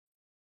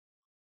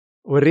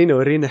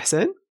ورينا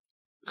حسين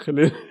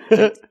خلينا.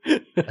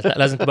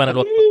 لازم تبان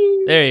الوقفة.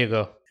 there you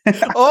go.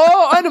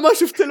 أنا ما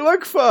شفت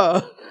الوقفة.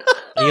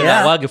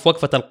 أيوة واقف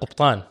وقفة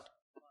القبطان.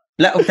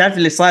 لا وبتعرف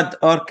اللي صاد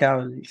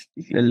أوركا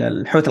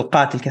الحوت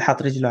القاتل كده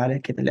حاط رجله عليه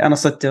كده اللي أنا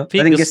صدته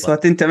بعدين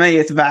قصت أنت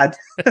ميت بعد.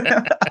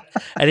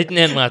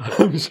 الاثنين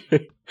ماتوا.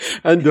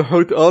 عنده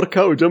حوت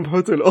أوركا وجنب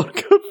حوت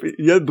الأوركا في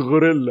يد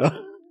غوريلا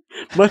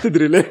ما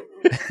تدري ليه.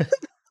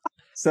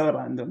 صور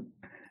عندهم.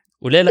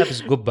 وليه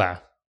لابس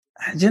قبعة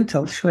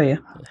جنتل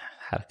شوية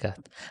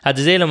حركات.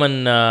 هذا زي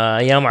لما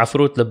أيام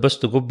عفروت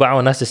لبسته قبعة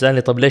وناس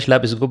تسألني طب ليش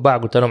لابس قبعة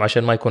قلت لهم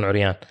عشان ما يكون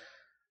عريان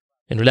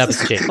إنه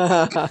لابس شيء.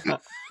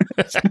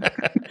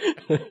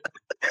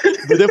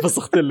 بدي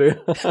فسخت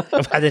له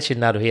بعدين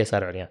شلنا له هي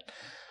صار عريان.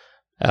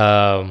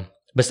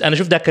 بس أنا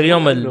شوف ذاك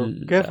اليوم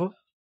كيفه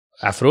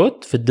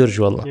عفروت في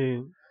الدرج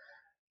والله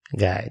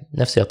قاعد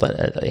نفسي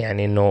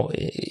يعني إنه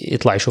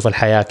يطلع يشوف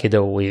الحياة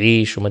كده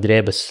ويعيش وما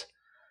أدري بس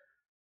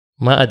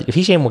ما أدري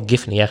في شيء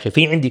موقفني يا أخي.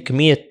 في عندي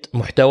كمية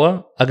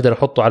محتوى أقدر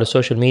أحطه على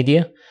السوشيال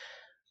ميديا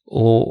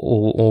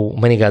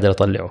وماني قادر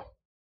أطلعه.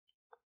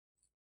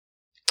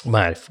 ما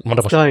أعرف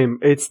مرة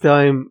it's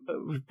time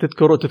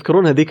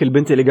تذكرون هذيك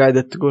البنت اللي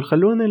قاعدة تقول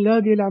خلونا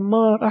نلاقي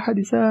العمار أحد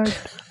يساعد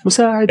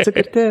مساعد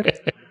سكرتير.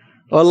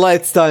 والله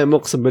it's time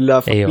أقسم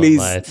بالله. أيوة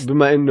بليز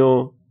بما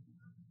إنه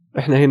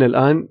إحنا هنا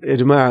الآن يا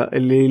جماعة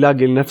اللي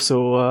يلاقي لنفسه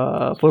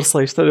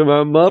فرصة يشتغل مع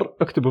عمار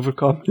اكتبوا في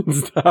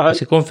الكومنتس.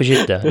 بس يكون في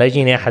جدة لا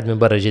يجيني أحد من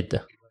برا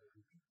جدة.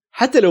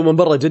 حتى لو من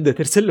برا جدة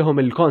ترسل لهم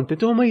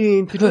الكونتنت وهم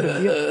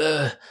ينتجون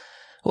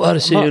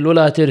وأرسل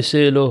ولا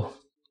ترسلوا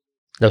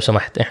لو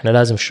سمحت. إحنا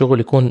لازم الشغل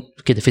يكون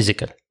كده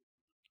فيزيكال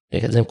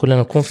لازم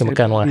كلنا نكون في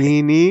مكان واحد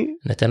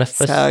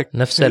نتنفس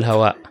نفس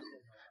الهواء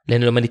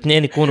لأنه لما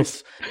الاثنين يكونوا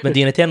في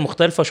مدينتين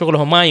مختلفة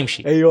شغلهم ما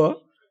يمشي.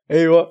 أيوة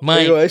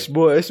إيش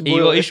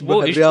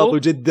بو رياض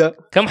وجدة.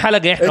 كم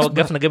حلقة إحنا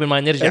وقفنا قبل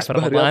ما نرجع في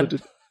رمضان؟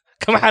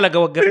 كم حلقة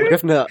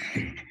وقفنا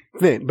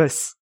 2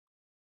 بس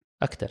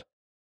أكتر.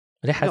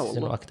 ليه حاسس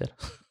إنه أكتر؟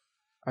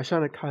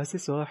 عشانك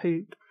حاسس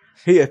وحيد.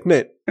 هي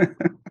 2.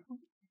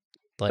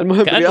 طيب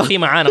المهم كأنه في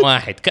معانا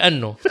واحد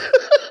كأنه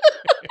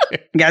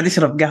قاعد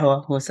يشرب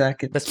قهوة هو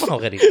ساكت. بس ما هو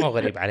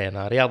غريب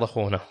علينا. رياض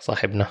أخونا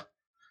صاحبنا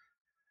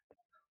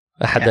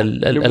أحد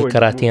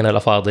الكراتين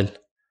الأفاضل.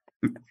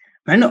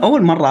 مع إنه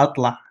أول مرة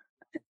أطلع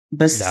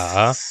بس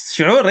لا.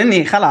 شعور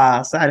إني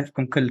خلاص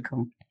أعرفكم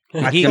كلكم.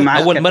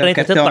 أول مرة أنت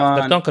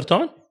تطلع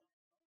كرتون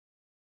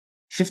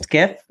شفت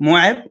كيف مو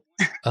عيب.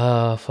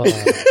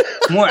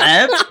 مو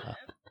عيب.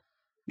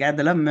 قاعد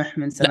ألمح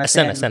من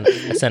سنتين.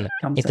 سنة.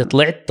 أنت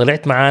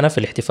طلعت معانا في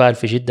الاحتفال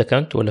في جدة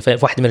كنت ولا في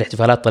واحدة من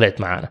الاحتفالات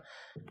طلعت معانا؟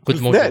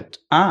 كنت موجود.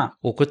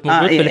 وكنت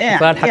موجود في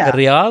الاحتفال حق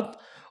الرياض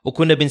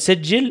وكنا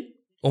بنسجل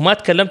وما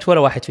تكلمت ولا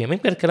واحد فيهم.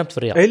 يمكن تكلمت في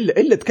الرياض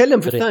إلا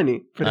تكلم في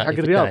الثاني في حق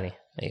الرياض.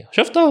 أيوه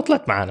شفته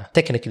وطلعت معانا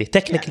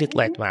تكنيكلي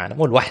طلعت معانا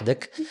مو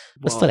لوحدك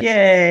بس طلعت.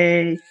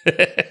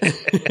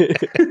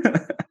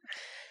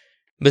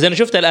 بس أنا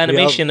شفت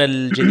الانيميشن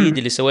الجديد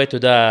اللي سويته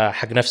ده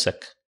حق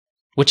نفسك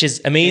which is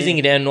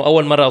amazing لأنه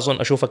أول مرة أظن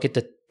أشوفك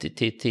أنت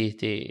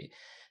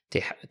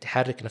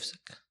تحرك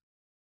نفسك.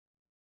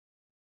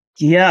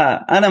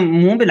 أنا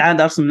مو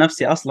بالعادة أرسم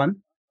نفسي أصلا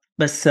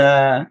بس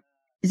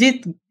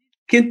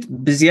كنت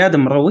بزيادة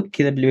مروق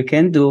كذا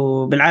بالويكند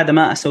وبالعادة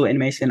ما أسوي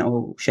انيميشن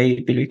أو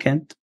شيء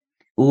بالويكند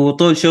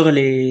وطول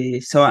شغلي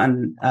سواء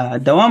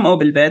الدوام أو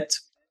بالبيت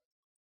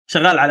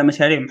شغال على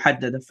مشاريع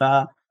محددة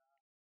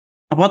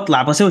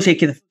فأبطلع بسوي شيء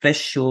كذا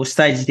فريش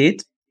وستايل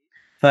جديد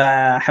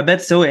فحبيت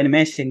أسوي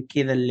انيميشن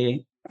كذا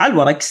اللي على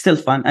الورق still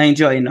fun I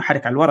enjoy إنه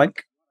حرك على الورق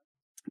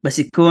بس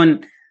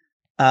يكون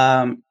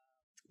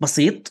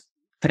بسيط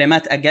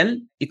فريمات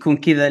أقل يكون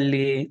كذا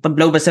اللي طب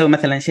لو بسوي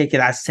مثلا شيء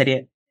كذا على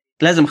السريع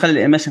لازم أخلي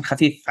الانيميشن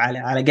خفيف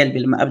على قلبي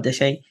لما أبدأ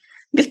شيء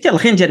قلت يلا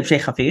خلينا نجرب شيء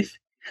خفيف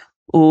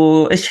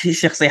وإيش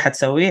الشخصية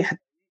حتسوي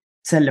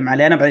حتسلم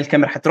عليه أنا بعدين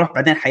الكاميرا حتروح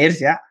بعدين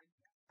حيرجع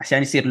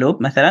عشان يصير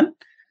لوب مثلا.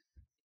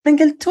 بعدين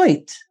قلت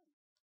ويت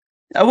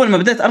أول ما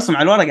بدأت أرسم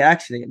على الورقة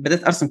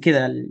بدأت أرسم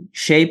كذا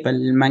الشيب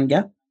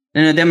المانجا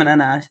لأنه دائما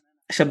أنا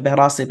أشبه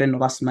راسي بأنه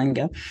راس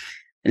مانجا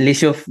اللي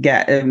يشوف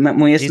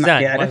مو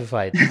يسمع يعرف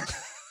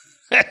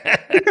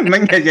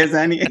مانجا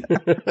جزانية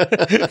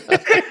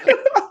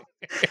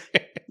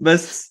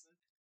بس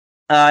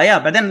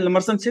بعدين لما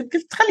رسمت شيء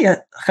قلت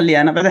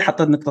خليها أنا بعدين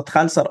حطيت نقطة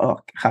خالصة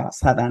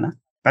خلاص هذا أنا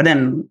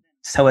بعدين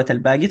سويت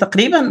الباقي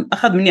تقريبا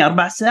أخذ مني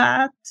 4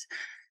 ساعات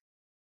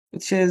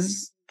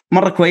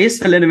مرة كويس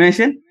في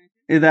الانيميشن.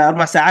 إذا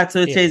 4 ساعات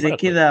سويت شيء زي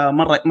كذا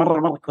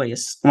مرة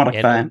كويس مرة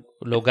يعني فاهم.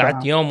 لو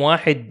قعدت يوم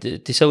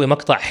واحد تسوي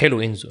مقطع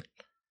حلو ينزل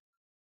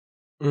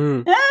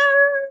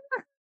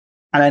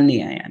على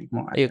النية يعني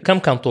مو كم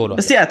كان طوله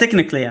بس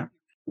تكنيكلي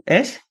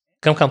إيش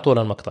كم كان طول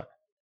المقطع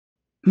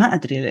ما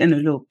أدري لأنه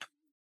لوب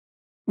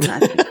ما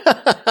أدري.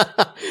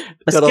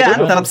 بس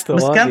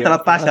كان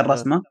 13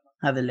 رسمة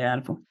هذا اللي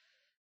أعرفه.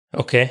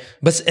 أوكي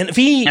بس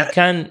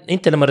كان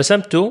أنت لما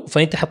رسمته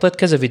فأنت حطيت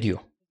كذا فيديو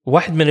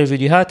واحد من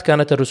الفيديوهات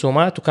كانت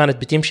الرسومات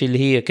وكانت بتمشي اللي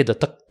هي كده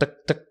تك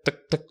تك تك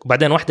تك تك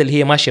وبعدين واحدة اللي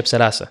هي ماشية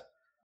بسلاسة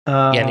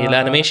يعني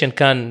الانيميشن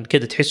كان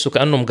كده تحسه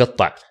كأنه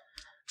مقطع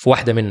في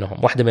واحده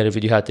منهم، واحده من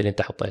الفيديوهات اللي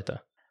انت حطيتها.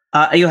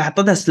 ايوه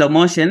حطيتها سلو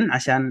موشن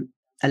عشان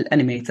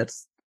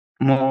الانيميترز،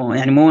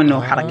 مو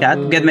انه حركات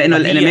قد ما انه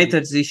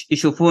الانيميترز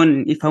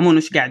يشوفون يفهمون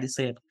وش قاعد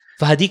يصير.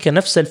 فهديك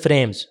نفس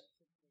الفريمز.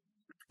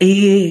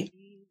 ايه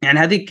يعني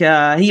هذيك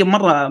هي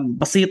مره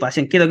بسيطه،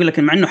 عشان كذا اقول لك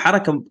مع انه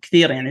حركه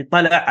كثيره، يعني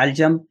طلع على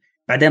الجنب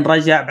بعدين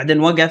رجع بعدين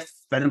وقف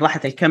بعدين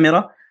راحت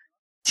الكاميرا،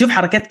 شوف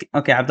حركات.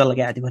 اوكي عبد الله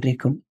قاعد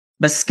يوريكم،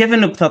 بس كيف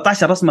انه ب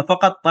 13 رسمه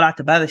فقط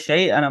طلعت بهذا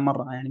الشيء، انا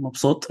مره يعني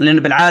مبسوط،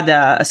 لانه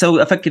بالعاده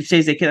افكر في شيء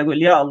زي كذا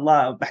اقول يا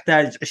الله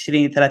بحتاج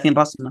 20 30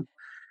 رسمه،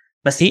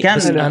 بس كان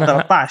بس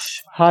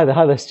 13.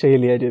 هذا الشيء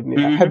اللي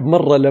يعجبني. احب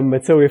مره لما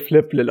تسوي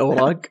فليب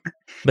للاوراق.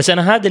 بس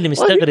انا هذا اللي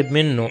مستغرب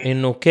منه،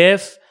 انه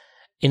كيف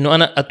انه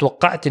انا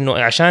اتوقعت انه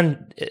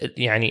عشان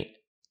يعني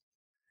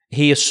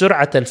هي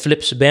سرعه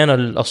الفليبس بين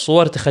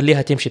الصور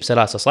تخليها تمشي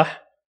بسلاسه،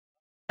 صح؟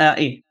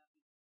 ايه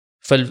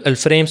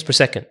فالفريمز بير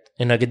سكند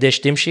انها قديش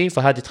تمشي،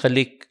 فهذه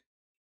تخليك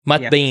ما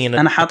تبين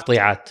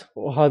التقطيعات.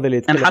 وهذا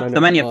اللي انا حط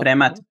 8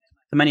 فريمات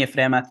 8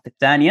 فريمات في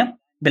الثانيه.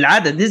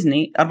 بالعاده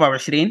ديزني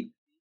 24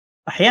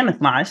 احيانا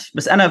 12،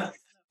 بس انا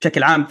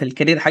بشكل عام في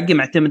الكارير حقي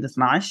معتمد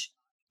 12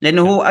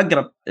 لانه هو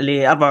اقرب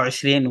ل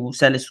 24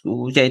 وسلس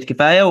وجيد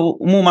كفايه،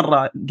 ومو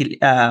مره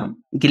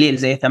قليل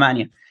زي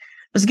 8.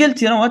 بس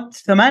قلت وات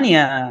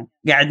 8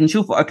 قاعد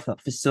نشوفه اكثر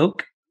في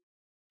السوق،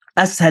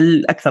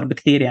 اسهل اكثر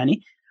بكثير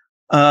يعني.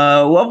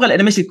 وابغى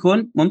الانيميشن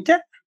يكون ممتع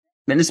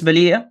بالنسبه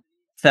لي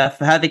في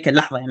هذه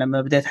اللحظه يعني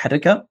لما بديت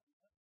احركها.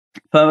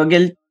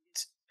 فقلت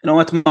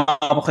وات ما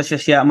بخش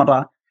اشياء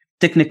مره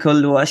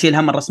تكنيكال واشيل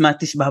هم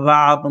الرسمات تشبه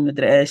بعض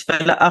ومدري ايش،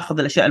 فلا اخذ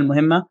الاشياء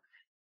المهمه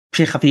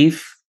بشيء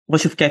خفيف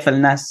واشوف كيف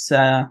الناس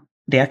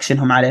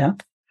رياكشنهم عليها.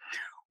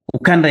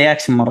 وكان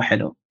رياكشن مره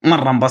حلو،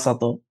 مره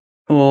انبسطوا،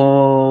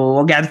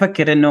 وقاعد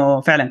افكر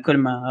انه فعلا كل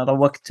ما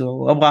روقت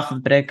وابغى اخذ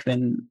بريك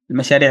بين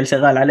المشاريع اللي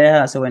شغال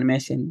عليها اسوي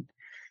انيميشن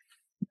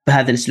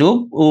بهذا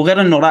الاسلوب.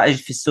 وغير انه رائج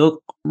في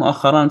السوق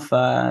مؤخرا، ف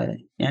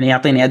يعني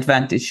يعطيني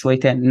ادفانتج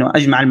شويتين انه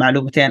اجمع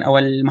المعلومتين او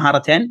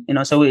المهارتين،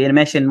 انه اسوي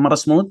انيميشن مره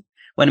سموث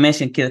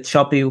وانيميشن كذا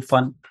شوبي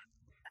وفن.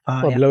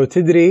 طب لو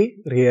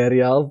تدري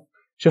رياض،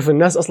 شوف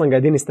الناس اصلا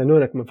قاعدين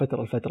يستنونك من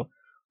فتره لفتره،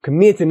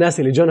 كميه الناس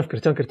اللي جونا في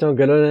كرتون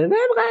قالوا لنا نبغى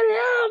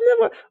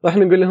رياض،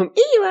 واحنا نقول لهم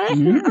ايوه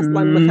احنا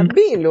اصلا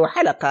مخبين له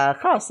حلقه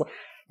خاصه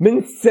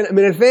من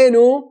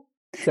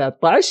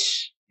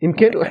 2019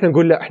 يمكن، واحنا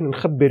نقول لا احنا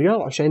نخبي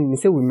رياض عشان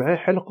نسوي معاه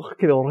حلقه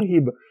كذا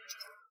رهيبه.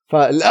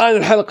 فالان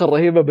الحلقه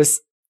الرهيبه،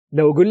 بس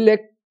لو اقول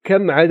لك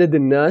كم عدد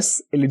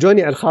الناس اللي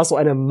جوني على الخاص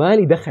وانا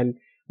مالي دخل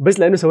بس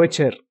لانه سويت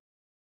شير.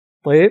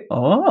 طيب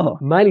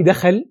مالي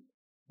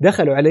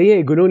دخلوا علي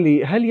يقولون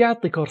لي هل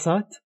يعطي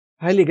كورسات،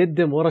 هل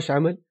يقدم ورش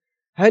عمل،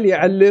 هل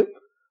يعلم،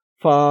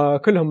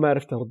 فكلهم ما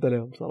عرفت ارد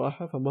لهم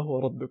صراحه. فما هو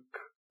ردك؟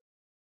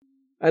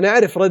 انا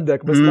اعرف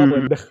ردك بس ما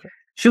ابغى اتدخل.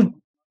 شوف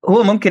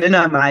هو ممكن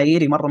انا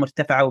معاييري مره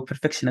مرتفعه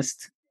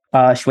وبرفكشنست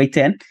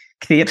شويتين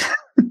كثير.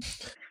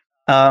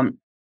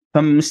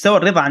 فمستوى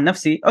الرضا عن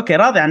نفسي اوكي،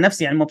 راضي عن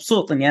نفسي يعني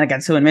مبسوط اني انا قاعد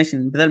اسوي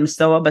انيميشن بهذا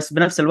المستوى، بس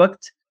بنفس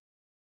الوقت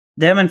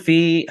دائما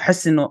في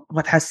حس انه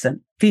بتحسن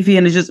في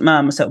انا جزء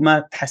ما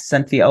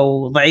تحسن فيه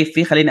او ضعيف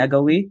فيه، خليني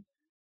اقويه.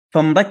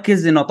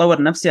 فمركز انه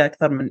اطور نفسي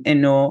اكثر من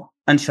انه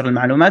انشر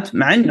المعلومات،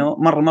 مع انه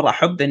مره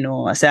احب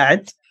انه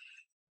اساعد.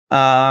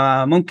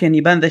 ممكن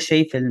يبان ذا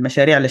الشيء في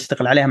المشاريع اللي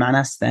اشتغل عليها مع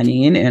ناس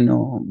ثانيين،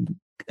 انه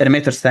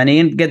انيميترز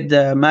ثانيين بقد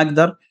ما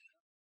اقدر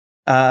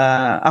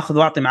اخذ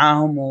واعطي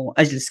معاهم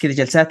واجلس كذا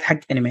جلسات حق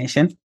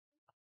انيميشن.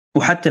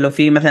 وحتى لو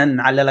في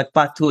مثلا على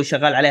لقطات هو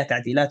شغال عليها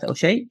تعديلات او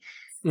شيء،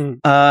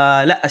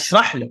 لا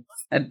اشرح له،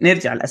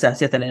 نرجع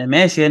لاساسيات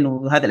الانيميشن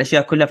وهذه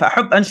الاشياء كلها.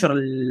 فاحب انشر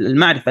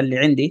المعرفه اللي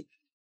عندي،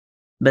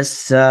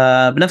 بس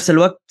بنفس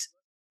الوقت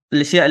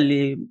الاشياء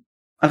اللي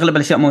اغلب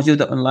الاشياء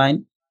موجوده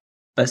اونلاين،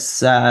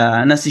 بس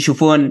ناس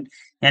يشوفون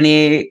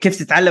يعني كيف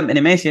تتعلم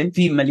انيميشن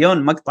في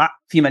مليون مقطع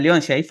في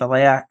مليون شيء،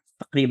 فضياع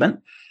تقريبا.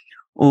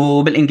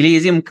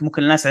 وبالانجليزي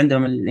ممكن الناس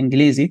عندهم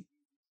الانجليزي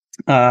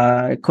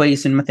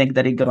كويس انه مثلا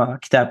يقدر يقرا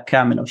كتاب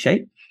كامل او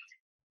شيء،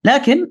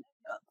 لكن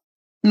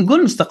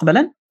نقول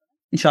مستقبلا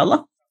ان شاء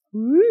الله،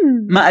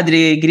 ما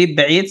ادري قريب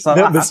بعيد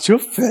صراحه. بس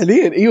شوف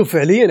فعليا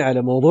فعليا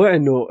على موضوع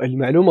انه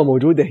المعلومه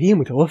موجوده هي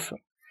متوفره،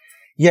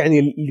 يعني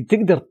اللي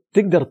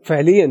تقدر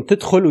فعليا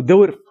تدخل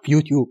وتدور في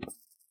يوتيوب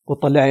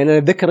وتطلع. يعني انا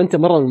اتذكر انت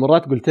مره من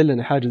المرات قلت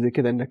لنا حاجه زي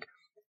كذا، انك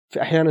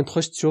في احيانا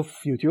تخش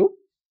تشوف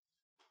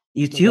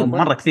يوتيوب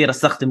مره كثير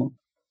استخدمه،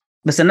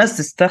 بس الناس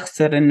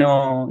تستخسر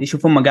انه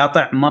يشوفون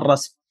مقاطع مره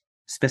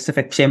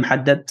سبيسيفيك بشيء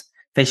محدد،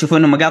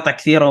 فيشوفون انه مقاطع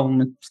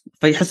كثيره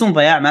فيحسون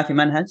ضياع ما في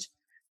منهج.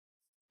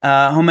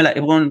 هم لا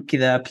يبغون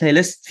كذا بلاي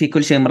ليست في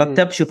كل شيء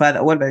مرتب، شوف هذا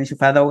اول بعدين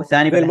شوف هذا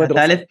والثاني بعدين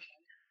الثالث.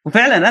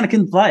 وفعلا انا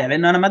كنت ضايع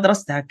لانه انا ما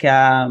درستها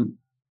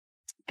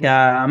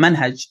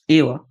كمنهج،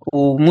 ايوه،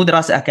 ومو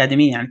دراسه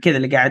اكاديميه يعني كذا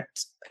اللي قاعد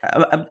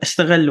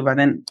اشتغل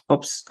وبعدين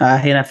اوبس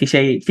هنا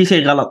في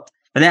شيء غلط،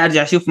 بعدين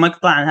ارجع اشوف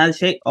مقطع عن هذا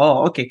الشيء،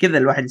 اوكي كذا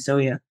الواحد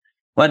يسويها،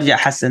 وارجع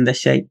احسن ذا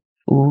الشيء.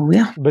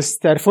 بس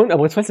تعرفون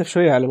ابغى اتفلسف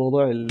شويه على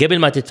موضوع قبل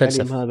ما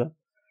تتفلسف هذا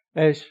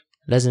ايش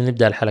لازم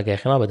نبدا الحلقه يا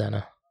اخي، ما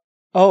بدانا.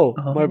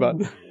 ماي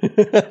باد.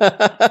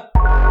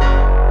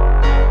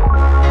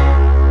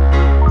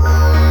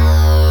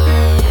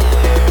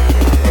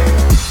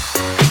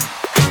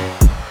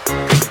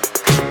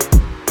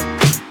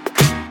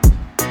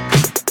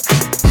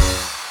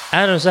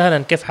 اهلا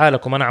وسهلا، كيف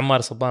حالكم؟ انا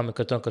عمار صبان من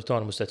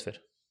كرتون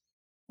مستدفر.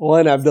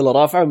 وانا عبد الله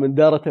رافع من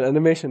دارة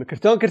الانيميشن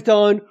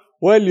كرتون.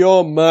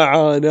 واليوم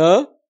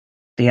معانا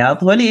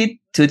رياض وليد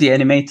 2D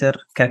انيميتر،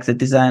 كاركتر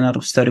ديزاينر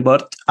وستوري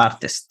بورد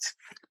ارتست.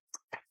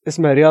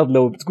 اسمع رياض،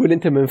 لو بتقول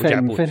انت من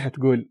فين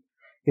حتقول؟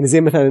 يعني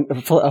زي مثلا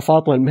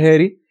فاطمة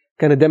المهيري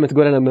كانت دائما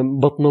تقول انا من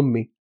بطن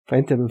امي،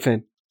 فانت من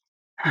فين؟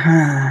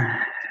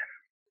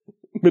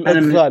 من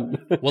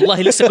الادغال.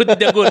 والله لسه كنت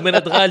بدي اقول من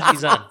ادغال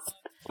جيزان،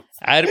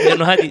 عارف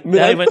لانه هذه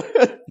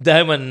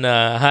دائما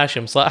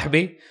هاشم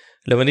صاحبي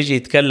لما نيجي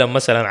يتكلم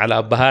مثلا على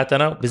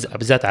ابهاتنا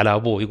بالذات على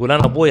ابوه يقول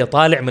انا ابويا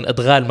طالع من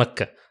ادغال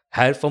مكه،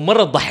 عارف؟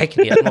 مره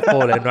تضحكني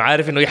المقوله انه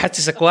عارف انه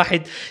يحسسك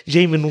واحد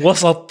جاي من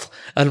وسط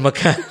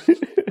المكان.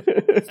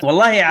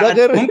 والله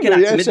ممكن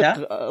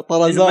اعتمدها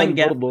طرزان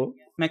برضه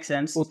ميك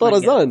سنس.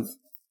 وطرزان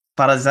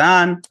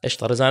ايش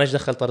طرزان؟ ايش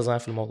دخل طرزان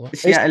في الموضوع؟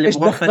 ايش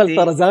دخل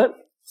طرزان؟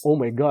 او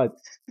ماي جاد،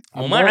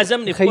 وما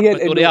عزمني في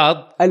غرفة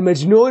رياض.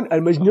 المجنون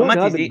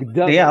هذا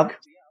قدامك رياض.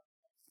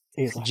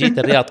 جيت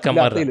الرياض كم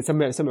مرة؟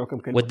 سمعوا كم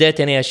كلمة.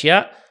 وديتني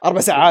اشياء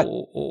 4 ساعات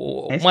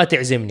وما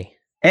تعزمني.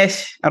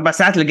 ايش 4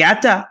 ساعات اللي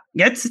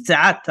قعدت 6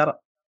 ساعات ترى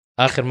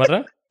اخر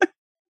مرة.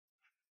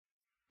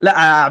 لا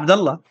عبد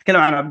الله، تكلم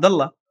عن عبد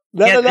الله.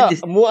 لا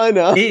مو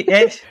انا.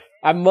 ايش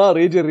عمار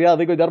يجي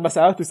الرياض يقعد 4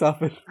 ساعات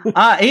ويسافر.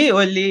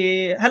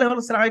 واللي هلا والله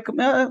السلام عليكم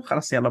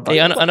خلاص يلا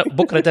باي. انا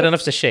بكره ترى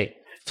نفس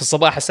الشيء، في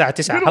الصباح الساعة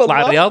 9 حطلع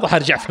على الرياض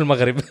وحرجع في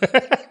المغرب.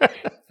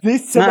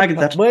 ما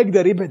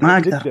اقدر يبعد، ما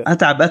اقدر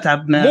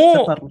اتعب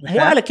مو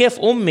على كيف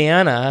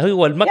امي انا،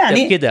 هو المكتب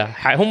يعني كده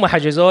هم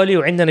حجزوا لي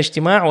وعندنا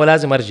اجتماع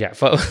ولازم ارجع،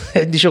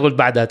 فعندي شغل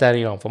بعدها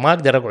ثاني يوم، فما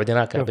اقدر اقعد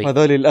هناك.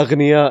 هذول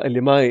الاغنياء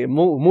اللي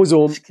مو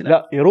زوم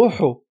لا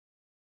يروحوا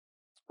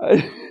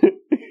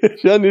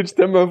عشان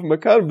يجتمعوا في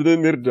مكان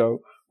بدون يرجعوا.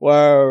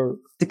 واو،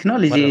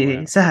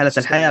 تكنولوجي سهلت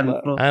الحياه.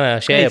 المفروض انا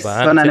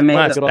شيبه انا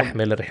ما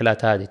استحمل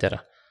الرحلات هذه ترى.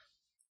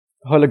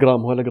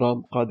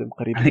 هولوجرام قادم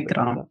قريب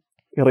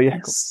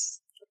يريحكم.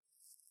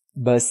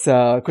 بس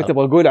كنت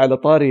ابغى اقول على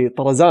طاري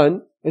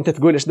طرزان، انت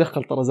تقول ايش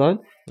دخل طرزان؟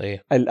 طيب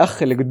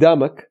الاخ اللي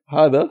قدامك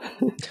هذا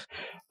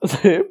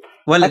طيب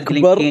ولد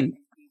جلينكين،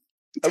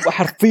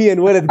 حرفيا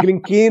ولد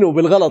جلينكين،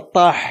 وبالغلط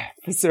طاح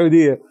في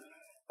السعوديه.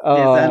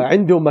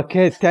 عنده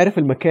ماكيت، تعرف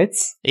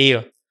الماكيتس؟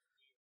 ايوه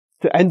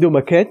عنده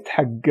ماكيت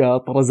حق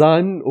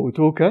طرزان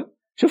وتوكا.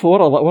 شوفوا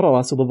ورا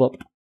راسه بالضبط،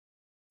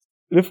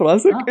 لف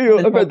راسك.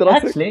 ايوه ابعد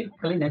راسك.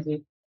 خلينا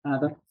نجيب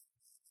هذا.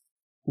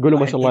 قولوا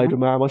ما شاء الله يا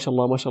جماعه، ما شاء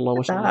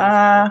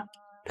الله.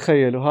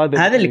 تخيلوا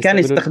هذا اللي كانوا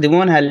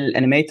يستخدمونها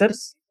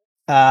الانيميترز.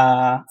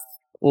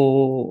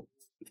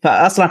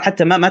 فاصلا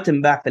حتى ما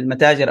تنباع في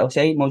المتاجر او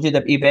شيء، موجوده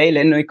باي باي،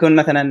 لانه يكون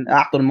مثلا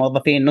اعطوا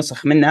الموظفين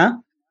نسخ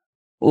منها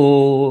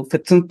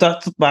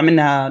وتطبع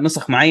منها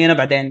نسخ معينه،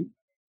 بعدين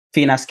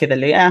في ناس كذا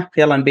اللي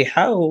يلا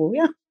نبيعها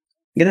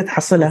قدرت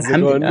احصلها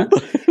الحمد لله.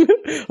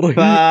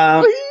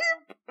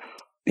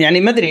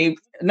 يعني ما ادري،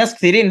 ناس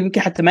كثيرين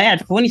يمكن حتى ما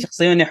يعرفوني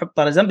شخصيا اني احب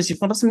طرزان، بس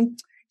يشوفون رسمي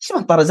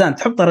شبه طرزان،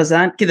 تحب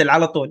طرزان كذا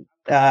على طول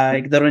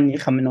يقدرون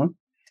يخمنون.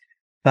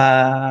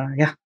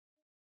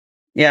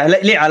 يا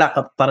ليه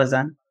علاقه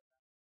بطرزان.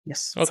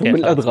 يس اوكي، من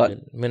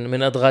الادغال،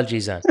 من ادغال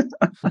جيزان.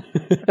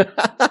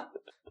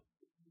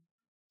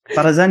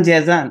 طرزان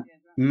جيزان.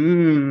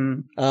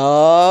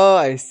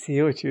 I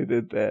see what you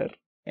did there.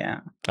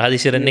 هذا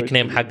يصير النيك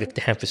نيم حقك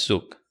دحين في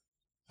السوق،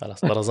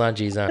 خلاص طرزان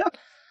جيزان.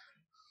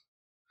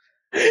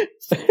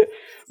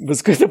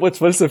 بس كنت ابغى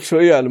اتفلسف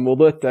شويه على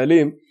موضوع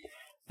التعليم،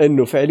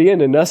 انه فعليا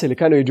الناس اللي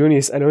كانوا يجوني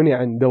يسالوني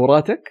عن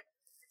دوراتك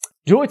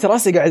جوة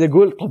راسي قاعد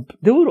اقول طب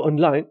دور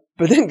اونلاين،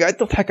 بعدين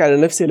قاعد اضحك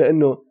على نفسي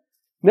لانه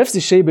نفس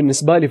الشيء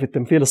بالنسبه لي في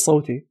التمثيل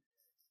الصوتي.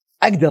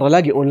 اقدر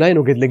الاقي اونلاين،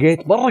 وقد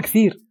لقيت مره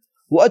كثير،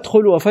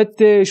 وادخل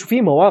وافتش،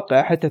 وفي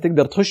مواقع حتى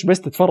تقدر تخش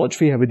بس تتفرج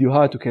فيها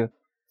فيديوهات وكذا،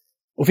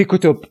 وفي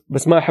كتب،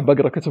 بس ما احب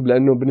اقرا كتب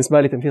لانه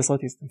بالنسبه لي تمثيل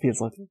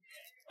صوتي.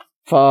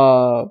 ف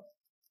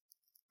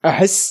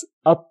احس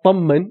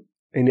اطمئن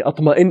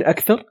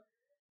اكثر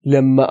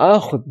لما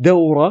اخذ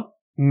دوره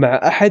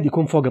مع احد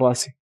يكون فوق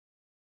راسي،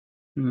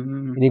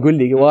 يعني يقول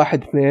لي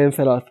 1 2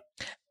 3.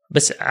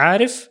 بس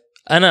عارف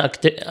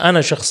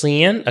انا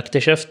شخصيا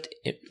اكتشفت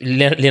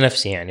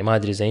لنفسي، يعني ما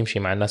ادري اذا يمشي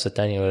مع الناس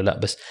التانيين ولا لا،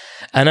 بس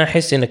انا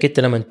احس انك انت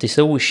لما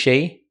تسوي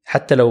الشيء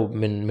حتى لو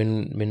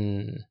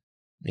من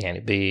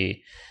يعني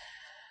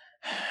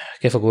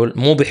كيف اقول،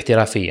 مو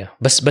باحترافيه،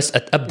 بس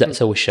ابدا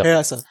اسوي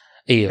الشغل.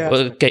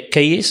 ايوه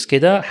كيس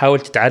كده، حاول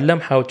تتعلم،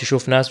 حاول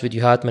تشوف ناس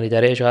فيديوهات من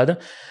ادري ايش هذا،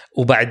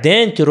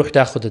 وبعدين تروح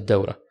تاخذ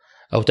الدوره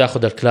او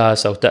تاخذ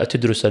الكلاس او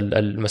تدرس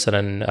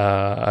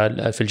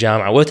مثلا في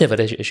الجامعه whatever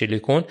ايش اللي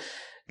يكون.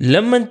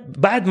 لما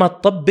بعد ما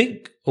تطبق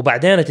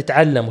وبعدين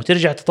تتعلم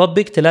وترجع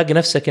تطبق، تلاقي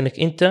نفسك انك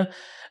انت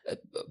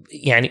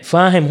يعني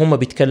فاهم هم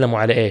بيتكلموا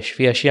على ايش،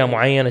 في اشياء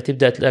معينه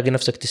تبدا تلاقي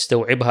نفسك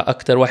تستوعبها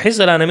اكثر.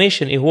 واحس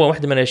الانيميشن هو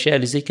واحده من الاشياء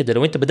اللي زي كده،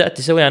 لو انت بدات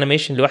تسوي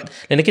انيميشن لوحدك،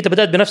 لانك انت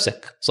بدات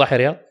بنفسك، صح يا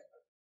رياض؟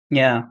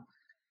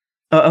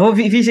 هو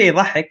في شيء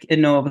يضحك،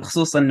 انه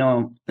بخصوص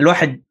انه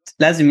الواحد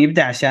لازم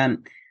يبدا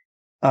عشان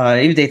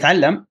يبدا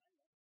يتعلم.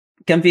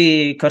 كان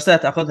في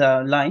كورسات اخذها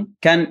اونلاين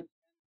كان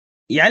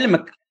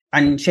يعلمك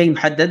عن شيء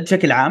محدد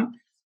بشكل عام،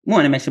 مو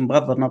انيميشن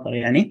بغض النظر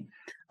يعني.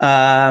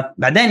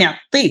 بعدين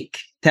يعطيك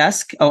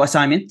تاسك او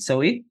اساينمنت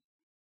تسوي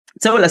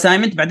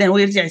الاساينمنت، بعدين هو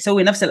يرجع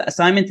يسوي نفس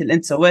الاساينمنت اللي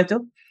انت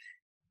سويته،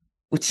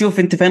 وتشوف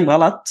انت فين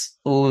غلط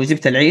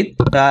وجبت العيد،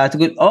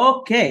 فتقول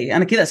اوكي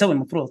انا كذا اسوي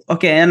المفروض،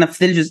 اوكي انا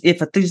في الجزئيه،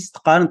 فتجلس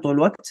تقارن طول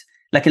الوقت.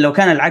 لكن لو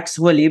كان العكس،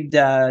 هو اللي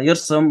يبدا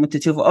يرسم وانت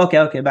تشوفه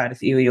اوكي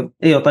بعرف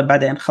ايوه طيب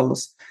بعدين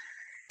خلص،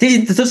 تيجي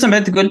انت ترسم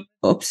بعدين تقول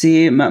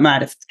اوبسي ما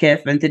عرفت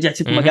كيف، بعدين ترجع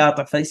تشوف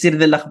مقاطع فيصير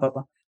ذي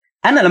اللخبطه.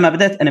 انا لما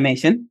بدأت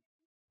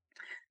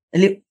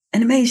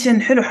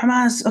انيميشن حلو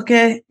حماس،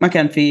 اوكي ما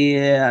كان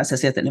في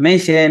اساسيات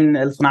انيميشن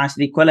 12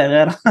 ذيك ولا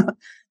غيرها.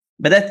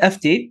 بدأت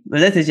أفتي،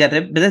 بدأت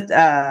أجرب، بدأت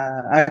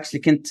أكشلي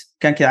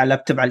كان كذا على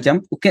اللابتوب على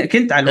الجنب،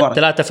 وكنت على الورق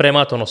 3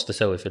 فريمات ونص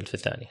تسوي في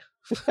الثانية.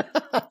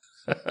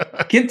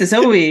 كنت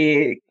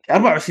أسوي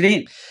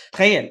 24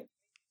 تخيل.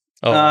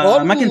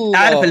 ما كنت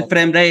أعرف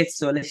الفريم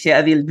ريتس والأشياء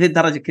هذه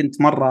لدرجة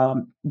كنت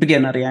مرة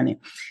بيجنر يعني.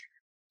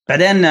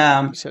 بعدين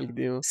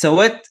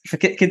سويت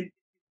كنت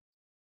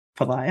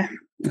فضايح.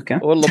 اوكي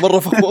والله مره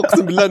فخور،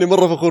 اقسم بالله اني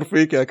مره فخور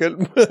فيك يا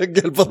كلب.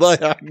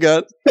 الفضايح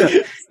قال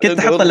كنت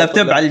احط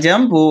اللابتوب على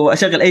الجنب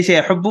واشغل اي شيء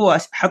احبه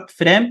واحط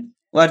فريم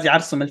وارجع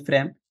ارسم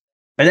الفريم،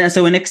 بعدين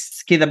اسوي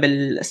نكست كذا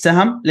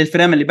بالسهم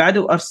للفريم اللي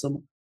بعده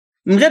وارسمه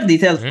من غير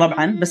ديتيلز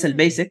طبعا، بس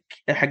البيسك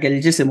حق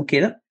الجسم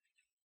وكذا.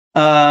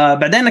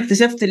 بعدين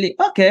اكتشفت اللي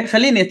اوكي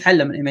خليني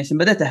اتعلم انيميشن،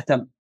 بدأت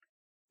اهتم،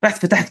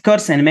 رحت فتحت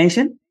كورس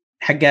انيميشن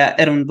حق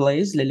ايرون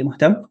بلايز للي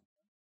مهتم.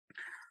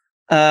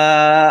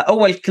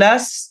 اول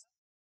كلاس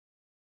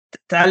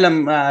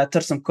تعلم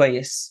ترسم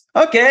كويس،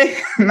 اوكي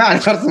ما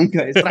اعرف ارسم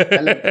كويس، رحت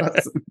تعلمت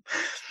ارسم.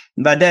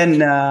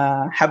 بعدين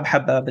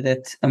حبه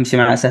بدأت امشي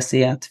مع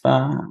اساسيات. ف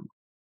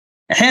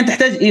احيانا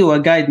تحتاج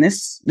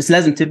جايدنس، بس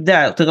لازم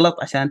تبدع وتغلط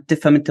عشان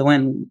تفهم انت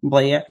وين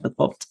مضيع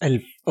بالضبط.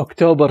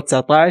 اكتوبر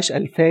 19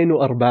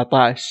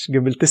 2014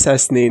 قبل 9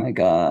 سنين.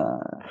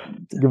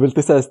 قبل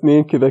 9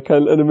 سنين كذا كان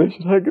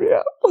الانيميشن حق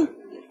رياض.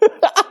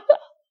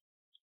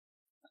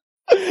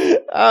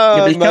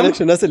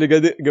 معلش الناس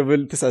اللي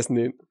قبل 9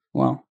 سنين.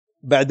 واو.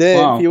 بعدين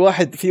واو.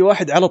 في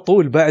واحد على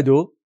طول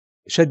بعده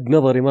شد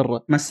نظري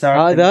مرة،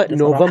 هذا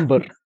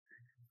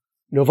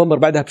نوفمبر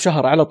بعدها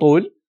بشهر على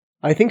طول.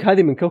 I think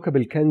هذه من كوكب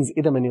الكنز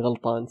إذا ماني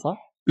غلطان،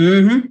 صح؟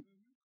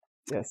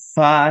 يس.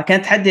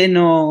 فكانت تحدي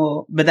إنه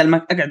بدل ما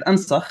أقعد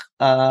أنسخ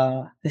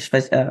إيش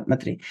فجأة ما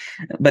أدري،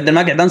 بدل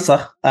ما أقعد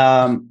أنسخ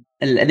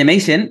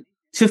الأنيميشن،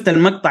 شفت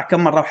المقطع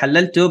كم مرة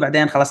وحللته،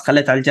 بعدين خلاص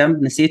خليته على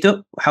الجنب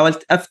نسيته،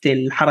 وحاولت أفتي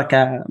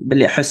الحركة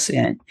باللي أحس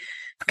يعني.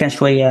 فكان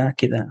شوية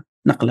كذا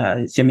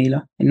نقلة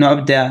جميلة إنه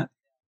أبدأ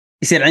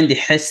يصير عندي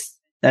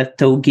حس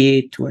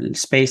التوقيت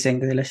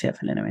والسبيسنج ذي الأشياء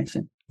في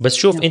الأنيميشن. بس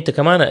شوف أنت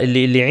كمان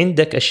اللي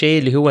عندك الشيء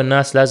اللي هو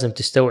الناس لازم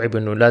تستوعب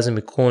إنه لازم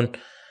يكون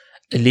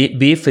اللي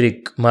بيفرق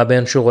ما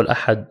بين شغل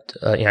أحد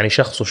يعني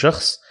شخص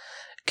وشخص،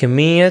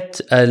 كمية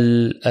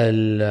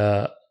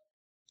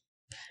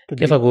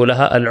كيف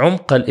أقولها،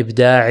 العمق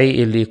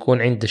الإبداعي اللي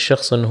يكون عند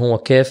الشخص إنه هو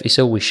كيف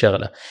يسوي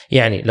الشغلة.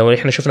 يعني لو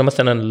إحنا شفنا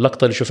مثلا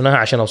اللقطة اللي شفناها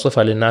عشان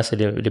أوصفها للناس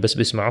اللي بس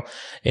بيسمعوا،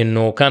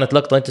 إنه كانت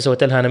لقطة أنت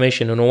سويت لها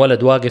أنيميشن إنه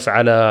ولد واقف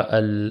على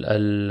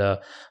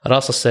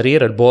راس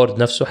السرير،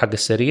 البورد نفسه حق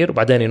السرير،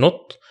 وبعدين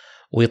ينط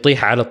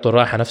ويطيح على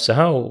الطراحة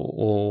نفسها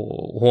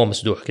وهو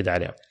مسدوح كده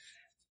عليها.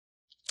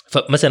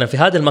 فمثلا في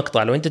هذا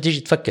المقطع لو أنت تيجي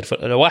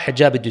تفكر، لو واحد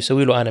جاب بده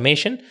يسوي له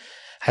أنيميشن،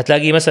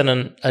 هتلاقي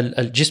مثلا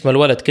الجسم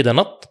الولد كده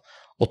نط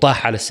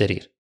وطاح على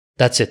السرير،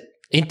 that's it.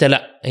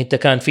 انت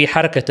كان في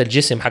حركة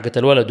الجسم حقت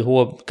الولد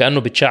وهو كأنه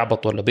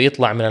بيتشعبط ولا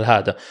بيطلع من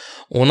الهذا،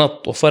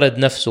 ونط وفرد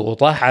نفسه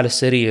وطاح على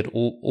السرير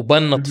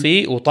وبنط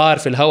فيه وطار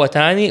في الهواء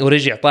تاني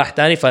ورجع طاح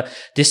تاني.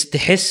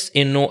 فتحس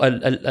انه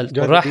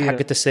الطراحة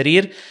حقت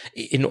السرير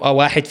انه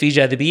واحد فيه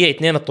جاذبية،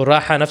 2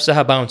 الطراحة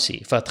نفسها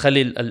باونسي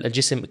فتخلي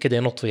الجسم كده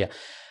ينط فيها.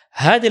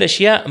 هذه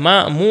الاشياء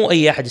مو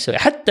اي احد يسوي.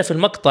 حتى في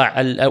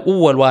المقطع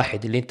الاول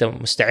واحد اللي انت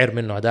مستعير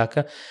منه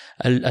هذاك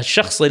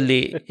الشخص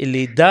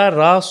اللي دار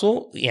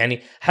راسه،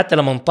 يعني حتى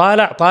لما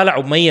طالع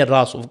وميل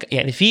راسه،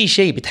 يعني في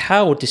شيء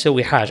بتحاول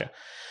تسوي حاجه،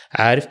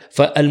 عارف.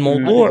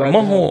 فالموضوع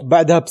ما هو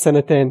بعدها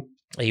بسنتين.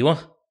 ايوه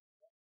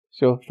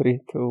شوف 3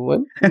 2 1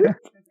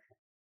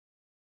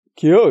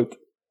 كيوت.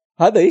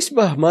 هذا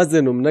يشبه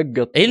مازن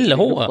ومنقط الا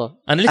هو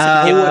انا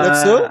لسه هو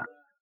نفسه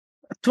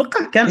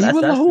اتوقع كان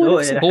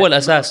الاساس هو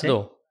الاساس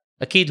له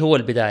اكيد هو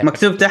البدايه.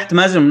 مكتوب تحت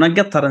مازن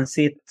منقط، ترى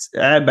نسيت،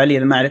 عيب علي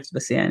ما عرفت،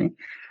 بس يعني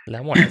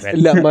لا مو عيب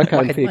علي. لا ما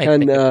كان في،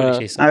 كان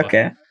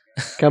اوكي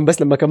كان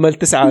بس لما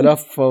كملت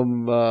 9000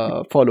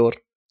 فولور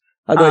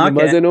هذا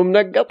مازن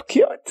ومنقط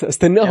كيوت.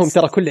 استناهم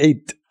ترى كل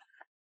عيد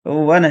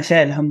وانا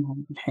شايل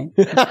همهم الحين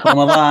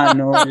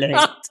رمضان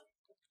والعيد.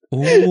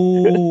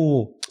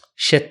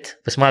 شت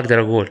بس ما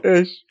اقدر اقول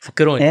ايش.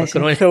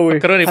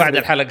 فكروني بعد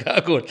الحلقه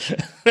اقول.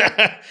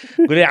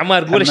 قول يا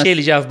عمار، قول الشيء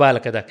اللي جاء في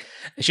بالك هذاك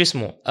ايش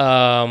اسمه.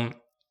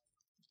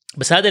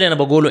 بس هذا اللي انا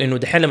بقوله، انه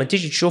دحين لما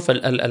تيجي تشوف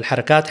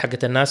الحركات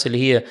حقت الناس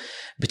اللي هي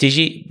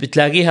بتيجي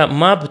بتلاقيها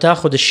ما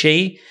بتاخذ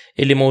الشيء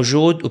اللي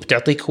موجود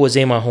وبتعطيك هو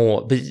زي ما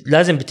هو،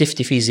 لازم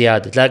بتفتي فيه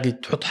زياده، تلاقي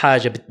تحط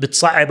حاجه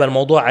بتصعب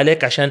الموضوع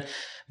عليك عشان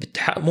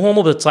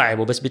مو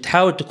بتصعبه بس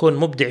بتحاول تكون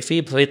مبدع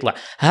فيه فيطلع.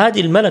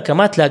 هذه الملكة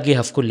ما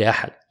تلاقيها في كل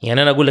أحد.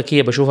 يعني أنا أقول لك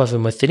هي بشوفها في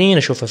ممثلين،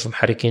 أشوفها في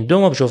محركين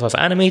دوما، بشوفها في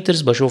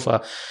أنيميترز،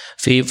 بشوفها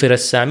في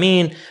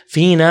رسامين.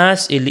 في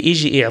ناس اللي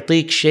يجي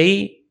يعطيك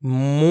شيء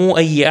مو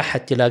أي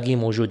أحد تلاقيه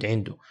موجود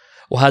عنده.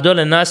 وهدول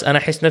الناس أنا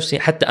أحس نفسي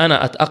حتى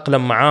أنا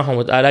أتأقلم معاهم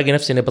وألاقي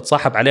نفسي إني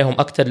بتصاحب عليهم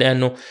أكتر،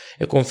 لأنه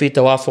يكون في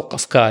توافق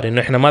أفكار،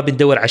 إنه إحنا ما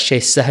بندور على الشيء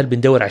السهل،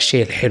 بندور على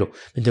الشيء الحلو،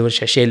 بندور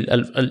على الشيء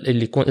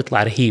اللي يكون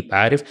يطلع رهيب.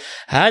 عارف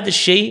هذا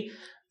الشيء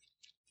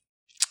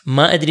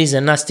ما أدري إذا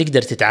الناس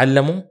تقدر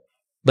تتعلمه،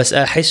 بس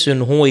أحس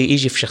إنه هو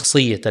يجي في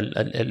شخصية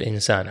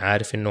الإنسان.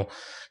 عارف إنه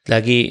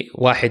تلاقي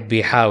واحد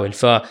بيحاول.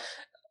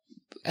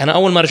 أنا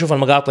أول مرة أشوف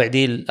المقاطع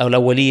دي أو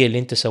الأولية اللي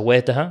أنت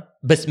سويتها،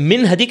 بس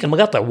من هديك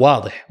المقاطع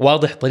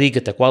واضح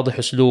طريقتك، واضح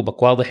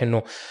أسلوبك، واضح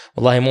إنه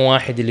والله مو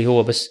واحد اللي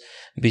هو بس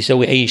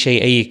بيسوي أي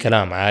شيء أي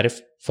كلام.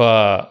 عارف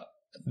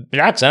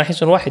بالعكس أنا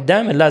أحس إنه الواحد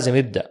دائما لازم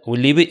يبدأ،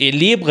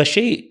 اللي يبغى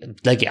شيء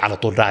تلاقي على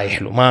طول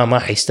رايح له، ما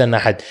حيستنى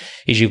أحد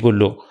يجي يقول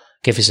له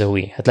كيف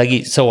يسويه،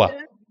 هتلاقيه سوا.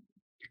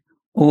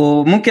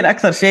 وممكن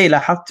أكثر شيء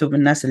لاحظته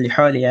بالناس اللي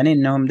حولي يعني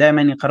إنهم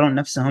دائما يقارنون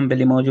نفسهم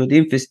باللي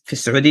موجودين في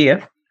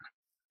السعودية،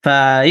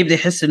 فيبدأ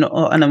يحس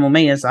إنه أنا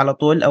مميز على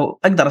طول، أو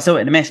أقدر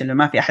أسوي أنيميشن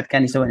لما في أحد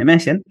كان يسوي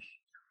أنيميشن،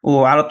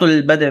 وعلى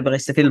طول بدأ يبغى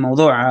يستفيد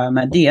الموضوع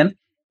ماديا،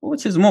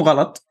 which is مو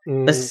غلط،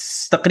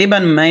 بس تقريبا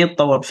ما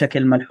يتطور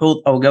بشكل ملحوظ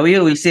أو قوي،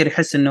 ويصير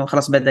يحس إنه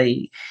خلاص بدأ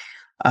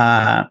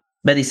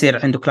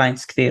يصير عنده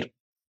كلاينتس كثير.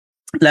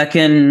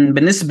 لكن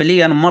بالنسبة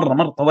لي أنا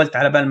مرة طولت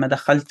على بال ما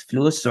دخلت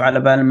فلوس، وعلى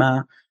بال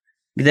ما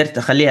قدرت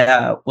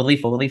أخليها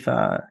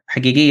وظيفة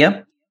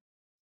حقيقية.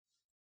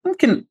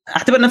 ممكن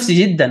أعتبر نفسي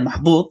جدا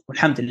محظوظ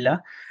والحمد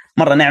لله،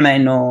 مرة نعمة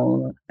إنه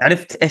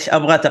عرفت إيش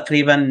أبغى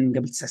تقريبا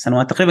قبل 9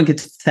 سنوات. تقريبا كنت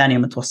في الثانية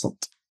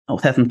متوسط أو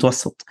 3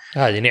 متوسط.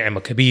 هذه نعمة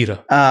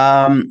كبيرة.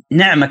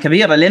 نعمة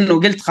كبيرة، لأنه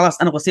قلت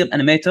خلاص أنا بصير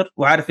أنيميتر،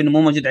 وعارف إنه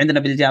مو موجود عندنا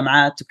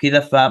بالجامعات وكذا،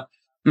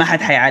 فما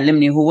حد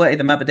حيعلمني هو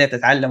إذا ما بديت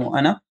أتعلمه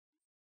أنا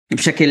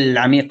بشكل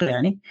عميق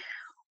يعني.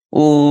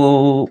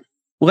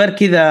 وغير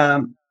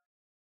كذا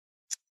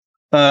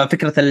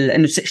فكرة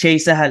إنه شيء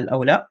سهل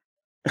أو لا،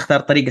 اختار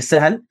طريق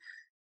السهل.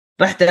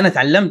 رحت أنا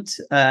تعلمت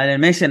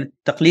الانيميشن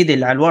التقليدي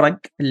اللي على الورق،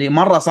 اللي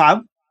مرة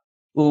صعب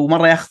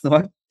ومرة ياخذ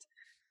وقت،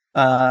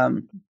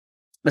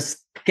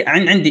 بس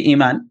عندي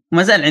إيمان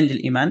وما زال عندي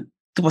الإيمان.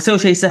 تبغى تسوي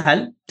شيء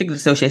سهل تقدر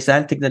تسوي شيء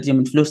سهل، تقدر تجيب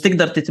من فلوس،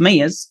 تقدر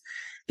تتميز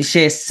في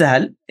الشيء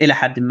السهل إلى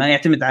حد ما،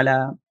 يعتمد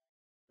على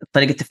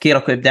طريقة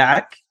تفكيرك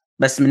وإبداعك،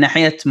 بس من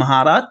ناحية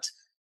مهارات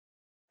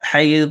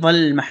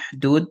حيظل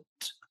محدود.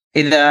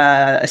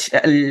 إذا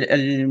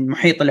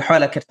المحيط اللي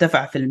حولك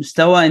ارتفع في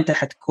المستوى، أنت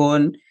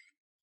حتكون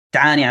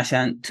تعاني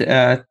عشان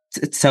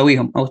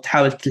تساويهم أو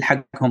تحاول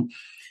تلحقهم.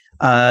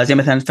 زي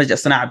مثلا فجأة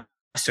الصناعة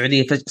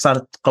السعودية فجأة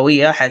صارت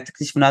قوية،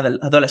 حتكتشف أن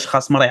هذول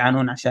الأشخاص مرة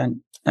يعانون عشان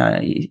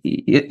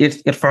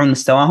يرفعون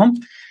مستواهم.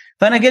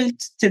 فأنا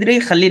قلت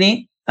تدري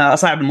خليني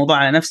أصعب الموضوع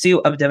على نفسي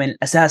وأبدأ من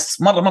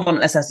الأساس، مرة من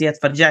الأساسيات.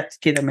 فرجعت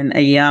كذا من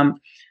أيام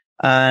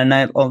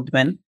نايل أولد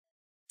مان،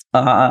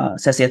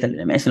 أساسيات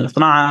الانيميشن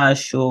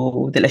 12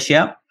 وذي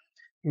الأشياء.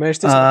 ما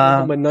يشتغل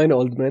هم الناين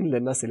أولد مان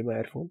للناس اللي ما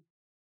يعرفون.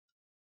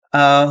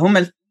 هم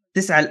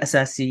التسعة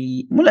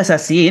الأساسي، مو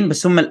الأساسيين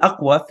بس هم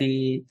الأقوى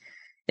في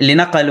اللي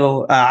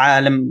نقلوا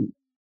عالم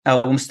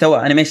أو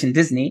مستوى أنيميشن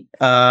ديزني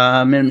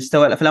من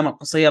مستوى الأفلام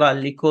القصيرة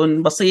اللي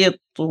يكون بسيط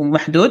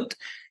ومحدود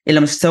إلى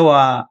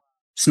مستوى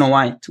سنو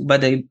وايت،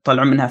 وبدأ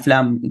يطلعون منها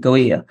أفلام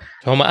قوية.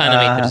 هم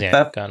أنيميترز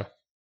يعني كانوا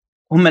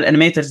هم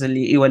الأنيميترز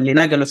اللي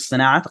نقلوا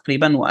الصناعة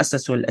تقريبا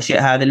وأسسوا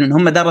الأشياء هذه، لأن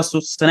هم درسوا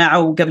الصناعة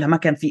وقبلها ما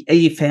كان في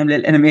أي فهم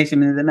للأنيميشن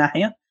من هذه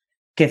الناحية،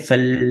 كيف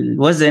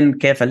الوزن،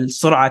 كيف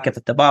السرعة، كيف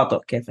التباطؤ،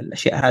 كيف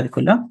الأشياء هذه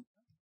كلها.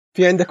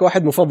 في عندك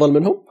واحد مفضل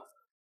منهم؟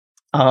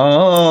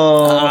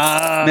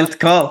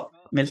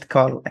 ميلت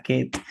كول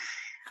أكيد.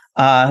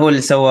 هو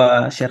اللي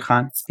سوى شير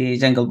خان في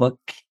جنجل بوك.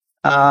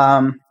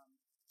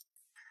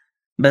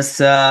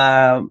 بس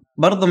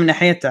برضو من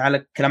ناحية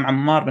على كلام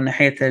عمار، من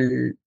ناحية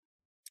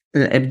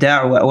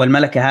الإبداع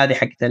والملكة هذه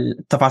حقت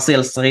التفاصيل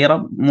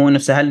الصغيرة، مو إنه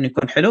سهل إنه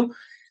يكون حلو.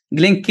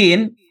 جلين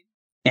كين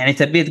يعني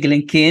تربية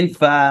جلين كين،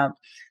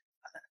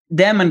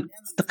 فدائما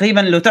تقريبا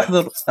لو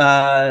تحضر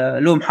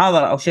له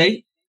محاضرة أو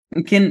شيء،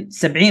 يمكن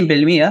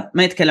 70%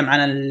 ما يتكلم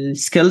عن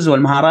السكيلز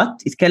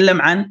والمهارات،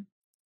 يتكلم عن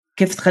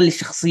كيف تخلي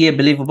الشخصية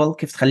بليفبل،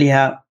 كيف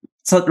تخليها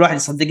الواحد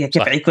يصدقها،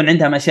 كيف يكون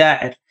عندها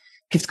مشاعر،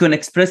 كيف تكون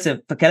اكسبرسيف.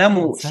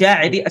 فكلامه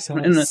شاعري أكثر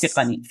من إنه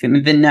تقني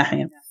من ذي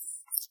الناحية.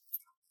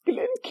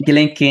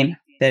 جلين كين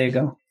there you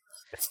go.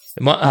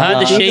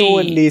 هذا الشيء هو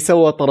اللي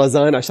سوى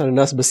طرزان، عشان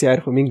الناس بس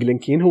يعرفوا مين جلين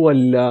كين. هو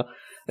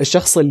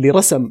الشخص اللي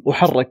رسم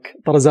وحرك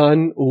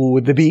طرزان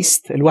وذا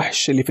بيست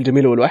الوحش اللي في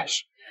الجميل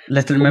والوحش،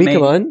 ومين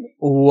كمان،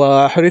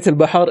 وحرية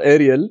البحر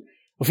إيريل،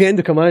 وفي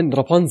عنده كمان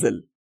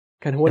رابنزل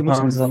كان هو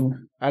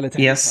المسلم على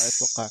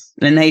أتوقع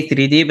لأن هي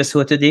 3D بس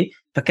هو 2D،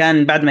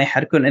 فكان بعد ما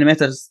يحركون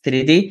انيميترز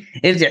 3D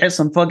يرجع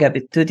يرسم فوقها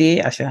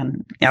بال2D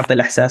عشان يعطي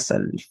الإحساس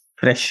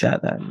الفريش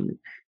هذا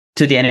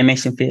 2D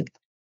انيميشن فيلد.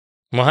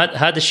 ما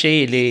هذا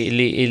الشيء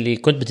اللي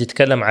كنت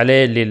بتتكلم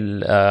عليه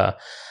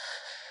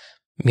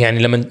يعني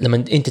لما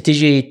انت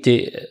تيجي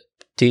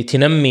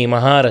تنمي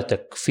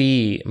مهارتك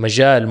في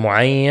مجال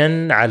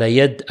معين على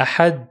يد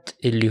احد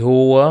اللي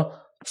هو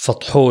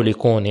فطحول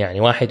يكون، يعني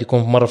واحد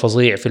يكون مرة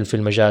فظيع في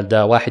المجال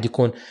ده، واحد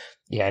يكون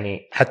يعني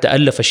حتى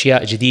ألف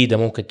أشياء جديدة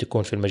ممكن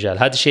تكون في المجال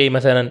هذا. الشيء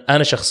مثلا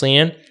أنا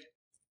شخصيا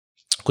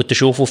كنت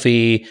أشوفه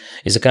في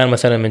إذا كان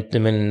مثلا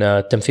من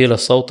التمثيل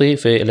الصوتي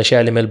في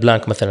الأشياء اللي ميل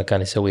بلانك مثلا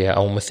كان يسويها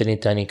أو ممثلين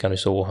تانيين كانوا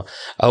يسووها،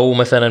 أو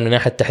مثلا من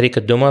ناحية تحريك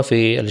الدمى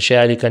في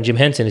الأشياء اللي كان جيم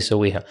هينسون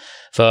يسويها.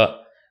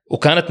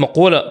 وكانت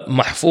مقولة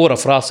محفورة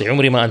في راسي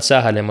عمري ما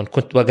أنساها لما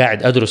كنت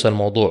قاعد أدرس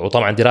الموضوع،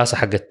 وطبعا دراسة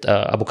حقت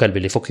أبو كلب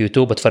اللي فوق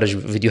يوتيوب أتفرج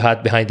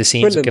فيديوهات behind the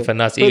scenes وكيف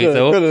الناس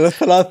يسووا.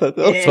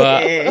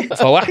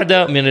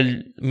 فواحدة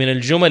من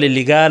الجمل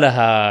اللي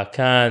قالها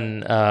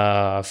كان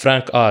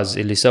فرانك آز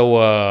اللي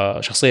سوى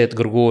شخصية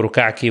قرقور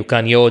وكعكي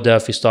وكان يودا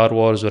في ستار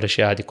وورز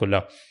والأشياء هذه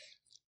كلها.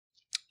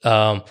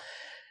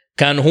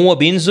 كان هو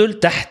بينزل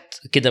تحت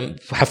كده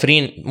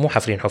مو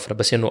حفرين حفرة،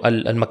 بس إنه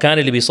المكان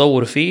اللي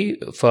بيصور فيه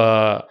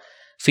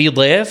في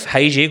ضيف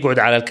حيجي يقعد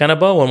على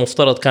الكنبة،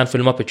 والمفترض كان في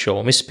المابت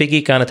شو ميس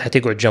بيجي كانت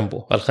حتقعد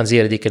جنبه،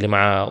 الخنزيرة ديك اللي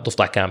مع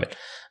ضفدع كامل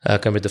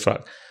كامل دفراغ.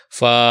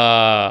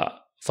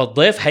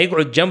 فالضيف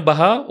حيقعد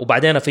جنبها،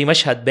 وبعدين في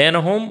مشهد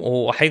بينهم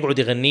وحيقعد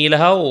يغني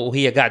لها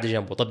وهي قاعدة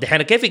جنبه. طب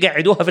دحين كيف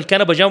يقعدوها في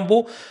الكنبة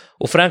جنبه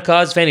وفرانك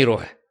آز فين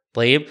يروح؟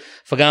 طيب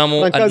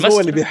فقاموا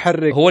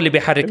هو اللي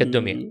بيحرك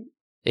الدمية.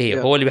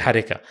 ايه هو اللي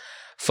بيحركها.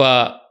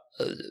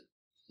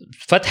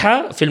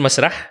 فتحة في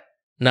المسرح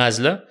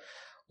نازلة،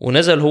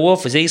 ونزل هو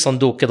في زي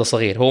صندوق كده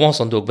صغير، هو ما هو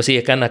صندوق بس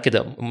هي كانها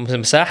كده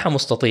مساحة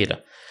مستطيلة،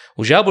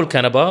 وجابوا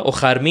الكنبة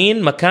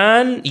وخارمين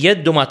مكان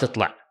يده ما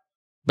تطلع،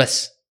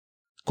 بس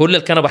كل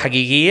الكنبة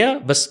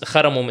حقيقية بس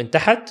خرموا من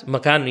تحت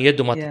مكان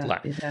يده ما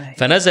تطلع.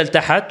 فنزل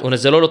تحت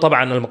ونزلوا له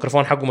طبعا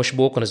الميكروفون حقه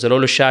مشبوك، ونزلوا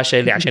له الشاشة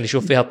اللي عشان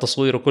يشوف فيها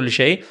التصوير وكل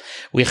شيء،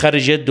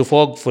 ويخرج يده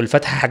فوق في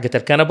الفتحة حقة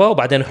الكنبة،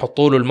 وبعدين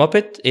يحطوا له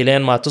المابت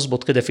إلين ما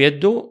تزبط كده في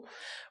يده،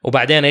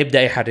 وبعدين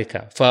يبدأ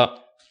يحركها.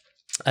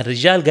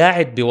 الرجال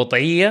قاعد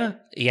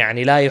بوضعية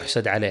يعني لا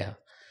يحسد عليها.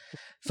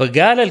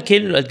 قال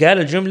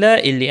الجملة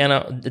اللي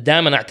أنا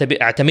دائما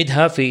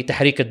أعتمدها في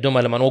تحريك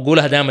الدمى لما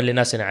أقولها دائما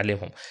للناس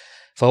نعلمهم.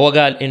 فهو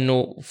قال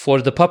إنه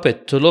for the puppet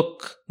to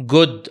look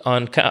good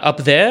up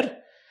there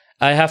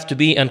I have to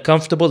be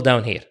uncomfortable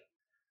down here.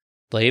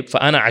 طيب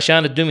فأنا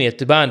عشان الدمية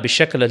تبان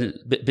بالشكل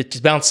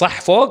بتبان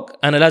صح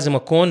فوق، أنا لازم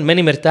أكون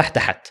ماني مرتاح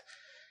تحت.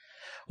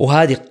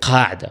 وهذه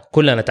قاعدة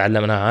كلنا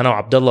تعلمناها أنا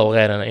وعبد الله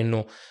وغيرنا،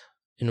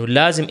 إنه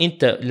لازم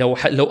أنت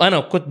لو أنا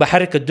كنت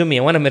بحرك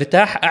الدمية وأنا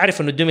مرتاح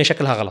أعرف إنه الدمية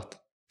شكلها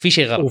غلط، في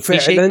شيء غلط، في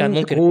شيء كان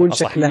ممكن يكون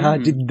شكلها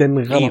جدا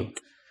غلط.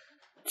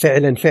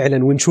 أيوه.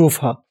 فعلا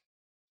ونشوفها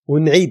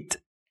ونعيد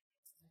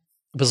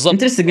بالضبط.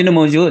 انترستنج إنه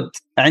موجود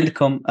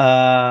عندكم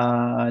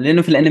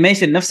لأنه في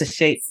الأنيميشن نفس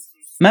الشيء،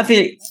 ما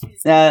في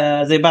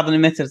زي بعض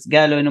الانيميترز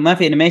قالوا إنه ما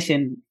في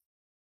أنيميشن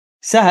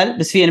سهل،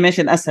 بس في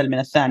أنيميشن أسهل من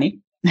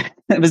الثاني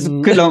بس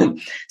كلهم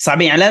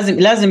صعبين. يعني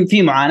لازم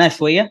في معاناة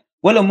شوية،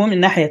 ولو مو من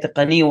ناحية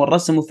تقنية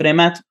والرسم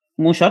وفريمات،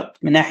 مو شرط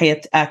من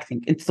ناحية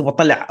أكتنج. أنت تبغى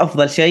تطلع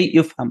أفضل شيء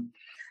يفهم.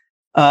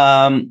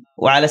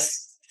 وعلى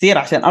السير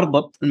عشان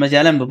أربط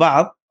المجالين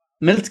ببعض،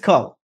 ميلت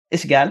كول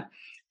إيش قال؟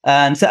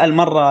 نسأل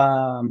مرة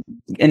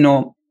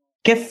إنه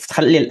كيف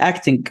تخلي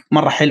الأكتنج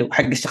مرة حلو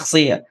حق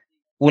الشخصية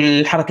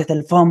والحركة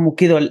الفم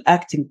وكذا،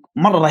 والأكتنج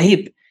مرة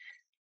رهيب.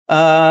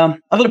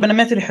 أغلب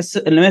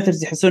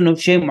الانيميترز يحسوا إنه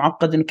شيء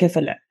معقد، إنه كيف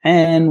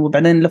العين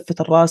وبعدين لفة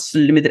الرأس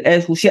اللي مدري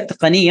إيش، وشيء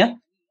تقنية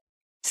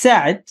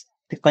تساعد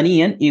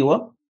تقنيا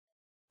ايوه.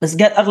 بس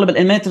قال اغلب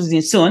الانيميترز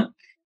ينسون،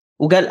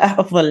 وقال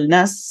افضل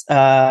الناس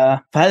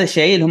في هذا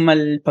الشيء اللي هم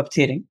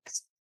البابتيرينج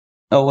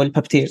او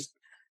البابتيرز،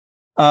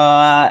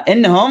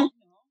 انهم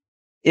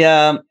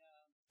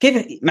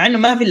كيف مع انه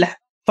ما في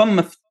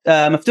فم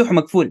مفتوح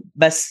ومقفول،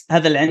 بس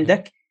هذا اللي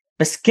عندك،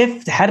 بس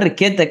كيف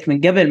تحرك يدك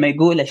من قبل ما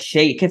يقول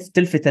الشيء، كيف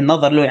تلفت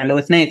النظر له. يعني لو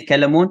اثنين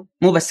يتكلمون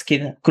مو بس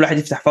كذا كل واحد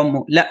يفتح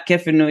فمه، لا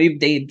كيف انه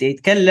يبدا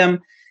يتكلم،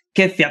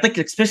 كيف يعطيك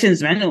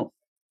الاكسبريشنز، مع انه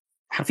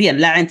حرفيا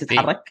لا عين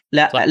تتحرك،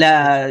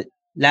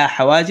 لا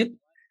حواجب،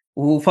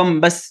 وفم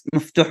بس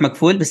مفتوح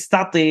مقفول، بس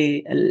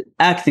تعطي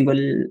الاكتنج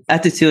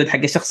والاتيتيود حق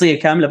الشخصيه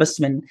كامله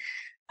بس من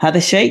هذا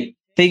الشيء.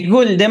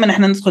 فيقول دائما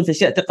احنا ندخل في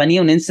اشياء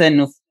تقنيه وننسى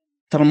انه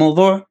ترى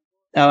الموضوع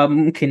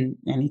ممكن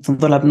يعني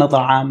تنظرها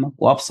بنظره عامه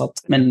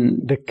وابسط من.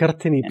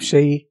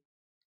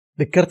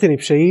 ذكرتني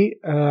بشيء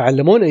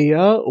علمونا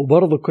اياه،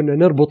 وبرضه كنا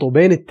نربطه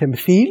بين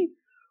التمثيل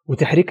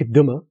وتحريك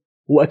الدمى،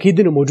 واكيد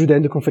انه موجود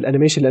عندكم في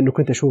الانيميشن لانه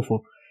كنت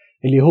اشوفه،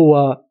 اللي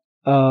هو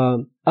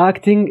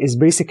acting is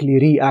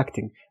basically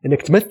reacting.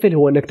 انك تمثل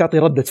هو انك تعطي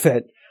ردة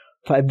فعل.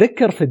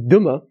 فاتذكر في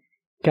الدمى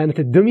كانت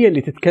الدمية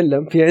اللي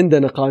تتكلم، في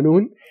عندنا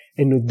قانون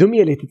انه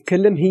الدمية اللي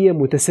تتكلم هي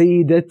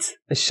متسيدة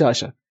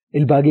الشاشة،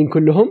 الباقين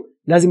كلهم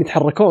لازم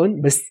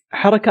يتحركون بس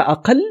حركة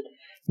اقل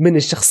من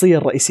الشخصية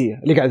الرئيسية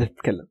اللي قاعدة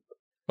تتكلم،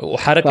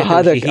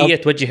 وحركة هي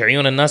توجه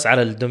عيون الناس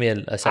على الدمية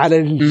الأساسية، على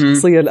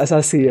الشخصية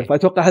الأساسية.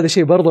 فأتوقع هذا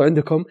شيء برضو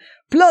عندكم.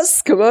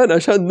 بلس كمان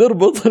عشان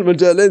نربط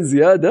المجالين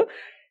زيادة،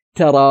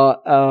 ترى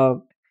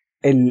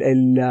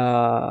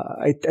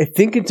I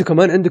think انتوا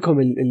كمان عندكم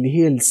اللي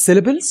هي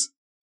السيلبلز،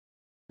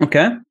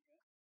 اوكي.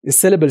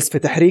 السيلبلز في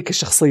تحريك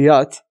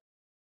الشخصيات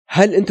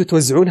هل انتم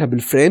توزعونها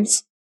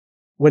بالفريمز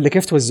ولا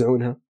كيف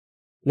توزعونها؟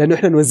 لانه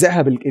احنا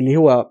نوزعها اللي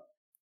هو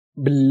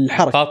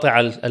بالحركه، قاطع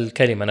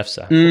الكلمه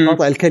نفسها،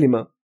 قاطع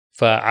الكلمه.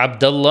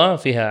 فعبد الله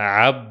فيها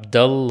عبد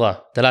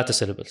الله 3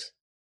 سيلبلز.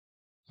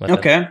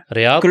 اوكي.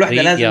 رياض كل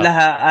واحده رياض لازم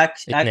لها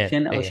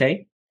اكشن او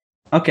شيء.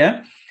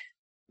 اوكي.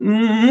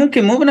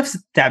 ممكن مو بنفس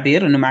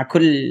التعبير انه مع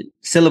كل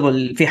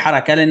سيلبل في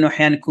حركه، لانه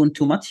احيانا يكون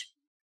تو ماتش،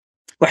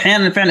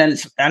 واحيانا فعلا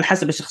على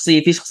حسب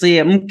الشخصيه. في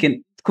شخصيه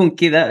ممكن تكون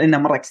كذا لانها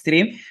مره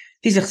اكستريم،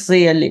 في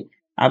شخصيه اللي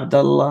عبد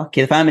الله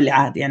كذا فاهم اللي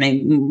عادي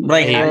يعني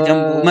رايح على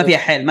جنبه ما فيها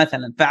حيل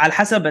مثلا. فعلى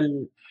حسب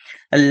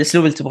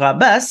الاسلوب اللي تبغاه.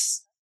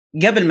 بس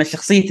قبل ما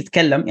الشخصيه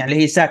تتكلم يعني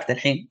هي ساكته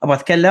الحين ابغى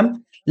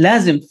اتكلم،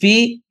 لازم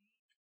في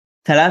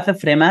 3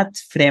 فريمات،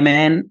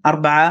 فريمين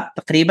 4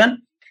 تقريبا.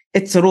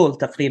 اتس رول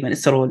تقريبا،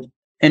 اتس رول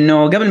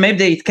انه قبل ما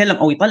يبدا يتكلم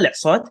او يطلع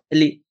صوت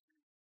اللي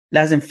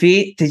لازم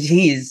في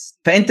تجهيز،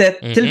 فانت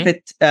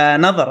تلفت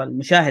نظر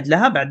المشاهد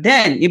لها،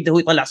 بعدين يبدا هو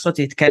يطلع صوت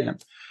يتكلم.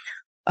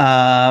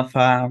 ف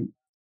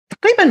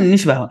تقريبا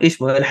نشبه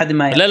لحد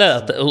ما لا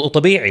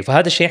طبيعي.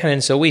 فهذا الشيء احنا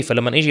نسويه.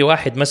 فلما يجي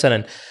واحد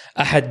مثلا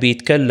احد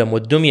بيتكلم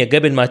والدميه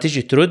قبل ما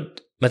تيجي ترد،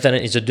 مثلا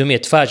اذا الدميه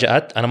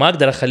تفاجأت انا ما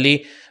اقدر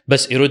اخليه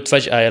بس يرد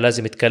فجأة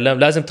لازم يتكلم،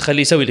 لازم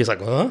تخليه يسوي لي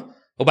صق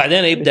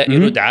وبعدين يبدا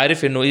يرد.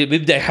 عارف انه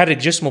بيبدا يحرك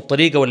جسمه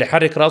بطريقه ولا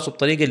يحرك راسه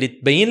بطريقه اللي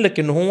تبين لك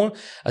انه هو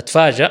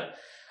اتفاجأ.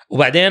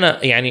 وبعدين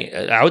يعني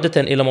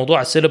عودة الى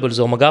موضوع السيلبلز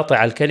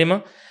ومقاطع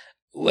الكلمه،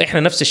 واحنا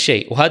نفس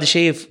الشيء. وهذا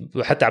الشيء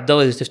حتى عبد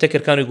الله اذا تفتكر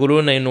كانوا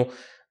يقولون انه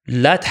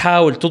لا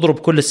تحاول تضرب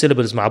كل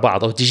السيلبلز مع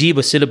بعض او تجيب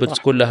السيلبلز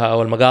كلها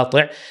او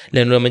المقاطع،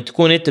 لانه لما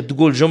تكون انت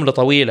بتقول جمله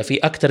طويله في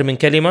اكثر من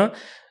كلمه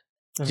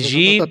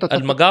تجيب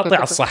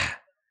المقاطع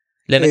الصح.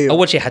 لان أيوه.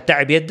 اول شيء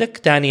حتعب يدك،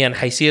 ثانيا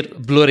حيصير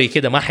بلوري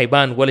كده ما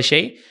حيبان ولا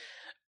شيء.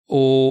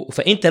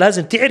 فانت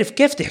لازم تعرف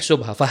كيف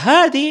تحسبها.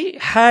 فهذه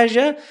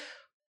حاجه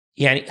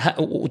يعني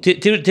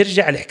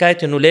ترجع لحكايه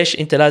انه ليش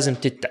انت لازم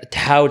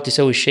تحاول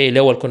تسوي الشيء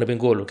الاول كنا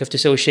بنقوله كيف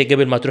تسوي الشيء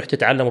قبل ما تروح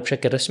تتعلمه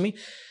بشكل رسمي.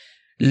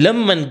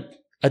 لما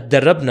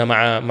اتدربنا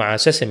مع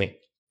سسمي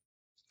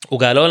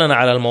وقالوا لنا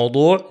على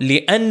الموضوع،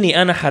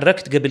 لاني انا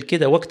حركت قبل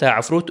كده وقتها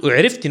عفروت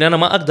وعرفت ان انا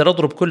ما اقدر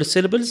اضرب كل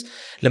السيلبلز،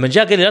 لما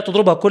جاء قال لي لا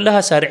تضربها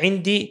كلها صار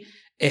عندي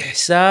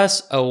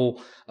احساس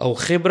او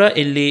خبره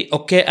اللي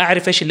اوكي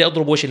اعرف ايش اللي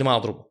اضربه وايش اللي ما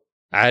اضربه،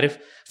 عارف.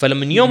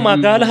 فلما يوم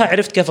ما قالها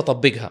عرفت كيف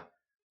اطبقها،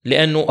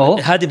 لانه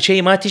هذا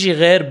الشيء ما تيجي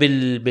غير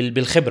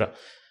بالخبره.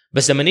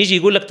 بس لما يجي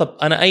يقول لك طب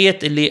انا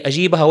ايت اللي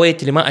اجيبها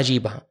ويت اللي ما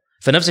اجيبها.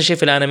 فنفس الشيء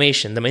في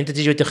الانيميشن، لما انت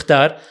تيجي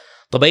تختار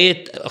طب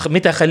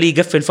متى اخليه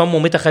يقفل فمه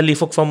ومتى اخليه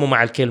يفك فمه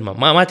مع الكلمه،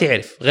 ما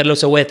تعرف غير لو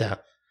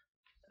سويتها.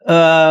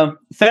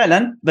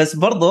 فعلا. بس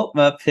برضو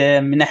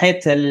من ناحيه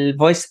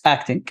الفويس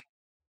اكتنج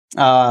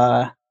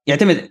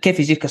يعتمد كيف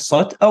يجيك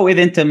الصوت، او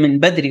اذا انت من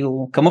بدري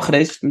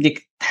وكمخرج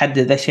بدك تحدد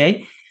ذا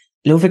الشيء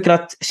اللي هو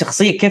فكره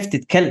الشخصيه كيف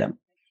تتكلم.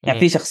 يعني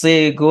في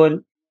شخصيه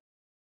يقول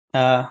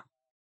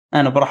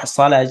انا بروح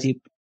الصاله اجيب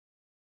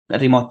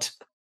الريموت،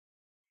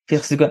 في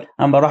شخص يقول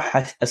انا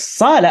بروح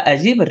الصاله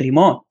اجيب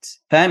الريموت.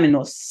 فاهم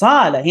انه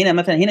الصاله هنا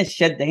مثلا هنا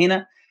الشده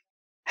هنا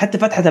حتى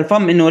فتحه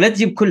الفم انه لا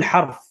تجيب كل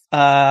حرف.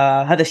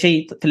 هذا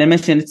شيء في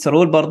الانيميشن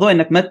تسرول برضو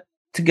انك ما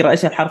تقرا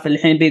ايش الحرف اللي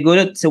الحين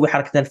بيقوله، تسوي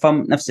حركه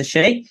الفم نفس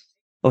الشيء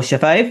او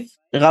الشفايف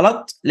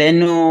غلط،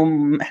 لانه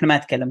احنا ما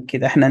نتكلم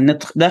كذا، احنا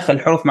ندخل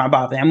الحروف مع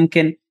بعض. يعني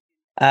ممكن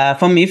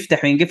فمي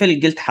يفتح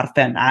وينقفل قلت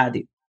حرفين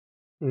عادي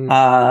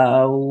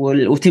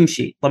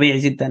وتمشي طبيعي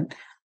جدا.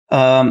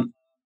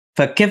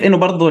 فكيف انه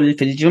برضو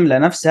في الجمله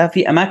نفسها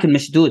في اماكن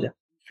مشدوده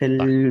في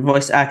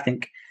الفويس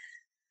اكتنج،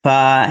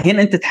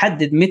 فهنا انت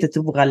تحدد متى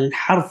تبغى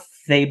الحرف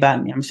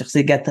ذيبان. يعني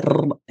الشخصيه قالت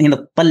هنا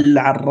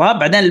تطلع الراء،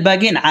 بعدين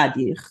الباقيين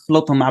عادي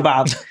خلطهم مع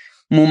بعض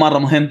مو مره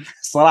مهم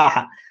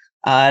الصراحه.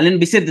 لانه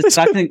بيصير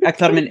ديستراكتنج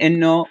اكثر من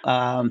انه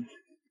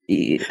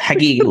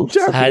حقيقي.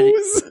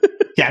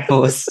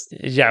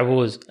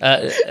 جعبوز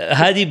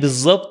هذه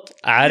بالضبط.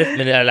 عارف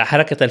من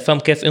حركة الفم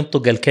كيف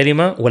انطق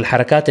الكلمة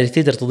والحركات اللي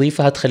تقدر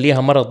تضيفها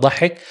تخليها مرة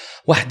تضحك.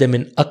 واحدة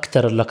من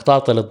أكتر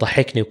اللقطات اللي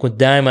تضحكني وكنت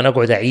دائما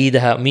أقعد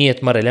أعيدها 100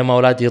 مرة لما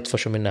أولادي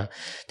يطفشوا منها.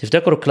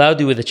 تفتكروا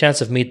كلاودي with a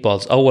chance of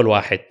meatballs أول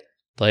واحد؟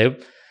 طيب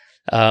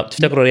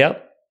تفتكروا رياض؟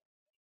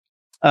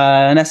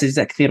 ناس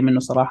أجزاء كثير منه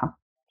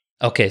صراحة.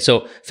 اوكي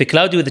سو في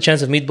كلاودي with a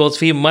chance of meatballs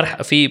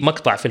في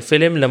مقطع في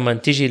الفيلم لما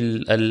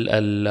تيجي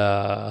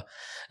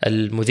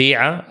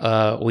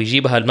المذيعة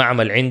ويجيبها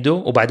المعمل عنده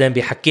وبعدين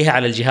بيحكيها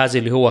على الجهاز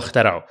اللي هو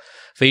اخترعه،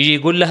 فيجي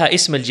يقول لها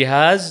اسم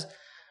الجهاز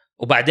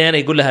وبعدين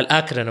يقول لها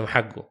الأكرونيم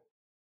حقه.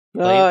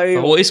 طيب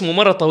أيوه. فهو اسمه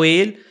مرة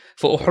طويل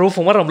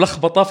فحروفه مرة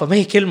ملخبطة فما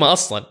هي كلمة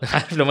أصلا.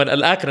 عارف لما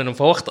الأكرونيم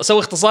فهو سوي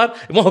اختصار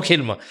ما هو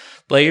كلمة.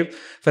 طيب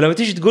فلما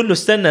تيجي تقول له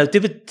استنى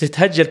تبي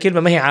تتهجى الكلمة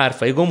ما هي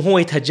عارفة، يقوم هو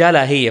يتهجى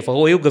هي،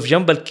 فهو يوقف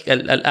جنب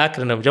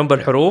الأكرونيم جنب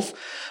الحروف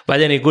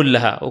بعدين يقول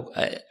لها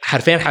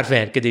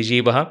حرفين كده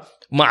يجيبها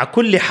مع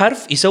كل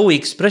حرف يسوي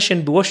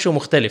اكسبريشن بوشه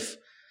مختلف.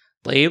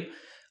 طيب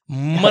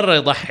مرة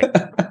يضحك.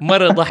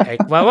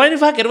 ما أنا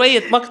فاكر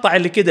بقية مقطع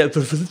اللي كده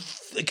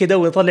كده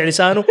ويطلع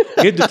لسانه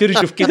يده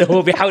ترجف كده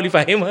هو بيحاول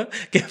يفهمها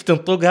كيف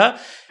تنطقها.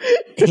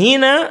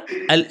 هنا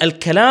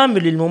الكلام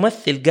اللي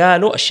الممثل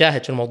قاله،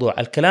 الشاهد في الموضوع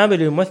الكلام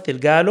اللي الممثل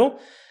قاله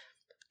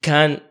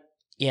كان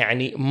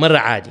يعني مرة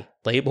عادي.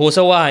 طيب هو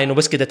سواها إنه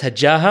بس كده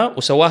تهجاها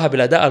وسواها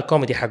بالأداء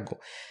الكوميدي حقه.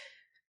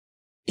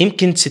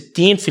 يمكن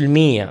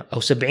 60% أو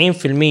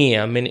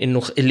 70% من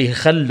إنه اللي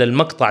خلى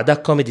المقطع ده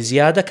كوميدي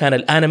زيادة كان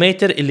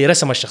الانيميتر اللي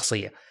رسم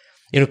الشخصية،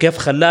 إنه كيف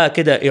خلاها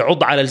كده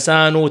يعض على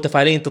لسانه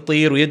وتفالين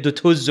تطير ويده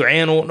تهز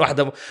وعينه،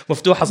 واحدة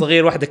مفتوحة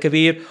صغير واحدة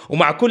كبير،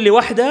 ومع كل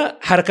واحدة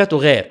حركته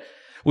غير.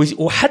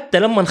 وحتى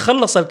لما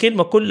نخلص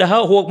الكلمة كلها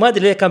هو ما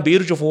أدري ليه كان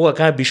بيرجف وهو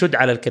كان بيشد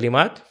على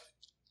الكلمات.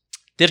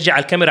 ترجع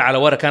الكاميرا على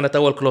ورا، كانت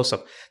أول كلوز اب،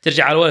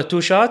 ترجع على ورا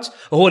 2 شوتس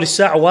وهو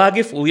لسه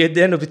واقف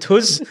ويدينه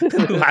بتهز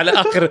على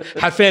آخر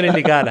حرفين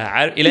اللي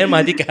قالها إلى ما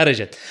هذيك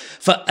هرجت.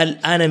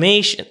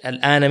 فالانيميشن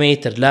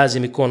الانيميتر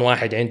لازم يكون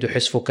واحد عنده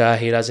حس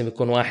فكاهي، لازم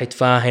يكون واحد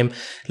فاهم،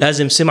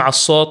 لازم سمع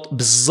الصوت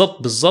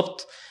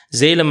بالضبط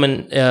زي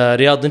لما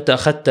رياض انت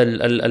أخذت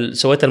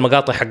سويت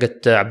المقاطع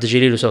حقت عبد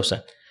الجليل وسوسن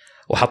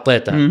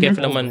وحطيتها، كيف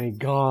لما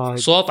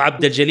صوت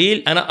عبد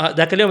الجليل. انا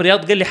ذاك اليوم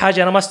رياض قال لي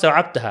حاجه انا ما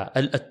استوعبتها،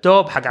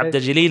 التوب حق عبد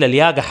الجليل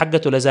الياقه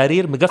حقته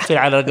لزارير مقفل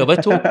على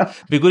رقبته،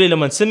 بيقول لي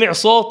لما سمع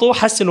صوته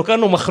حس انه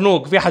كانه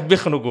مخنوق، في حد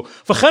بيخنقه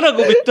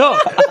فخنقه بالتوب.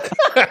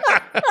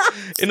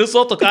 انه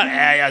صوته كان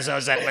يا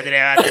سوسن ما ادري.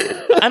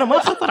 انا ما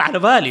خطر على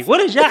بالي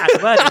ولا جاء على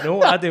بالي انه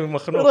هو ادمي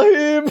مخنوق،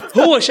 رهيب.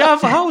 هو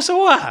شافها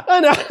وسواها.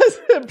 انا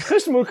حسب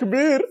خشمه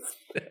كبير،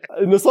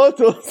 انه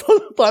صوته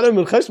طالع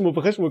من خشمه،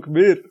 فخشمه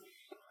كبير.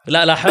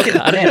 لا حتى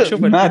أنا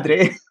أشوف ما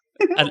أدري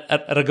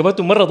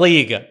رقبته مرة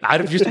ضيقة،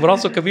 عارف جسم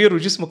راسه كبير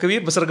وجسمه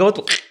كبير بس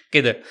رقبته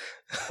كده.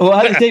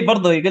 وهذا الشيء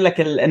برضه يقول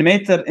لك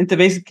الانيميتر انت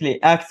بيسكلي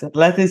اكتر،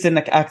 لا تنسى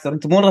انك اكتر،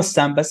 انت مو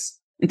رسام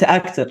بس، انت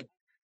اكتر،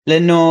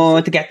 لانه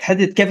انت قاعد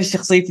تحدد كيف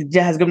الشخصيه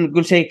تتجهز قبل ما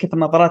تقول شيء، كيف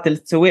النظرات اللي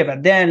تسويها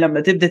بعدين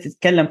لما تبدا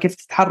تتكلم، كيف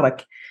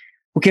تتحرك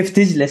وكيف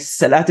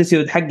تجلس،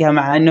 الاتيتيود حقها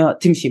مع انه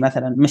تمشي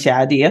مثلا مشي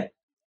عاديه،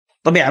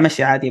 طبيعه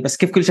مشي عاديه، بس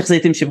كيف كل شخصيه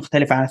تمشي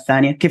مختلفه عن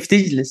الثانيه، كيف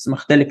تجلس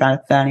مختلفه عن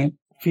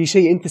الثانيه. في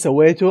شيء انت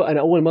سويته انا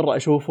اول مره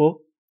اشوفه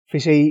في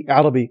شيء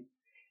عربي،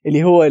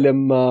 اللي هو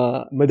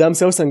لما مدام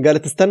سوسن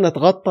قالت استنى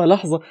تغطى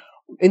لحظه،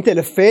 انت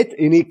لفيت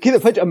يعني كذا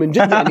فجاه من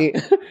جد يعني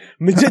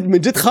من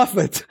جد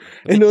خافت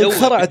انه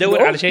انخرعت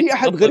تدور على شيء، في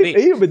احد غريب.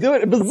 ايوه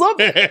بدور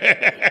بالضبط.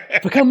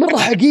 فكان مره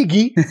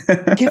حقيقي،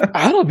 كيف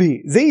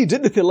عربي زي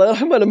جدتي الله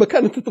يرحمها لما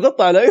كانت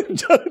تتغطى على اي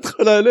رجال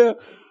يدخل عليها.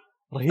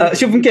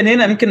 شوف يمكن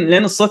هنا يمكن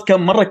لأن الصوت كان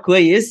مرة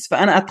كويس،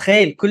 فأنا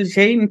أتخيل كل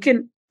شيء،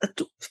 يمكن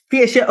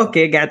في أشياء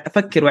أوكي قاعد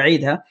أفكر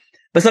وأعيدها،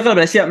 بس أغلب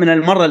الأشياء من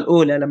المرة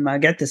الأولى لما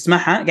قعدت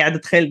أسمعها قاعد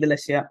أتخيل ذي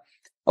الأشياء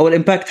أو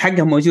الإمباكت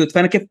حقها موجود،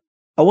 فأنا كيف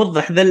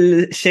أوضح ذا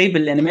الشيء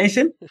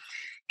بالأنيميشن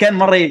كان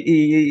مرة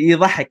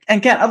يضحك. أنا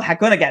كان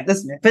أضحك وأنا قاعد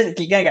أسمع،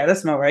 فجأة قاعد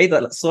أسمع وأعيد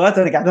الأصوات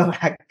وأنا قاعد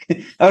أضحك.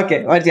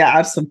 أوكي وأرجع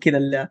أرسم كذا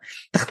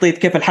التخطيط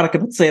كيف الحركة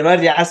بتصير،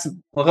 وأرجع أسمع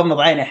وأغمض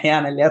عيني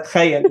أحيانا اللي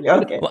أتخيل اللي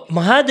أوكي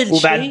ما هذا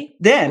الشيء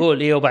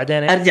قول إيه،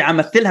 وبعدين أرجع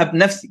أمثلها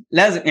بنفسي.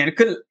 لازم يعني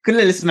كل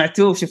اللي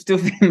سمعتوه وشفتوه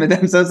في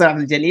مدام سوسن عبد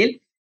الجليل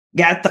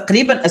قاعد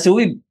تقريبا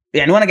أسويه،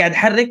 يعني وأنا قاعد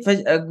أحرك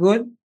فجأة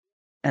أقول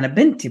أنا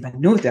بنتي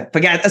بنوتة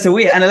فقاعد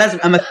أسويها، أنا لازم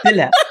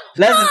أمثلها،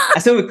 لازم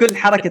أسوي كل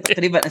حركة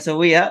تقريبا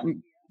أسويها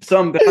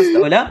سواء بقصد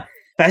أو لا.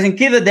 فعشان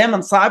كذا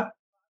دائما صعب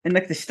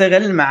إنك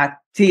تشتغل مع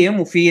تيم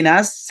وفي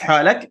ناس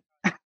حولك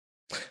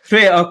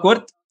شوية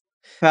أوكورد،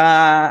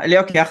 فاللي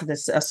أوكي أخذ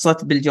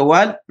الصوت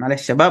بالجوال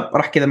معلش شباب،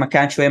 أروح كذا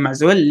مكان شوية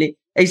معزول اللي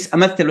أيش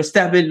أمثل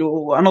واستهبل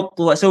وأنط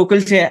وأسوي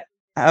كل شيء،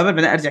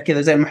 أبدا أرجع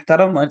كذا زي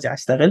المحترم وأرجع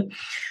أشتغل.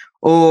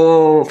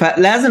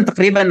 فلازم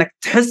تقريبا انك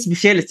تحس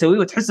بالشيء اللي تسويه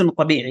وتحس انه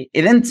طبيعي.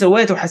 اذا انت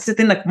سويته وحسيت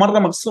انك مره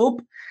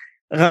مغصوب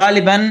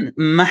غالبا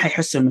ما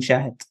حيحس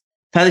المشاهد.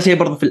 فهذا شيء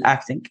برضه في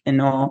الاكتنج،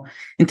 انه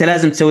انت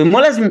لازم تسوي، مو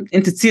لازم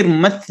انت تصير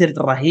ممثل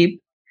رهيب،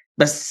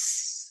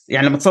 بس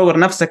يعني لما تصور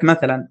نفسك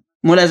مثلا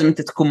مو لازم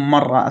انت تكون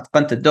مره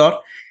اتقنت الدور،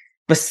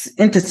 بس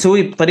انت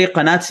تسويه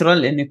بطريقه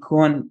ناتشرال انه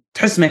يكون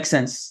تحس ميك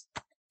سنس.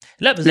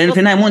 لا بس لأن في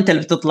النهاية مو أنت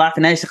اللي بتطلع، في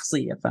النهاية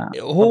شخصية.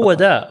 هو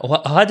ده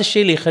وهذا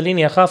الشيء اللي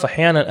يخليني أخاف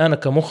أحيانا أنا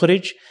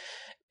كمخرج،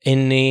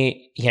 إني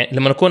يعني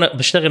لما أكون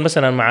بشتغل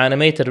مثلا مع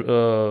أنيميتر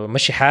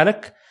مشي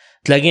حالك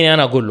تلاقيني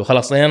أنا أقول له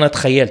خلاص أنا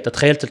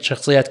تخيلت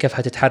الشخصيات كيف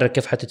هتتحرك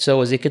كيف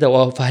هتتسوى زي كده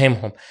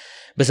وأفهمهم.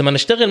 بس لما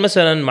نشتغل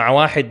مثلا مع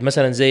واحد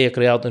مثلا زيك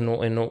رياض،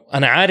 إنه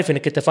أنا عارف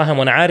إنك تفهم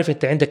وأنا عارف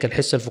أنت عندك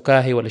الحس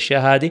الفكاهي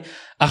والأشياء هذه،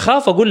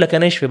 أخاف أقول لك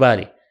أنا إيش في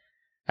بالي،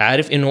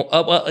 عارف انه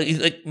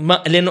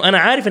لانه انا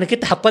عارف انك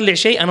انت حتطلع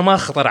شيء انا ما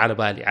خطر على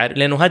بالي، عارف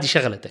لانه هذه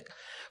شغلتك،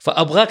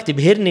 فابغاك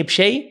تبهرني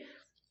بشيء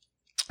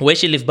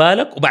وايش اللي في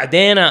بالك،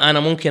 وبعدين انا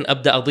ممكن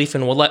ابدا اضيف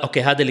انه والله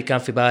اوكي هذا اللي كان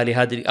في بالي،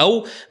 هذا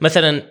او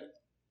مثلا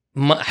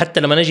حتى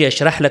لما نجي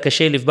اشرح لك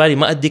الشيء اللي في بالي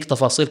ما اديك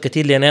تفاصيل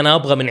كتير، لان انا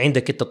ابغى من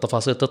عندك انت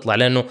التفاصيل تطلع.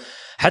 لانه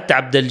حتى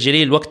عبد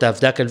الجليل وقتها في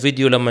ذاك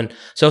الفيديو لما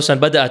سوسن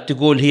بدات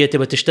تقول هي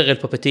تبى تشتغل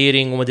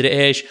بابتيرينج وما ادري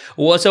ايش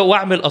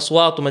واعمل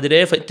اصوات وما ادري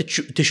ايه، فانت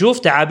تشوف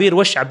تعابير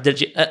وش عبد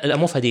الجليل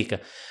مو فديكه،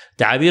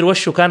 تعابير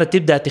وشه كانت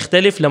تبدا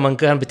تختلف لما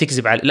كان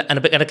بتكذب عليه. لا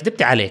انا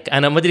كذبت عليك،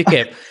 انا ما ادري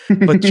كيف.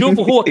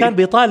 فتشوفه هو كان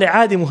بيطالع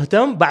عادي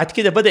مهتم، بعد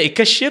كده بدا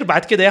يكشر،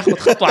 بعد كده ياخذ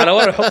خطوه على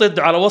ورا يحط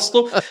يده على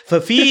وسطه.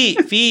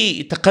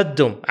 ففي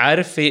تقدم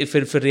عارف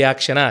في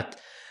الرياكشنات.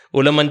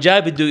 ولما جاء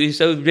بده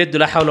يسوي بيده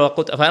لا حول ولا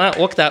قوه، فانا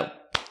وقتها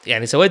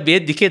يعني سويت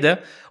بيدي كده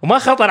وما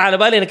خطر على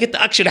بالي انك انت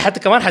اكشلي حتى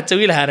كمان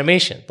حتسوي لها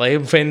انيميشن.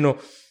 طيب فانه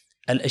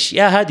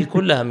الاشياء هذه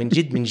كلها من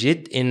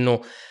جد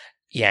انه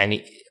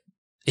يعني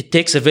it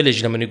takes a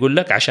village لما يقول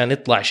لك عشان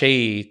يطلع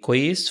شيء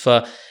كويس.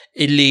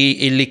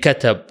 فاللي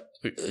كتب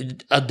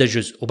ادى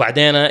جزء،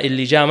 وبعدين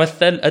اللي جاء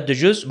مثل ادى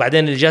جزء،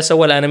 بعدين اللي جاء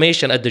سوى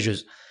الانيميشن ادى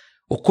جزء،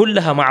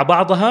 وكلها مع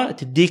بعضها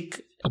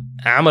تديك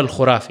عمل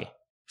خرافي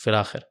في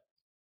الاخر.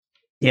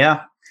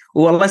 يا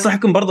والله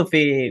يصحكم برضو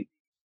في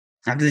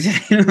عبد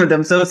الجليل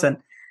مدام سوسن،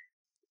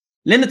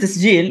 لأنه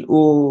تسجيل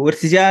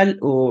وارتجال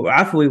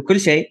وعفوي وكل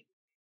شيء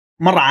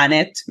مرة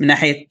عانيت من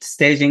ناحية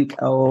ستيجنج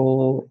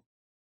أو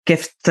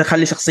كيف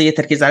تخلي شخصية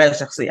تركيز عليها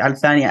وشخصية على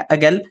الثانية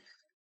أقل.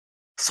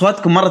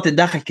 صوتكم مرة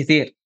تتداخل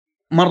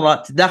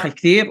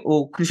كثير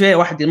وكل شوية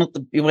واحد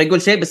ينط يبغى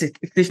يقول شيء بس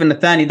يكتشف أن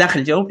الثاني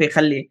داخل جو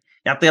فيخلي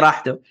يعطيه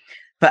راحته.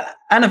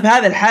 فأنا في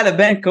هذه الحالة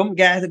بينكم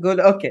قاعد أقول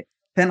أوكي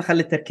فين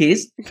أخلي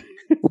التركيز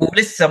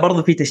ولسه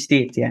برضو في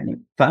تشتيت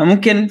يعني.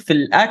 فممكن في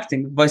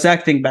الأكتنج فويس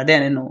أكتنج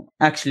بعدين إنه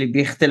أكشلي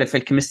بيختلف في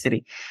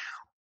الكيمستري.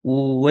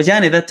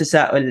 وجاني ذا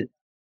التساؤل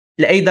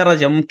لأي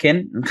درجة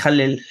ممكن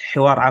نخلي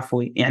الحوار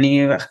عفوي؟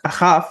 يعني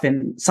أخاف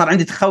إن صار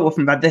عندي تخوف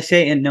من بعد ذا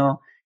الشيء إنه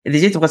إذا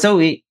جيت أبغى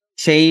أسوي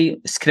شيء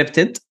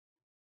سكريبتد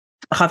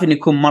أخاف إنه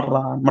يكون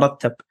مرة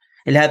مرتب،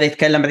 اللي هذا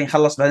يتكلم بعدين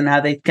يخلص بعدين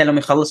هذا يتكلم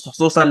ويخلص،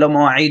 خصوصا لو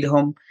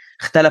مواعيدهم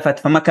اختلفت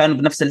فما كانوا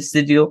بنفس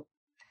الاستديو،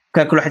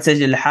 كان كل واحد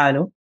يسجل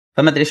لحاله.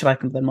 فما أدري إيش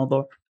رأيكم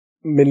بالموضوع؟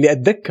 من اللي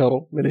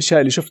أتذكره من الأشياء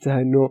اللي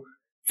شفتها إنه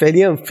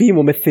فعليا في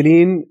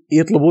ممثلين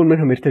يطلبون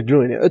منهم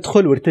يرتجلون، يعني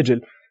ادخل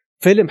وارتجل.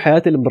 فيلم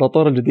حياة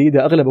الإمبراطورة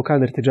الجديدة أغلبه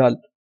كان ارتجال،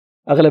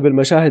 أغلب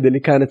المشاهد اللي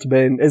كانت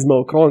بين إزما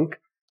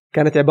وكرونك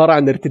كانت عبارة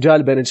عن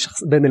ارتجال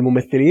بين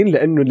الممثلين،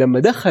 لأنه لما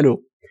دخلوا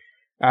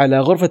على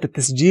غرفة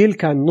التسجيل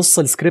كان نص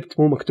السكريبت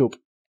مو مكتوب.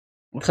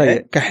 تخيل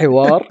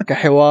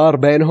كحوار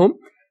بينهم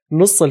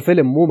نص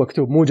الفيلم مو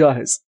مكتوب مو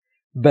جاهز،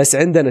 بس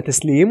عندنا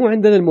تسليم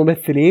وعندنا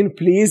الممثلين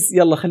بليز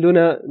يلا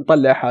خلونا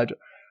نطلع حاجة.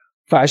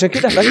 فعشان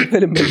كده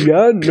الفيلم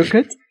مليان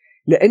نكت،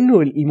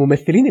 لأنه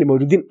الممثلين اللي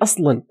موجودين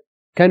أصلا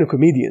كانوا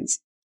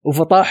كوميديانز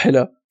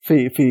وفطاحلة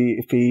في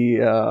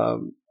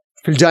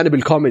الجانب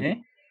الكوميدي.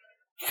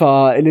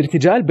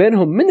 فالارتجال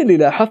بينهم من اللي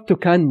لاحظته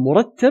كان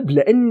مرتب،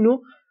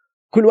 لأنه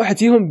كل واحد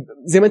فيهم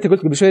زي ما أنت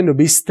قلت قبل شوي إنه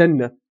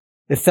بيستنى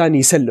الثاني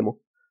يسلمه،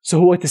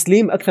 هو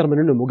تسليم أكثر من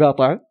إنه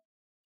مقاطعة.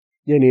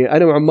 يعني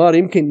أنا وعمار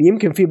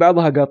يمكن في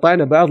بعضها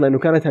قاطعنا بعض، لأنه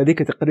كانت هذيك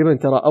تقريبا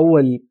ترى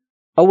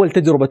أول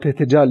تجربة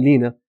ارتجال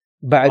لينا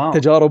بعد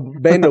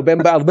تجارب بيننا وبين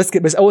بعض،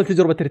 بس أول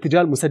تجربة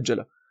ارتجال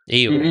مسجلة.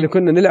 ايوه احنا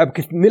كنا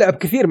نلعب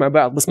كثير مع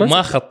بعض بس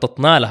ما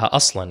خططنا لها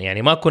اصلا،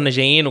 يعني ما كنا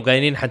جايين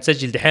وقايلين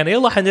حنسجل دحين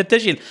يلا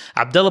حنرتجل.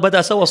 عبد الله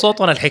بدا سوى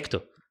صوت وانا لحقته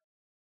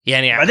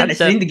يعني بعد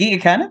 20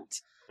 دقيقه كانت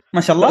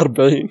ما شاء الله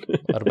 40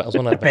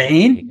 اظن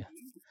 40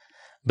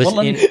 بس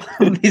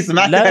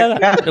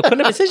لا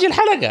كنا بنسجل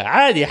حلقه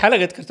عادي،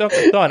 حلقه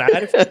كرتون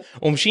عارف،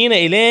 ومشينا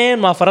الين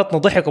ما فرطنا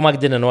ضحك وما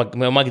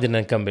قدرنا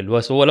نكمل.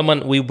 بس هو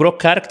لما وي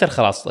بروك كاركتر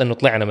خلاص انه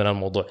طلعنا من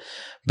الموضوع.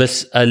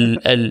 بس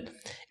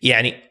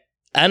يعني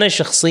أنا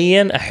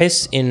شخصياً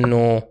أحس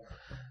إنه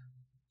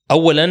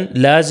أولاً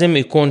لازم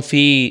يكون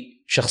في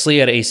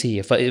شخصية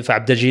رئيسية.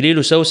 فعبد الجليل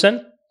وسوسن،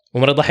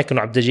 ومرة ضحك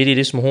إنه عبد الجليل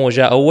اسمه هو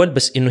جاء أول،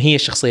 بس إنه هي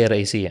الشخصية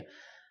الرئيسية.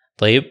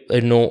 طيب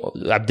إنه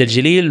عبد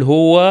الجليل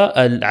هو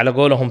على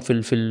قولهم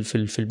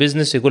في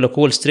البيزنس يقول لك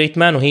هو الستريت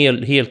مان،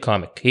 وهي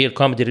الكوميك، هي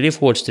الكوميدي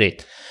ريليف، هو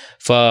الستريت.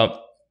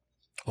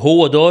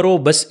 فهو دوره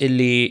بس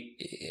اللي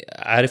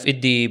عارف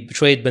ادي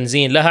شويه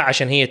بنزين لها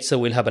عشان هي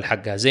تسوي الهبل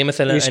حقها، زي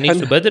مثلا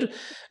انيس وبدر.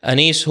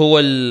 انيس هو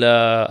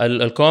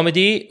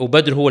الكوميدي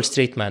وبدر هو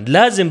الستريت مان.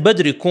 لازم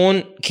بدر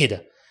يكون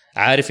كده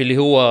عارف اللي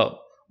هو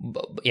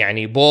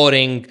يعني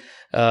بورينج،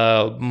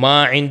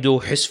 ما عنده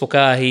حس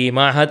فكاهي،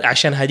 ما هذا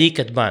عشان هديك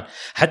تبان.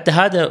 حتى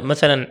هذا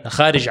مثلا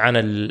خارج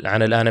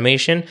عن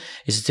الانيميشن،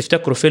 اذا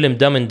تفتكروا فيلم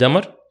دم اند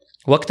دمر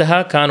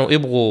وقتها كانوا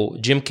يبغوا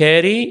جيم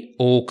كاري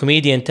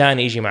وكوميديان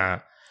تاني يجي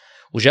معاه،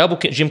 وجابوا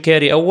جيم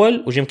كاري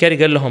أول، وجيم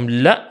كاري قال لهم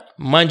لا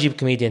ما نجيب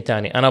كوميديان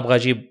تاني، أنا أبغى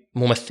أجيب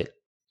ممثل.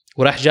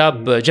 وراح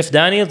جاب جيف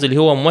دانييلز اللي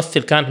هو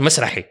ممثل كان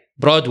مسرحي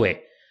برودواي،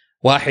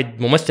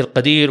 واحد ممثل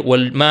قدير،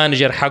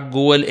 والمانجر حقه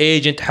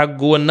والإيجنت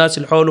حقه والناس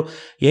اللي حوله.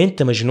 يا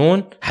أنت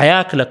مجنون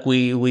حياكلك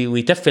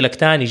ويتفلك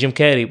تاني. جيم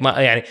كاري ما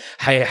يعني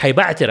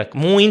حيبعترك،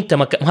 مو أنت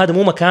هذا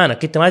مو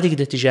مكانك، أنت ما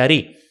تقدر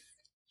تجاريه.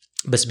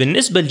 بس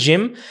بالنسبة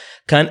لجيم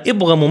كان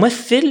يبغى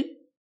ممثل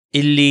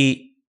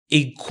اللي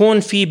يكون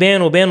في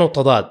بينه وبينه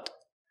تضاد،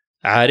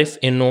 عارف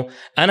إنه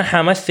أنا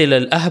حمثل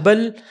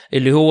الأهبل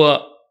اللي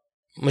هو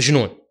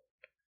مجنون،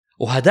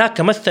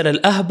 وهداك مثل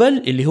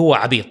الأهبل اللي هو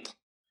عبيط،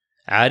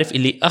 عارف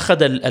اللي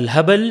أخذ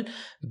الهبل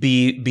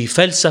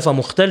بفلسفة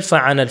مختلفة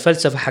عن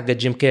الفلسفة حق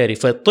جيم كاري.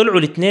 فطلعوا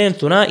الاثنين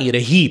ثنائي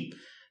رهيب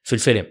في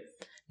الفيلم.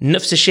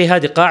 نفس الشيء،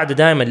 هذه قاعدة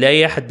دائما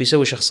لأي أحد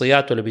بيسوي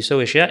شخصيات ولا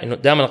بيسوي أشياء، إنه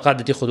دائما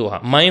القاعدة دي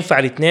خذوها، ما ينفع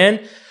الاثنين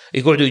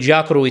يقعدوا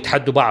يجاكروا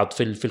ويتحدوا بعض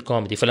في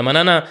الكوميدي.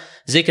 فلما أنا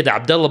زي كده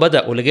عبد الله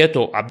بدأ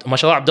ولقيته ما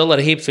شاء الله عبد الله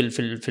رهيب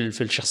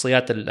في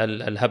الشخصيات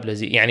الهبلة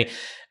زي يعني.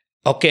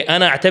 أوكي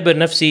أنا أعتبر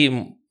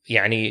نفسي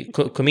يعني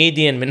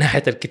كوميديان من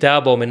ناحية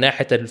الكتابة ومن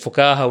ناحية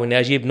الفكاهة وإني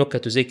أجيب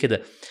نكت وزي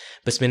كده،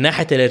 بس من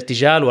ناحية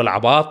الارتجال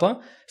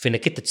والعباطة في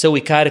إنك أنت تسوي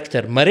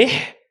كاركتر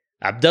مرح،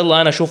 عبد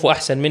الله أنا أشوفه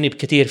أحسن مني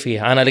بكثير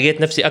فيها. أنا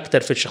لقيت نفسي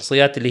أكتر في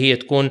الشخصيات اللي هي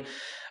تكون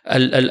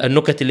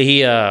النكت اللي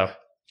هي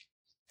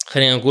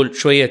خلينا نقول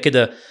شوية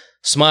كده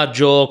سمارت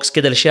جوكس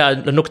كده، الأشياء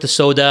النكتة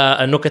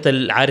السوداء، النكت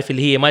العارف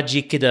اللي هي ما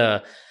تجيك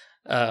كده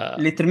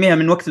اللي ترميها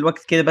من وقت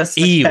لوقت كده بس.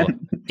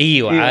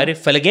 ايوه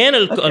عارف. فلقينا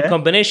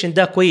الكومبينيشن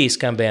ده كويس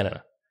كان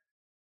بيننا.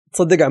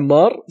 تصدق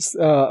عمار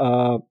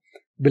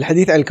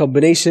بالحديث عن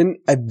الكومبينيشن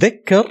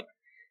اتذكر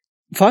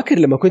فاكر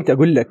لما كنت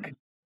اقول لك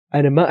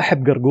انا ما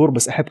احب قرقور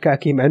بس احب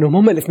كعكي، مع انهم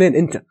هم الاثنين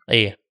انت.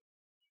 ايه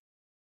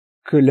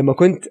لما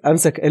كنت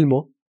امسك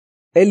المو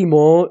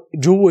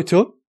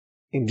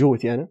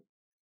جوتي انا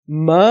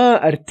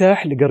ما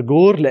ارتاح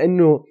لقرقور،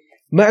 لانه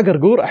مع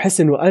قرقور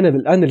احس انه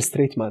انا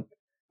الستريت مان،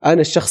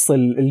 انا الشخص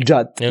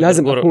الجاد،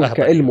 لازم اكون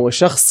كإلمو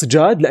شخص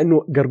جاد، لانه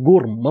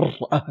قرقور مره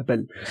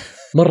اهبل،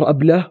 مره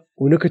ابله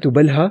ونكته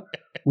بلها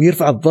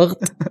ويرفع الضغط،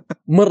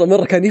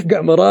 مره كان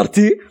يفقع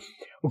مرارتي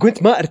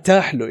وكنت ما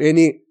ارتاح له.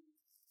 يعني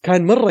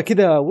كان مره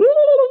كذا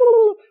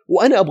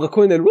وانا ابغى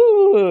اكون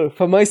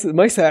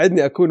فما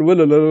يساعدني اكون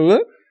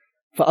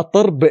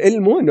فاضطر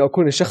بإلمو انه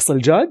اكون الشخص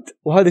الجاد،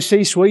 وهذا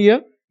الشيء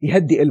شويه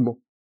يهدي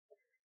إلمو.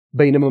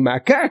 بينما مع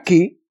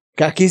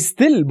كعكي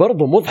ستيل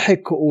برضه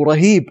مضحك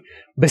ورهيب،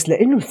 بس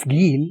لأنه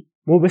ثقيل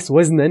مو بس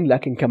وزنا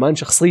لكن كمان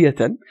شخصية،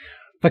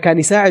 فكان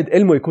يساعد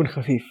إلمو يكون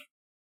خفيف،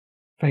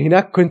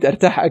 فهناك كنت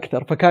أرتاح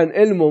أكثر.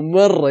 فكان إلمو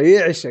مرة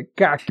يعشق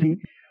كعكي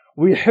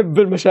ويحب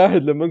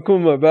المشاهد لما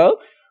نكون مع بعض،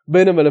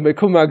 بينما لما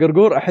يكون مع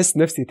قرقور أحس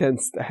نفسي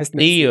تنس، أحس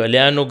نفسي ايوه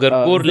لأنه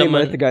قرقور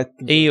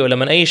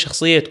لما أي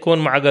شخصية تكون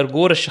مع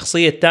قرقور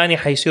الشخصية الثانية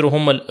حيصيروا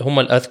هم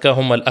الأذكى،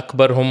 هم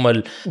الأكبر،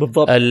 هم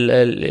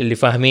اللي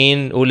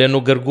فاهمين. ولأنه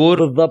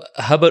قرقور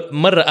هبل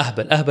مرة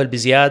أهبل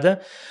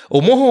بزيادة،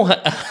 ومو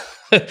هو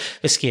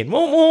مسكين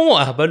مو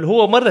أهبل،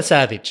 هو مرة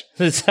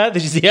ساذج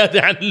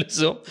زيادة عن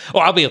اللزوم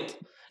وعبيط،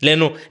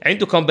 لأنه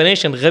عنده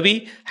كومبينيشن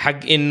غبي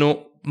حق إنه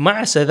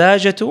مع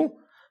سذاجته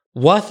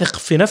واثق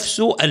في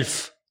نفسه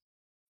 1000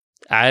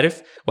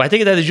 عارف.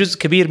 واعتقد هذا جزء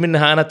كبير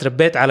منها، انا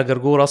تربيت على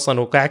قرقور اصلا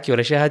وكعكي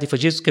والاشياء هذه،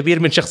 فجزء كبير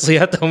من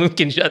شخصياتهم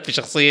ممكن جاءت في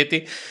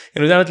شخصيتي،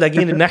 انه دائما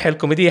تلاقيني الناحيه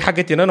الكوميديه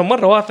حقتي انه انا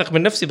مره واثق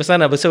من نفسي بس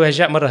انا بسوي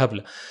اشياء مره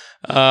هبله.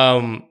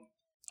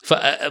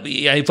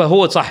 يعني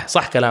فهو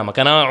صح كلامك،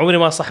 انا عمري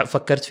ما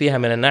فكرت فيها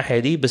من الناحيه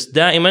دي، بس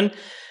دائما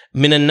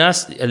من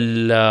الناس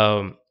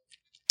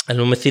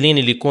الممثلين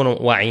اللي يكونوا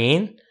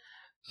واعيين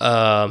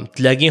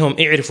تلاقيهم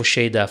يعرفوا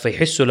الشيء ده،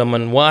 فيحسوا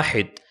لما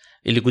واحد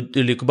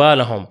اللي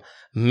قبالهم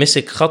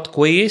مسك خط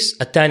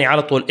كويس الثاني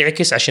على طول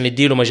اعكس عشان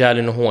يديله مجال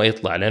انه هو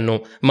يطلع،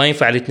 لانه ما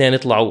ينفع الاثنين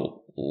يطلعوا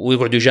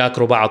ويقعدوا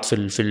يجاكروا بعض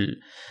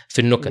في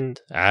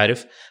النكت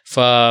عارف.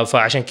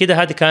 فعشان كده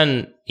هذه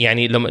كان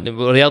يعني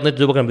لما رياض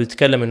ندوب كان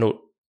بيتكلم انه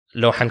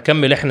لو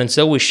حنكمل احنا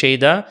نسوي الشيء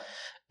ده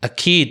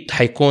اكيد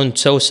حيكون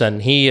سوسن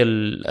هي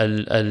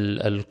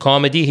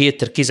الكوميدي هي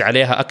التركيز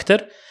عليها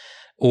اكتر،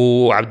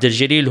 وعبد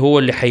الجليل هو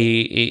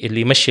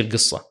اللي يمشي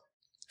القصة،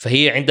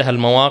 فهي عندها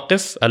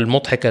المواقف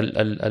المضحكة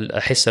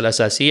الحس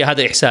الأساسية.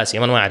 هذا إحساسي،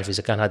 أنا ما أعرف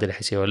إذا كان هذا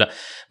الإحساسي ولا لا،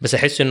 بس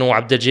أحس إنه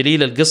عبد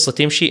الجليل القصة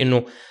تمشي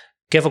إنه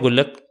كيف أقول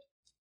لك،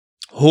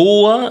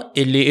 هو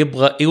اللي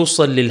يبغى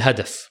يوصل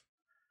للهدف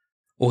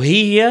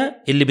وهي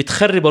اللي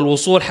بتخرب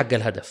الوصول حق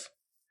الهدف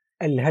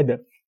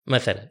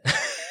مثلا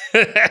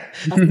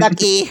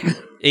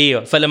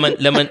ايوه.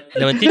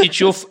 فلما تيجي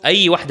تشوف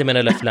اي واحدة من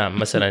الافلام،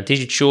 مثلا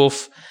تيجي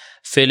تشوف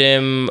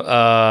فيلم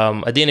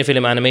اديني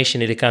فيلم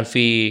انيميشن اللي كان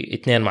فيه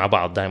اثنين مع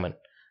بعض دائما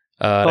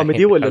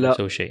كوميدي ولا لا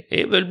يسوي شيء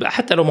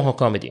حتى لو ما هو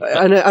كوميدي،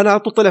 انا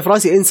اعطي طلع في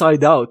راسي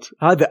انسايد اوت،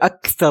 هذا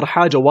اكثر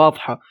حاجه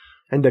واضحه،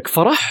 عندك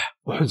فرح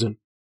وحزن.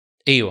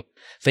 ايوه،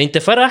 فانت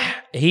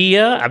فرح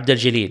هي عبد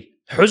الجليل،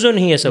 حزن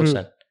هي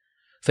سوسن.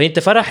 فانت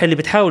فرح اللي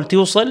بتحاول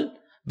توصل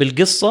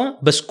بالقصه،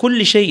 بس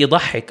كل شيء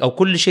يضحك او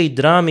كل شيء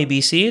درامي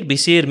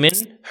بيصير من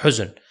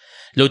حزن.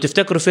 لو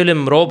تفتكروا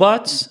فيلم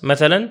روبوتس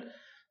مثلا،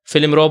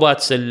 فيلم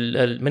روبوتس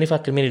ماني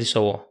فاكر مين اللي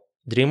سووه،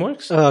 دريم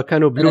ووركس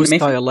كانوا بلو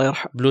سكاي، الله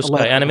يرحمه، بلو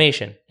سكاي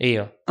انيميشن.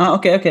 ايوه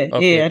اوكي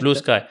إيه بلو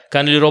سكاي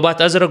كان اللي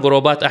روبوت ازرق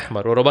وروبوت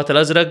احمر، والروبوت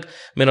الازرق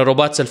من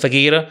الروبوتس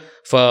الفقيره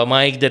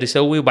فما يقدر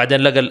يسوي،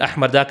 وبعدين لقى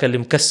الاحمر ذاك اللي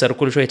مكسر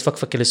وكل شويه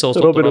يتفكفك اللي سوى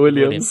روبن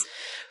ويليامز.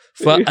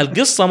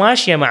 فالقصه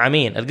ماشيه مع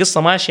مين؟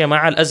 القصه ماشيه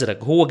مع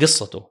الازرق، هو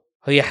قصته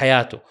هي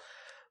حياته،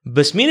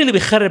 بس مين اللي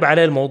بيخرب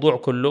عليه الموضوع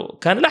كله؟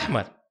 كان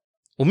الاحمر.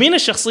 ومين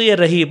الشخصيه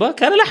الرهيبه؟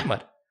 كان الاحمر،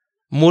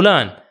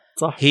 مولان.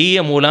 صح.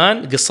 هي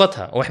مولان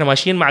قصتها واحنا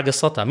ماشيين مع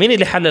قصتها. مين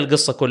اللي حل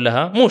القصة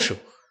كلها؟ موشو،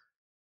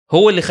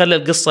 هو اللي خلى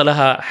القصة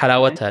لها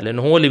حلاوتها،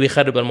 لأنه هو اللي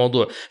بيخرب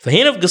الموضوع.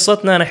 فهنا في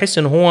قصتنا أنا أحس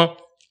أنه هو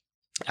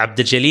عبد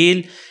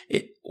الجليل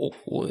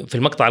في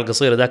المقطع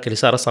القصير ذاك اللي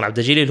صار اصلا عبد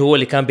الجليل هو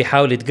اللي كان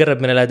بيحاول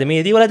يتقرب من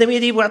الادميه دي، والادميه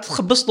دي بعد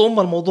تخبص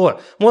له الموضوع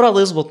مو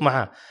راضي يزبط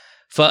معاه.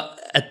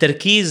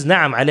 فالتركيز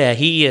نعم عليها،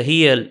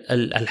 هي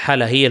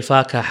الحاله، هي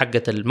الفاكهه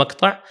حقه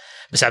المقطع،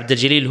 بس عبد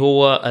الجليل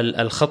هو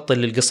الخط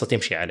اللي القصه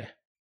تمشي عليه.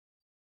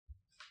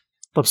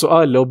 طب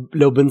سؤال،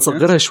 لو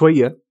بنصغرها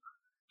شويه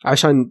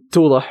عشان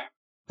توضح،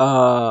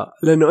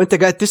 لانه انت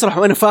قاعد تشرح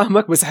وانا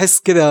فاهمك بس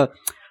احس كذا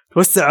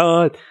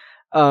توسعات.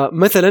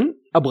 مثلا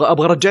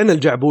ابغى رجعنا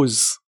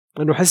الجعبوز،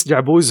 لانه احس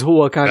جعبوز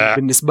هو كان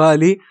بالنسبه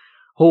لي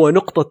هو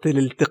نقطه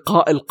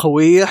الالتقاء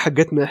القويه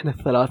حقتنا احنا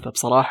الثلاثه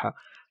بصراحه.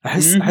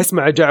 احس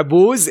مع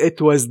جعبوز it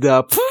was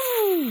the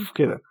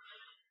كذا.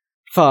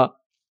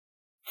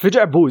 في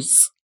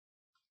جعبوز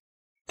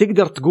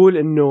تقدر تقول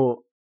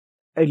انه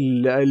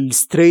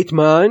الستريت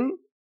مان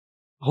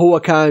هو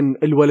كان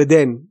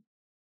الولدين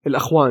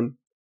الاخوان،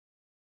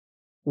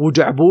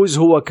 وجعبوز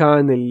هو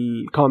كان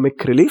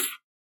الكوميك ريليف،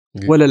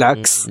 ولا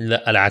العكس؟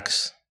 لا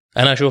العكس،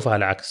 انا اشوفها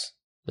العكس،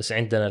 بس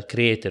عندنا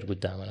الكرييتر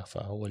قدامنا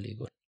فهو اللي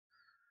يقول.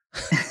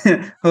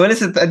 هو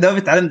لسه دوب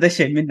اتعلم ده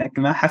شيء منك،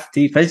 ما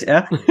حفتي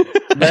فجأة.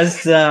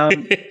 بس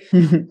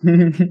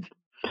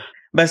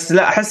بس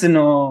لا، احس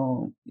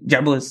انه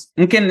جعبوز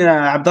ممكن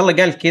عبد الله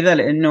قال كذا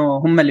لانه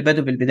هم اللي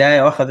بدوا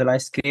بالبدايه واخذوا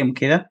الايس كريم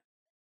وكذا،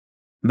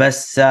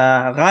 بس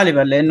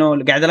غالبا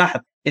لانه قاعد الاحظ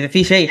اذا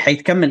في شيء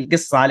حيتكمل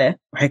القصه عليه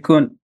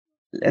وحيكون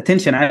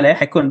الاتنشن عليه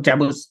حيكون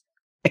جعبوز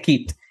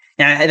اكيد.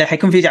 يعني اذا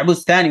حيكون في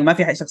جعبوز ثاني وما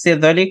في شخصيه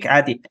ذوليك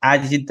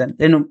عادي جدا،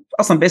 لانه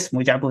اصلا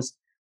باسمه جعبوز.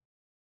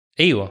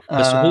 ايوه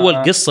بس هو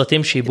القصه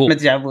تمشي بو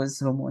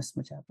جعبوز، هو مو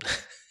اسمه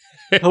جعبوز.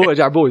 هو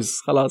جعبوز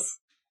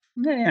خلاص،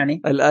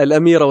 يعني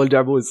الاميره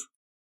والجعبوز.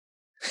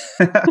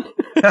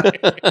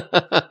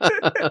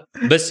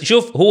 بس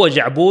شوف، هو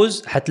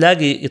جعبوز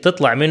حتلاقي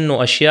تطلع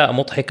منه اشياء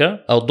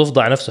مضحكه، او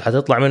الضفدع نفسه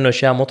حتطلع منه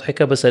اشياء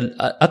مضحكه، بس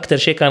اكثر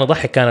شيء كان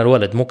يضحك كان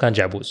الولد، مو كان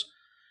جعبوز.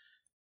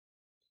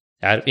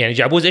 يعني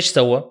جعبوز ايش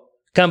سوى؟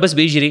 كان بس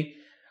بيجري،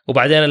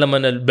 وبعدين لما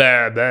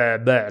البع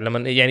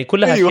لما يعني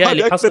كلها اشياء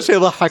اللي اكثر شيء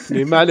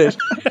ضحكني معليش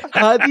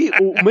هذه.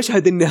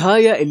 ومشهد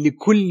النهايه اللي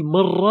كل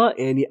مره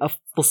يعني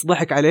افطس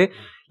ضحك عليه،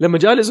 لما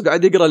جالس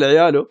وقاعد يقرا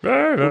لعياله،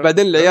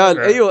 وبعدين العيال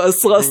ايوه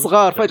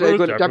الصغار فجاه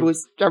يقول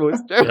جعبوز جعبوز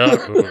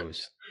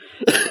جعبوز.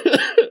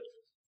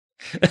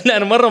 لا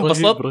انا مره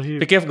انبسطت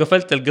بكيف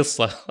قفلت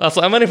القصه،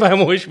 اصلا ماني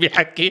فاهم هو ايش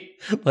بيحكي.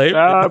 طيب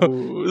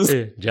جعبوز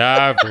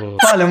جعبوز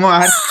طالع مو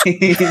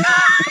عارفين.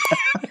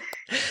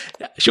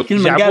 شوف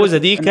جعبوز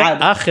هذيك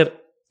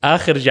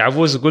اخر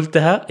جعبوز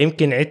قلتها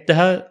يمكن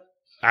عدتها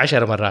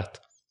 10 مرات،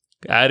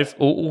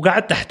 عارف،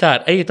 وقعدت احتار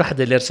اي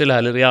واحده اللي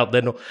ارسلها لرياض،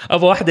 لانه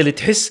ابغى واحده اللي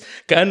تحس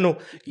كانه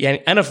يعني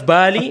انا في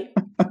بالي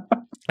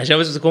عشان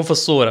بس تكون في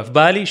الصوره في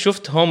بالي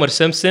شفت هومر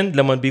سيمبسون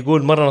لما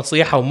بيقول مره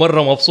نصيحه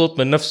ومره مبسوط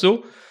من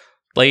نفسه،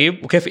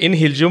 طيب وكيف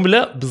انهي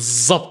الجمله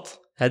بالضبط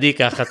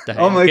هذيك اخذتها.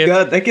 او ماي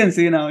جاد اكن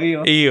سينا.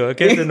 ايوه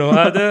كيف انه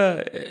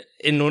هذا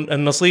انه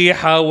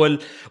النصيحه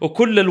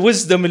وكل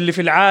الوزدم اللي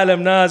في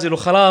العالم نازل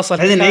وخلاص،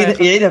 بعدين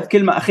يعيدها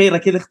بكلمه اخيره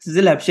كذا،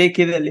 اختزلها بشيء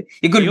كذا اللي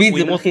يقول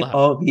بيتزا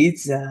بالاخير،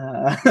 بيتزا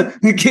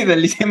كذا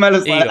اللي شيء ما له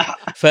صالح.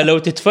 فلو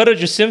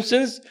تتفرجوا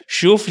السيمبسونز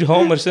شوف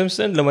هومر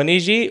سيمبسون لما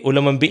يجي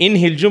ولما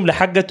بينهي الجمله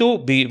حقته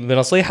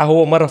بنصيحه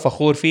هو مره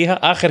فخور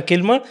فيها، اخر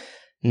كلمه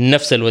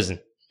نفس الوزن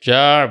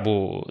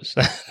جعبوز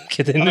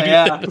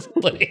كده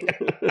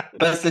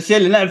بس الشيء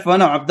اللي نعرفه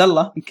انا وعبد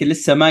الله يمكن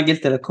لسه ما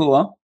قلت لك،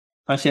 هو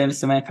شيء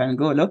لسه ما ينفع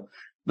نقوله،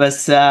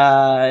 بس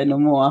انه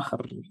مو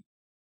اخر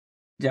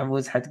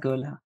جعبوز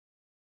حتقولها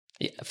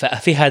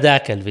في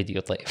هذاك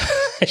الفيديو. طيب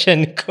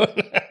عشان نكون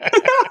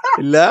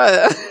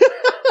لا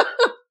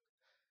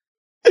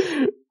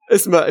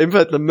اسمع،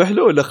 ينفع تلمح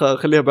له ولا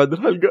خليها بعد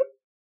الحلقه؟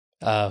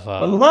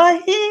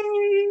 والله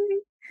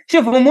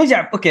شوف، هو مو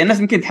اوكي الناس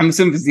ممكن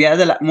يتحمسون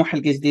بزياده، لا مو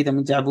حلقه جديده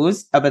من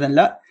جعبوز ابدا،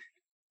 لا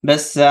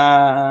بس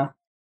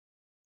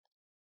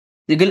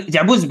يقول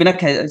جعبوز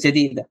بنكهه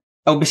جديده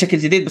او بشكل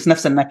جديد، بس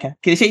نفس النكهه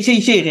كذا،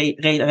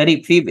 شيء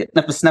غريب فيه،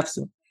 بس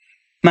نفسه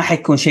ما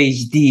حيكون شيء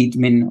جديد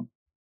منه،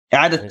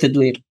 اعاده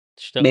تدوير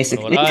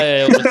بيسكلي.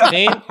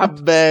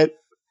 حبيت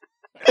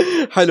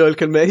حلو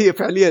الكلمه، هي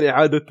فعليا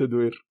اعاده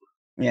تدوير.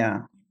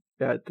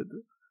 اعاده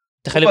تدوير.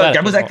 تخلي بالك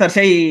جعبوز اكثر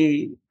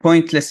شيء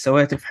بوينتلس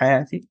سويته في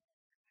حياتي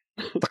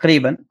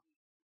تقريبا،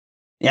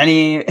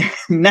 يعني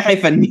من ناحيه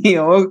فنيه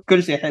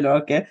وكل شيء حلو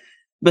اوكي،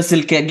 بس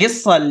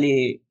القصه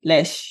اللي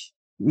ليش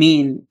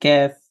مين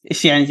كيف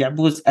ايش يعني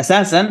جعبوز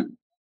اساسا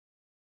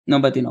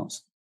nobody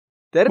knows.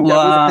 تعرف جعبوز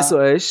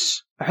احسه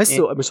ايش؟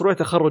 احسه مشروع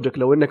تخرجك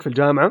لو انك في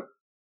الجامعه،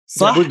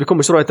 صح، جعبوز بيكون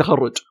مشروع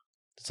تخرج.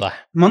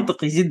 صح،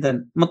 منطقي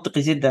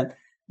جدا.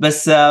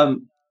 بس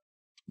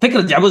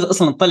فكره جعبوز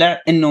اصلا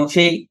طلع انه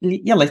شيء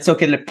يلا يتسوي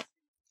كذا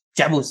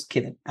جعبوز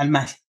كذا على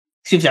الماشي،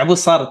 شوف جعبوز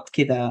صارت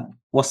كذا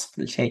وصف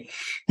للشيء.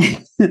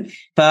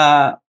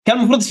 فكان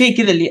المفروض شيء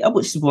كذا اللي ابو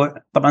اسبوع،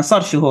 طبعا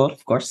صار شهور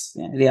اوف كورس،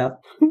 يعني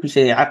رياض كل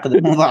شيء يعقد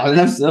الموضوع على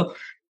نفسه،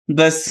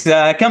 بس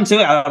كان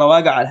مسوي على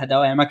رواقه على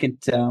الهداوه، يعني ما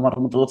كنت مره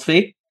مضغوط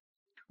فيه،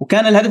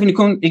 وكان الهدف انه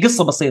يكون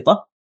القصه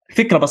بسيطه،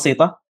 فكره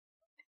بسيطه،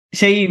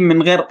 شيء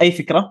من غير اي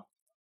فكره،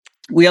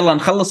 ويلا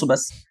نخلص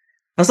وبس.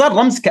 فصار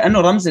رمز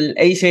كأنه رمز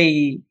لأي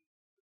شيء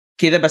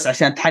كذا، بس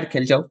عشان تحرك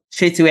الجو،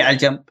 شيء تسويه على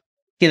الجنب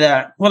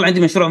كذا. والله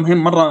عندي مشروع مهم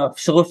مرة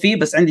في شغل فيه،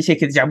 بس عندي شيء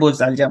كذا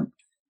جعبوز على الجنب،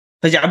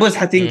 فجعبوز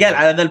حتنقال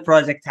على ذا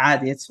البروجكت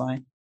عادي، اتس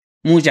فاين.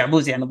 مو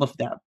جعبوز يعني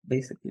ضفدع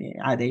بيسكلي،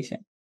 عادي اي شيء.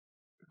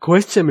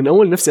 كويستشن من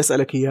اول نفسي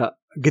اسالك اياه،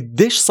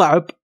 قديش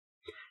صعب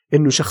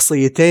انه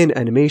شخصيتين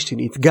انيميشن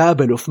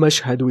يتقابلوا في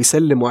مشهد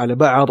ويسلموا على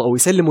بعض او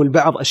يسلموا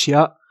لبعض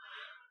اشياء،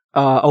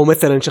 او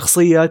مثلا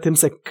شخصيه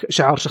تمسك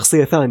شعر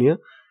شخصيه ثانيه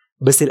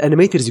بس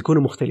الانيميترز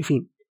يكونوا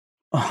مختلفين؟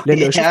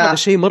 لانه اشوف هذا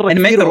الشيء مره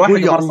كثير واحد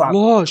ومره صعب.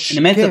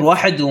 انيميتر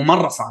واحد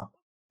ومره صعب.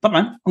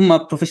 طبعا هم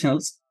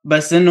بروفيشنالز،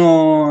 بس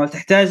انه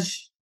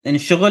تحتاج ان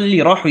الشغل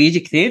يروح ويجي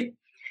كثير.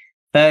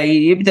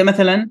 فيبدا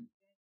مثلا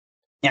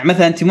يعني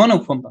مثلا تيمون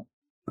وبومبا،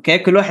 اوكي،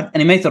 كل واحد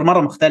انيميتر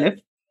مره مختلف،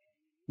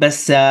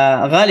 بس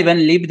غالبا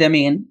اللي يبدا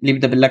اللي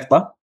يبدا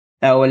باللقطه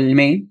او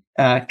المين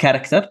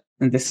كاركتر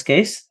in this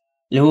case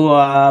اللي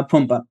هو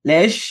بومبا.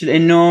 ليش؟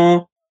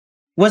 لانه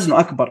وزنه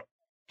اكبر،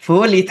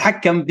 فهو اللي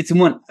يتحكم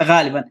بتيمون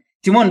غالبا.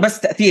 تيمون بس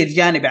تاثير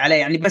جانبي عليه،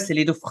 يعني بس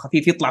اللي يدف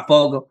خفيف يطلع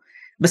فوقه،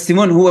 بس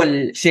تيمون هو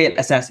الشيء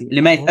الاساسي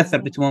اللي ما يتاثر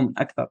بتيمون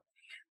اكثر.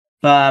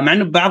 فمع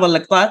انه بعض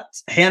اللقطات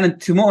احيانا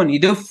تيمون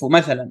يدف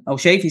مثلا او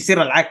شيء،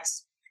 يصير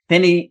العكس،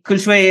 يعني كل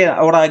شويه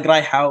اوراق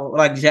رايحه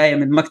اوراق جايه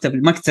من مكتب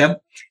لمكتب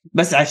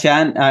بس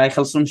عشان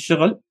يخلصون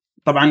الشغل.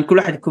 طبعا كل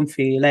واحد يكون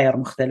في لاير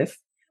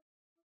مختلف،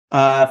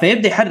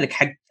 فيبدا يحرك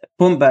حق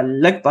بومبا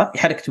اللقطه،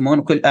 يحرك تيمون،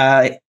 وكل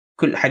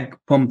كل حق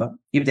بومبا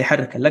يبدا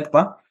يحرك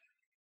اللقطه،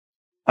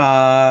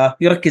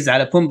 يركز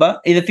على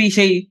بومبا. اذا في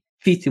شيء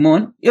في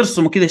تيمون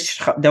يرسموا كذا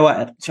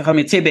دوائر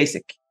شخاميط، شيء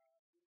بيسك،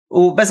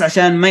 وبس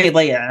عشان ما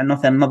يضيع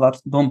مثلا نظر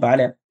بومبا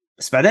عليه.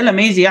 بس بعدين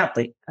لما يجي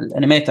يعطي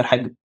الانيميتر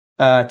حق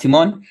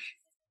تيمون،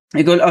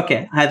 يقول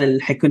اوكي هذا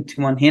اللي حيكون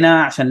تيمون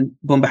هنا عشان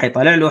بومبا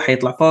حيطلع له،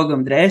 حيطلع فوقه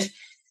مدري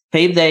ايش.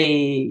 فيبدا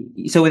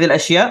يسوي ذي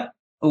الاشياء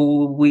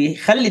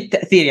ويخلي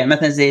التاثير، يعني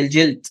مثلا زي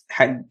الجلد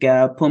حق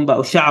بومبا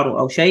او شعره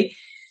او شيء،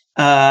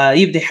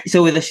 يبدا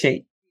يسوي ذا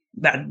الشيء.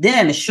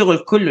 بعدين الشغل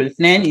كله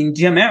الاثنين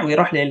ينجمع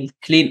ويروح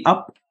للكلين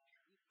اب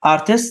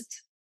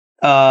ارتست،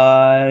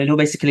 اللي هو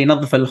بيسكلي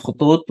ينظف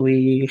الخطوط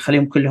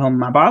ويخليهم كلهم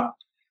مع بعض،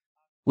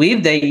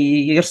 ويبدا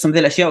يرسم ذي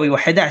الاشياء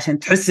ويوحدها عشان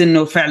تحس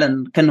انه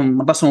فعلا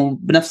كانهم رسموا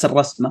بنفس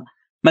الرسمه،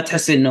 ما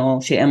تحس انه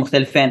شيئين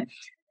مختلفين.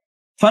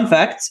 فان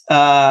فاكت،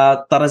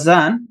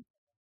 طرزان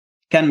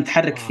كان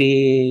متحرك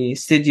في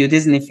استوديو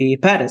ديزني في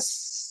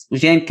باريس،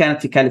 وجين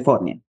كانت في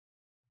كاليفورنيا.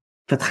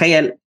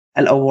 فتخيل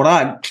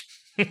الاوراق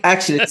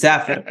اكشلي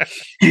تسافر.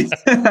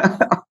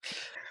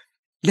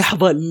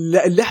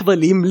 اللحظة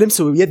اللي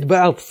يلمسوا يد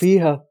بعض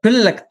فيها، كل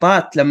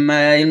اللقطات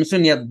لما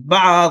يلمسون يد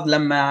بعض،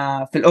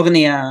 لما في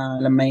الأغنية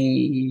لما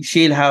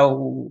يشيلها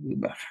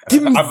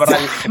وعبر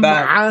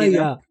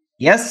الحبال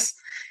يس.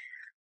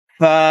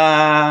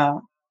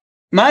 فما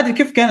أدري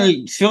كيف كان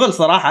الشغل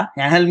صراحة،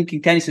 يعني هل ممكن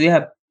كان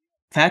يسويها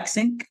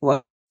فاكسينج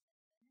وقتها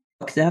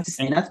في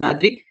التسعينات، ما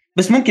أدري،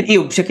 بس ممكن إيه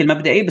بشكل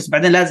مبدئي. بس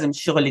بعدين لازم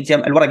الشغل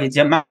يتجمع، الورق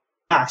يتجمع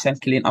عشان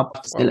كلين أب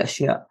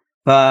الأشياء.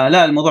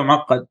 فلا الموضوع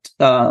معقد.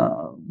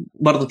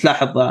 برضو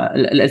تلاحظ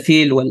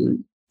الفيل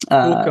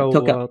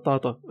توكا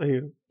وطاطا،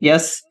 ايوه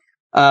يس.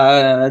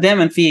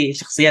 دائما في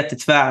شخصيات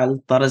تتفاعل،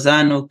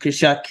 طرزان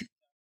وكريشاك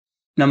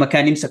لما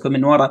كان يمسكه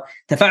من ورا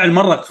تفاعل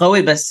مره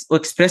قوي بس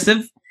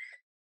واكسبرسيف.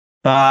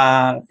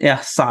 يا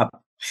صعب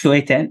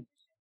شويتين.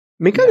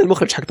 من كان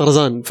المخرج حق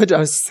طرزان؟ فجأة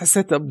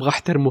حسيت ابغى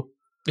احترمه.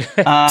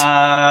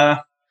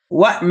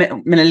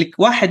 من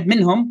واحد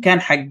منهم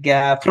كان حق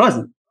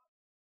فروزن.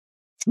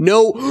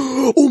 نو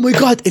او ماي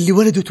جاد، اللي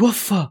ولده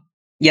توفى.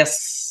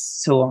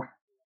 يس هو.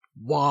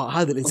 واو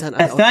هذا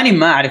الانسان. الثاني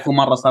ما اعرفه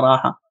مره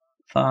صراحه.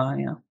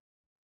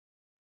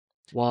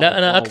 لا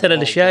انا اكثر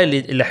الاشياء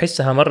اللي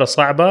احسها مره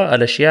صعبه،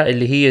 الاشياء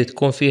اللي هي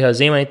تكون فيها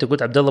زي ما انت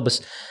قلت عبد الله.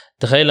 بس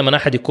تخيل لما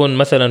احد يكون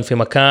مثلا في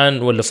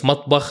مكان ولا في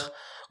مطبخ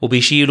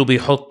وبيشيلوا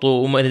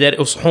بيحطوا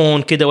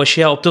وصحون كده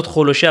واشياء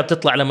وبتدخل واشياء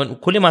بتطلع، لما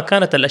كل ما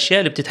كانت الاشياء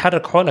اللي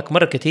بتتحرك حولك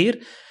مره كتير،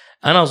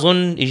 انا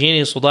اظن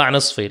يجيني صداع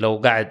نصفي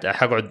لو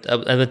حقعد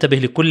انتبه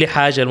لكل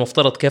حاجه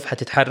المفترض كيف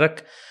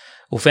حتتحرك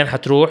وفين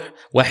حتروح.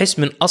 واحس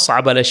من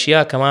اصعب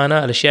الاشياء كمان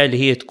الاشياء اللي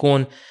هي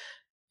تكون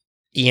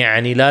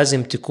يعني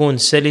لازم تكون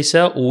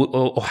سلسه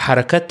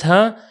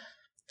وحركتها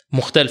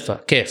مختلفه.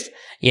 كيف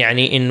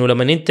يعني؟ انه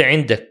لما انت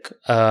عندك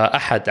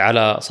احد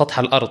على سطح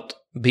الارض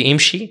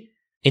بيمشي،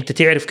 انت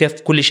تعرف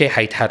كيف كل شيء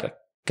حيتحرك،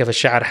 كيف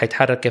الشعر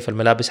حيتحرك، كيف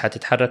الملابس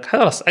حتتحرك،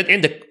 خلاص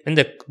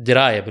عندك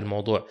درايه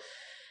بالموضوع.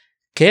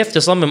 كيف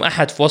تصمم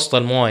احد في وسط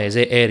المويه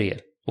زي اريال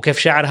وكيف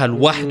شعرها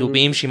لوحده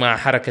بيمشي مع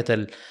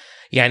حركه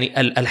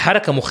يعني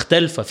الحركه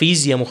مختلفه،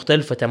 فيزياء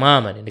مختلفه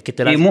تماما، انك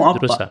انت لازم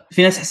تدرسها.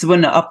 في ناس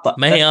يحسبونها ابطا،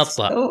 ما هي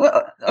ابطا.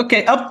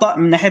 اوكي ابطا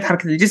من ناحيه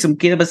حركه الجسم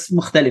كذا بس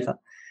مختلفه.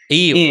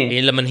 ايوه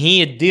يعني لما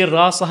هي تدير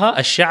راسها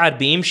الشعر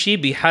بيمشي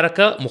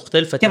بحركه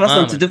مختلفه كيف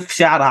تماما. اصلا تدف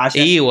شعرها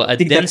عشان ايوه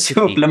تقدر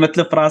تشوف لما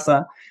تلف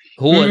راسها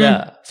هو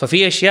ده.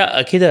 ففي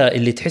اشياء كده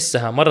اللي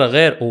تحسها مره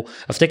غير.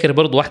 وافتكر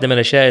برضو واحده من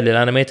الاشياء اللي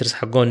الانيميترز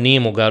حقون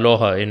نيمو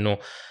قالوها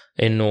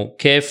انه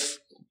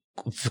كيف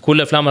في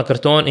كل افلام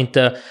الكرتون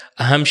انت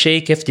اهم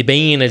شيء كيف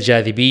تبين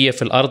الجاذبيه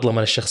في الارض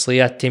لما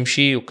الشخصيات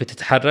تمشي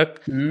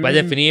وتتحرك.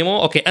 بعدين في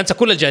نيمو اوكي انت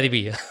كل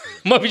الجاذبيه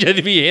ما في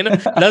جاذبيه هنا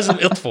لازم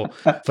اطفو.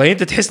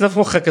 فانت تحس نفس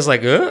مخك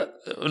يصير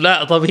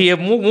لا طب هي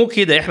مو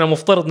كده، احنا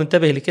مفترض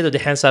ننتبه لكده، ودي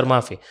حين صار ما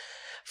في.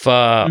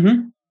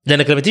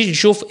 لانك لما تيجي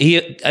تشوف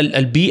هي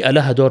البيئه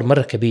لها دور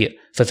مره كبير.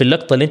 ففي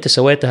اللقطه اللي انت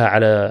سويتها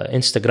على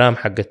انستغرام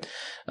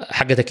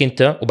حقتك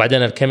انت،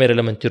 وبعدين الكاميرا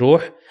لما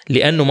تروح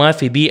لانه ما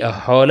في بيئه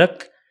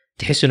حولك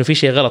تحس انه في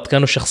شيء غلط،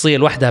 كانه الشخصيه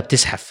لوحدها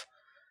بتزحف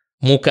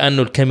مو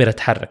كانه الكاميرا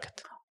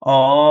تحركت.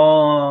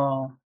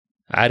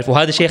 عارف،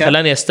 وهذا شيء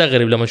خلاني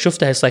استغرب لما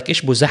شفتها يصيك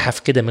ايش بو زحف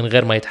كده من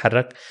غير ما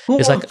يتحرك.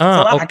 يصيك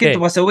صراحه أوكي.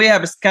 كنت بسويها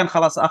بس كان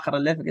خلاص اخر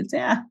الليفل قلت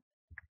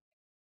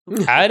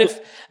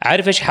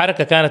عارف ايش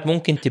حركه كانت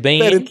ممكن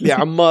تبين لي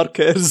عمار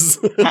كيرز.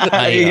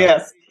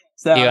 ايوه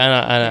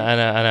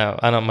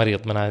انا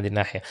مريض من هذه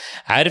الناحيه.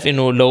 عارف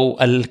انه لو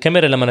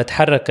الكاميرا لما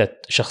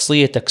اتحركت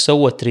شخصيتك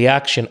سوت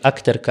رياكشن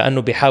اكتر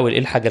كانه بيحاول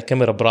يلحق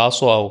الكاميرا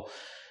براسه او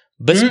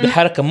بس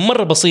بحركه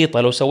مره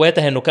بسيطه، لو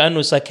سويتها انه كانه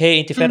يساك هي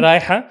انت فين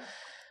رايحه،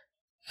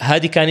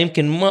 هذه كان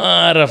يمكن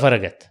مره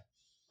فرقت.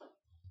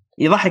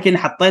 يضحك اني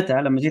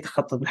حطيتها لما جيت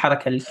اخطط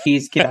بالحركه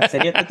الكيز كذا على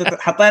السريع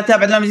حطيتها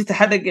بعد لما جيت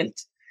احرك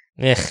قلت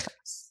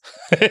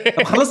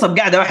طب خلصها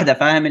بقعده واحده،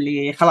 فاهم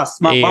اللي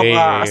خلاص ما ابغى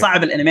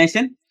اصعب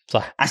الانيميشن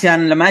صح،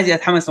 عشان لما اجي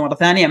اتحمس مره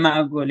ثانيه ما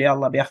اقول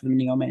يلا بياخذ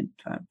مني يومين.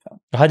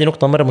 وهذه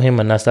نقطه مره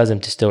مهمه الناس لازم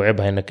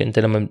تستوعبها، انك انت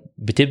لما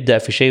بتبدا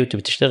في شيء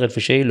وتبي تشتغل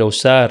في شيء لو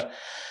صار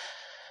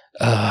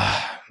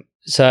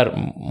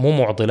مو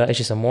معضله ايش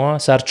يسموها،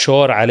 صار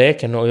تشور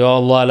عليك انه يا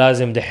الله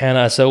لازم دحين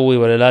اسوي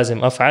ولا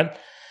لازم افعل،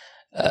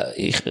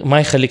 ما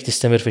يخليك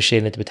تستمر في الشيء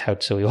اللي انت بتحاول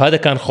تسويه. وهذا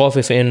كان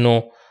خوفي في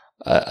انه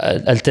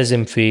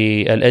التزم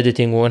في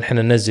الاديتنج ونحن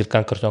ننزل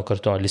كان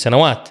كرتون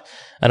لسنوات.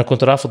 انا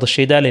كنت رافض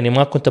الشيء ده لاني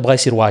ما كنت ابغى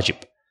يصير واجب،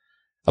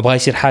 ابغى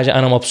يصير حاجه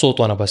انا مبسوط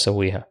وانا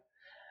بسويها،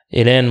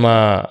 الين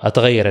ما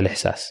اتغير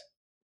الاحساس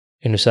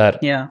انه صار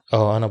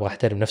انا ابغى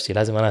احترم نفسي،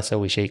 لازم انا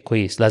اسوي شيء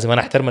كويس، لازم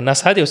انا احترم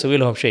الناس هذه واسوي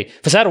لهم شيء،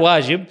 فصار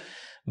واجب.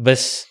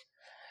 بس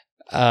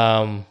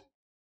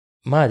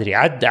ما ادري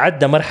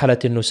عدى مرحله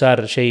انه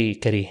صار شيء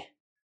كريه.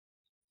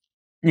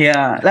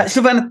 لا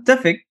شوف انا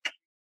اتفق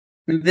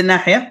من ذي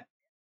الناحيه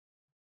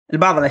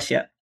لبعض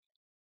الاشياء،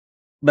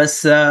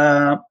 بس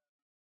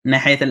من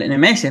ناحيه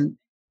الانيميشن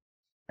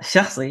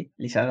الشخصي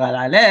اللي شغال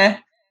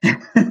عليه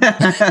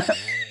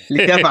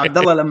اللي كيف عبد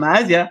الله لما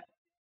اجى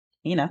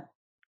هنا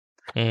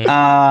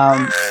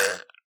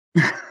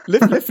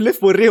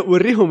لف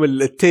وريهم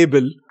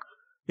التيبل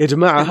يا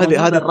جماعه.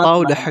 هذه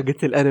الطاوله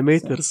حقت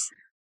الانيميترز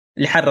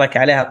اللي حرك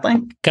عليها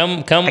الطنك.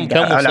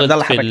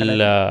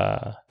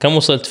 كم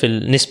وصلت في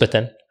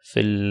نسبه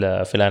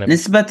في الانمي؟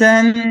 نسبه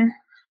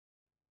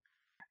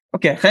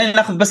اوكي خلينا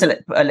ناخذ بس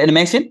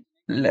الانيميشن،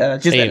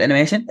 الجزء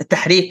الانيميشن،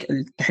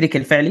 التحريك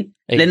الفعلي.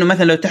 لانه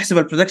مثلا لو تحسب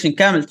البرودكشن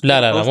كامل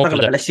لا مو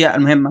اغلب الاشياء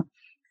المهمه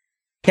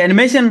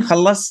كانيميشن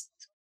خلصت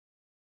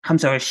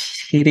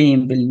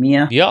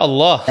 25%. يا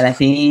الله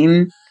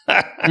 30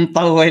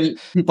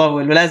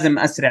 مطول ولازم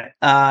اسرع.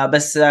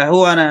 بس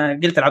هو انا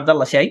قلت لعبد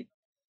الله شيء،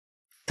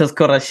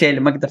 تذكر الشيء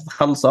اللي ما قدرت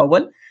اخلصه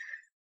اول؟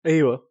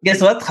 ايوه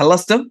قصوت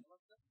خلصته.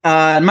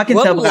 ما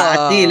كنت ابغى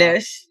اعديه.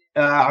 ليش؟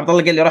 عبد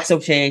الله قال لي روح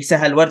سوي شيء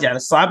سهل وارجع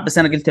للصعب، بس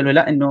انا قلت له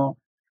لا، انه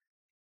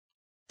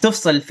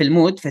تفصل في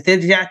المود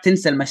فترجع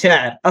تنسى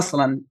المشاعر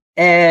اصلا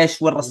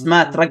ايش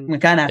والرسمات رك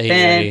مكانها فين.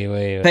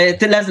 أيوة.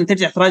 فلازم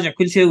ترجع تراجع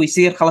كل شيء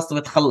ويصير خلاص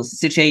تبغى تخلص،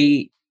 يصير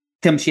شيء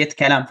تمشية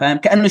كلام، فاهم؟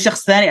 كأنه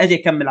شخص ثاني اجي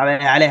اكمل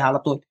عليها على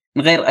طول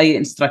من غير اي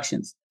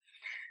انستراكشنز.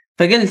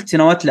 فقلت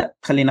سنوات لا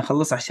خلينا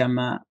نخلص عشان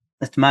ما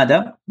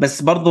اتمادى.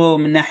 بس برضو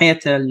من ناحية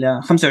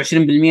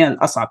 25%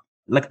 الأصعب،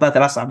 اللقطات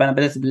الأصعب أنا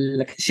بدأت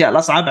بالأشياء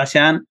الأصعب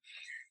عشان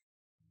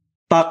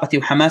طاقتي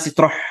وحماسي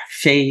تروح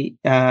في شيء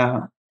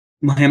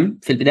مهم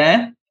في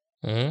البداية.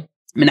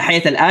 من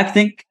ناحية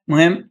الأكتنج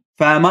مهم،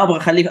 فما أبغى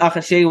أخليه في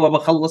آخر شيء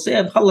وبخلص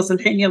بخلص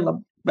الحين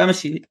يلا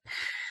بمشي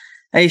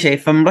أي شيء.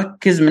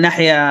 فمركز من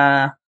ناحية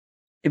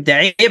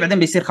إبداعية، بعدين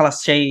بيصير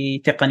خلاص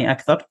شيء تقني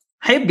أكثر.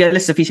 حيبقى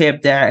لسه في شيء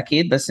إبداعي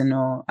أكيد بس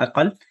إنه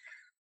أقل.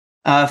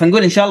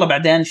 فنقول إن شاء الله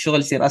بعدين الشغل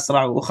يصير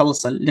أسرع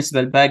وخلص النسبة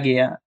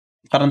الباقية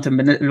مقارنة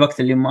بالوقت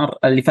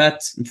اللي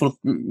فات. المفروض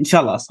إن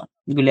شاء الله أسرع.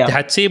 نقول لي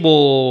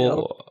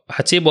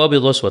حتسيبه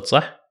أبيض وأسود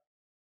صح؟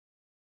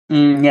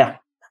 يا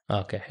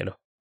أوكي حلو.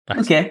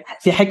 أوكي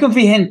حيكون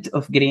في هنت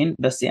أوف جرين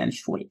بس يعني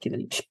شوي كذا.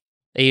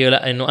 أيوة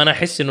لا إنه أنا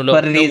أحس إنه لو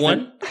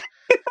تلون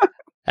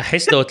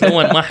لو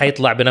تلون ما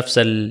حيطلع بنفس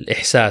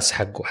الإحساس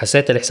حقه.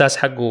 حسيت الإحساس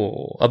حقه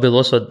أبيض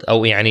وأسود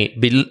أو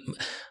يعني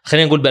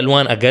خلينا نقول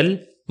بألوان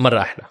أقل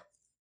مرة أحلى.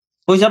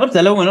 وجربت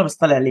ألونه بس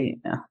طلع لي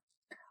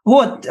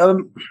هو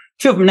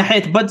شوف من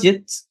ناحية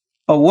بادجت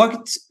أو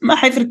وقت ما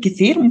حيفرق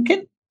كثير.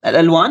 ممكن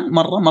الألوان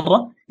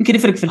مرة يمكن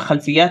يفرق في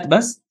الخلفيات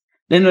بس،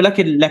 لأنه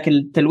لكن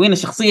التلوين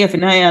الشخصية في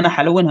النهاية أنا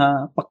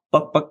حلونها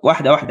بق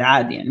واحدة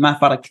عادي يعني ما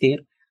فرق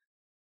كثير.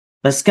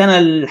 بس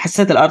كان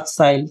حسيت الارت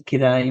ستايل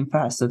كذا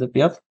ينفع أسود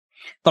أبيض.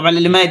 طبعا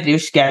اللي ما يدري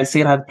وش قاعد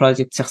يصير، هذا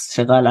بروجكت شخص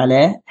شغال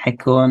عليه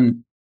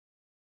حيكون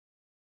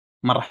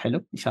مرة حلو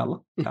إن شاء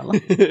الله إن شاء الله.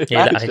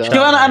 شوف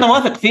أنا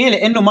واثق فيه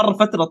لأنه مرة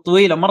فترة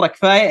طويلة مرة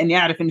كفاية إني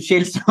أعرف إنه الشيء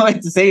اللي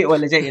سويته سيء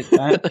ولا جيد.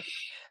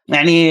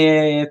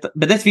 يعني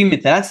بدأت فيه من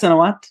 3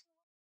 سنوات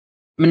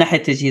من ناحية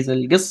تجهيز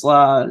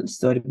القصة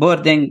الستوري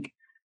بوردينج.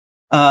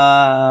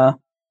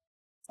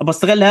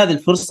 بستغل هذه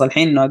الفرصة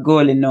الحين إنه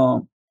أقول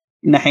إنه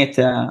من ناحية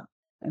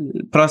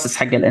البروسيس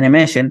حق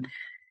الأنيميشن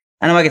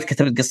أنا ما قد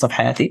كتبت قصة في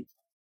حياتي.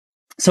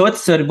 سويت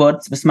ستوري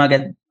بوردز بس ما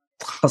قد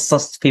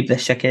تخصصت فيه بهذا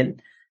الشكل.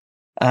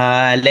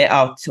 لاي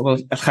اوت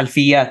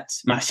والخلفيات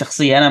مع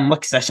الشخصية أنا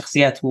مركز على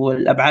الشخصيات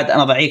والأبعاد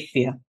أنا ضعيف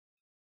فيها.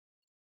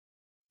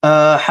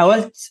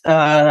 حاولت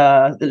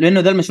لأنه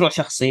ذا المشروع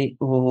شخصي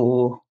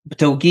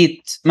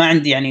وبتوقيت ما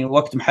عندي يعني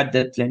وقت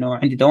محدد لأنه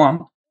عندي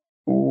دوام،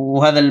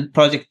 وهذا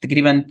البروجكت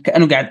تقريبا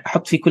كأنه قاعد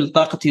أحط فيه كل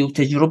طاقتي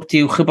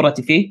وتجربتي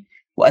وخبرتي فيه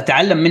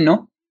وأتعلم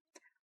منه.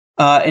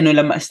 إنه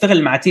لما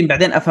أشتغل مع تيم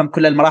بعدين أفهم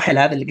كل المراحل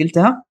هذا اللي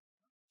قلتها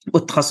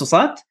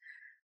والتخصصات.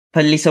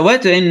 فاللي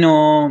سويته إنه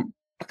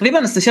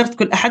تقريبا استشرت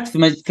كل أحد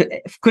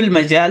في كل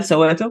مجال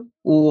سويته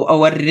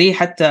وأوريه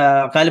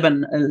حتى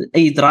غالبا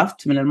أي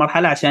درافت من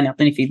المرحلة عشان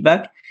يعطيني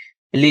فيدباك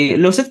اللي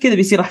لو صرت كذا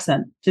بيصير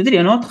أحسن. تدري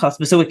أنا خلاص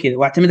بسوي كذا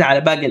واعتمد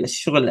على باقي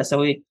الشغل اللي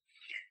أسويه.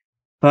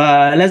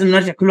 فلازم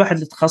نرجع كل واحد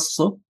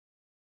لتخصصه.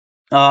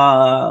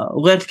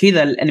 وغير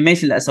كذا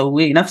الأنيميشن اللي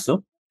أسويه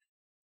نفسه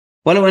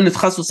ولو إنه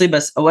تخصصي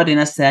بس أوري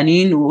ناس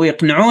ثانيين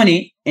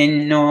ويقنعوني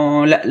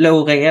إنه لا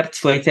لو غيرت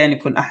شويتين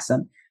يكون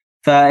أحسن.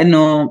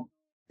 فإنه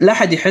لا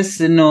أحد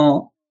يحس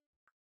إنه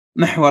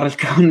محور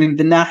الكون من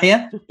ذي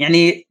الناحية.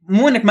 يعني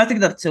مو إنك ما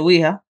تقدر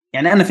تسويها،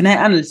 يعني أنا في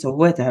النهاية أنا اللي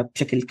سويتها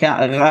بشكل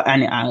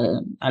يعني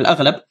على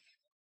الأغلب،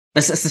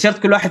 بس استشرت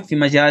كل واحد في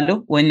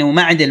مجاله وإنه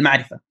ما عندي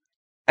المعرفة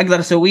أقدر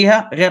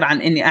أسويها غير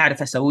عن إني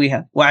أعرف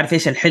أسويها وأعرف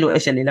إيش الحلو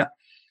إيش اللي لا.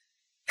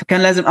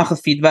 فكان لازم أخذ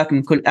فيدباك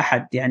من كل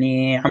أحد.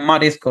 يعني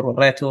عمار يذكر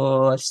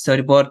وريته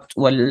الستوري بورد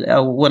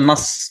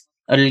والنص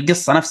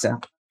القصة نفسها.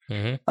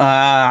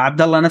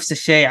 عبد الله نفس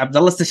الشيء. عبد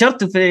الله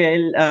استشرته في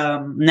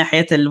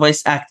ناحية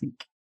الفويس أكتنج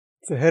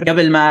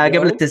قبل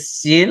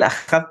التسجيل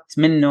أخذت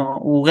منه،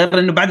 وغير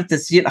إنه بعد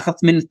التسجيل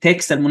أخذت منه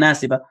التكست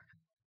المناسبة.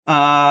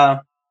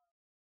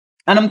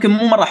 أنا ممكن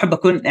مو مرة أحب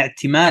أكون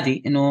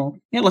اعتمادي إنه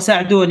يلا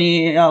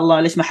ساعدوني يا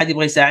الله ليش ما حد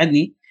يبغى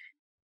يساعدني،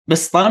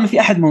 بس طالما في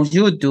أحد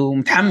موجود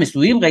ومتحمس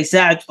ويبغى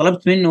يساعد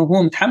وطلبت منه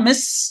وهو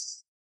متحمس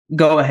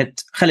go ahead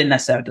خلي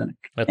الناس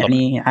يساعدونك.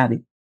 يعني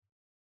عادي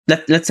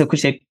لا تسوي كل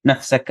شيء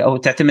بنفسك أو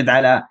تعتمد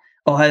على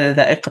أو هذا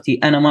ذائقتي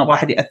أنا ما أبغى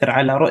أحد يأثر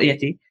على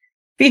رؤيتي.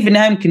 في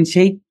النهاية يمكن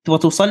شيء تبغى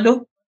توصل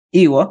له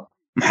إيوه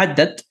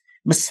محدد،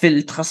 بس في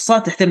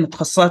التخصصات تحترم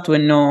التخصصات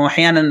وإنه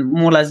أحيانا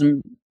مو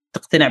لازم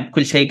تقتنع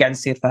بكل شيء قاعد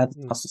يصير في هذه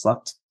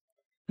التخصصات.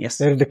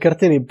 يس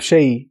ذكرتني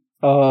بشيء.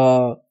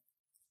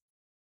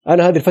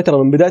 أنا هذه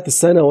الفترة من بداية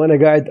السنة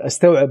وأنا قاعد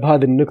أستوعب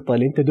هذه النقطة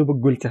اللي أنت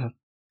دوبك قلتها،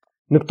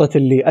 نقطة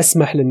اللي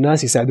أسمح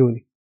للناس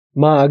يساعدوني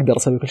ما أقدر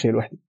أسوي كل شيء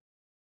لوحدي.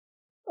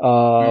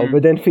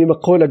 وبعدين في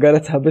مقولة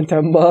قالتها بنت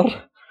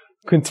عمار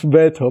كنت في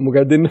بيتهم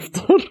وقاعدين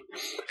نفطر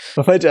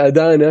ففجأة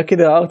دانا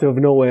كذا out of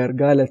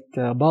nowhere قالت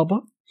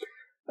بابا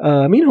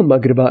مين هم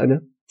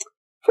أقربائنا؟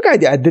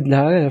 فقاعد يعدد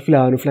لها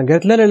فلان وفلان.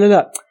 قالت لا لا لا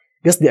لا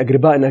قصدي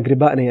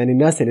أقربائنا يعني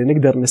الناس اللي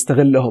نقدر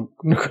نستغلهم.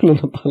 كنا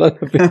كلنا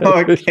طلعنا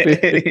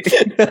في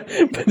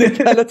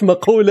بعدين قالت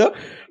مقولة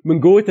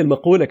من قوة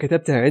المقولة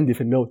كتبتها عندي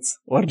في النوتس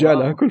وأرجع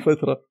لها كل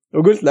فترة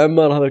وقلت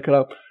لعمار هذا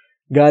الكلام.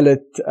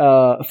 قالت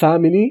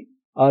family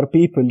are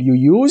people you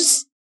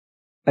use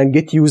and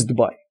get used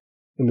by.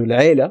 إنه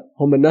العيلة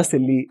هم الناس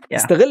اللي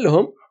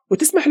تستغلهم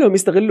وتسمح لهم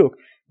يستغلوك،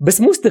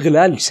 بس مو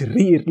استغلال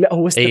شرير، لا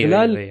هو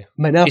استغلال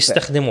منافع.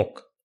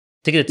 يستخدموك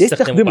تقدر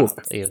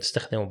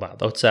تستخدموا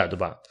بعض أو تساعدوا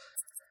بعض.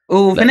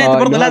 وفي النهاية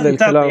برضه لازم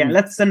تعطي، يعني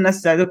لا تستنى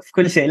يساعدوك في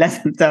كل شيء،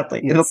 لازم تعطي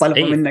إذا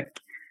طلبوا منك،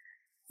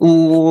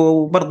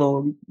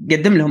 وبرضه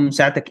قدم لهم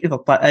مساعدتك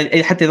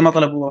إذا حتى إذا ما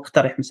طلبوا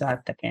اقترح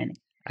مساعدتك. يعني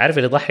عارف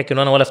اللي يضحك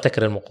إنه أنا ولا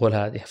أفتكر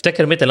المقولة هذه.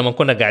 أفتكر متى لما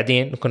كنا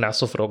قاعدين على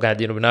الصفرة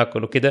وقاعدين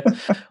وبناكل وكده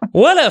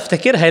ولا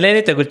أفتكرها لين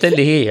أنت قلت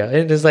لي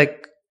هي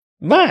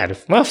ما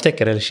أعرف ما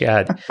أفتكر الأشياء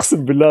هذه.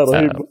 أقسم بالله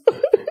رهيبة.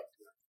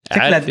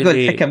 شكلها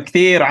تقول حكم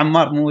كثير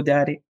عمار مو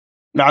داري.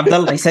 عبد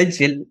الله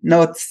يسجل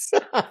نوتس.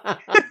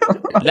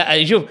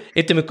 لا شوف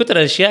انت من كتر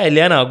الاشياء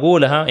اللي انا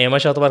اقولها يعني ما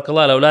شاء الله تبارك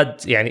الله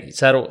الاولاد يعني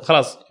صاروا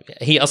خلاص.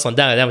 هي اصلا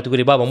دائما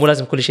تقولي بابا مو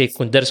لازم كل شيء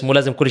يكون درس، مو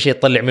لازم كل شيء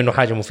تطلع منه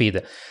حاجه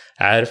مفيده،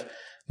 عارف؟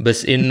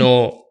 بس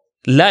انه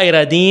لا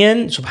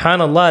اراديا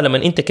سبحان الله لما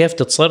انت كيف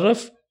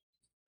تتصرف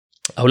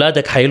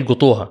اولادك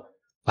حيلقطوها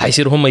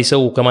وحيصيروا هم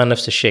يسووا كمان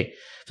نفس الشيء.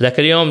 فذاك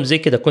اليوم زي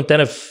كده كنت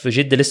انا في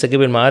جده لسه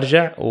قبل ما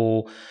ارجع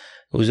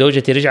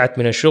وزوجتي رجعت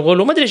من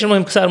الشغل وما ادري ايش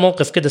المهم صار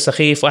موقف كده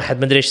سخيف واحد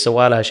ما ادري ايش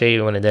سوى لها شيء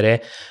وانا ادري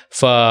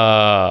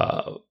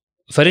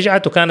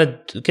فرجعت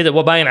وكانت كده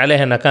وباين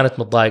عليها انها كانت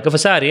متضايقه.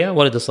 فساريه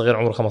ولد الصغير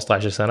عمره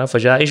 15 سنه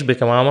فجاء ايش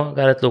بك ماما؟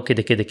 قالت له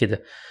كده كده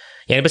كده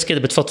يعني بس كده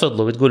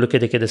بتفضفض له بتقول له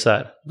كده كده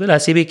صار. قال لها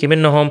سيبيكي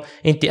منهم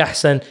انت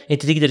احسن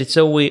انت تقدري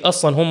تسوي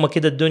اصلا هم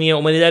كده الدنيا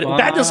وما ادري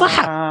بعدين صح.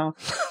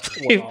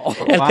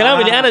 الكلام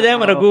اللي انا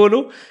دائما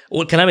اقوله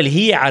والكلام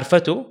اللي هي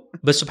عارفته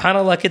بس سبحان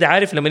الله كده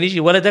عارف لما يجي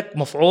ولدك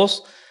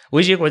مفعوص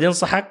ويجي يقعد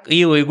ينصحك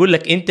ايوه ويقول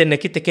لك انت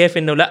انك انت كيف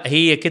انه لا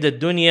هي كده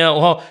الدنيا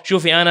وهو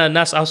شوفي انا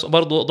الناس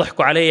برضو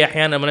ضحكوا علي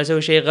احيانا لما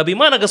اسوي شيء غبي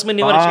ما نقص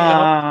مني ولا شيء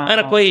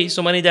انا كويس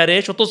وماني داري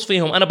ايش وطص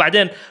فيهم انا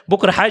بعدين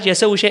بكره حاجه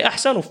اسوي شيء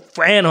احسن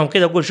وفي عينهم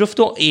كده اقول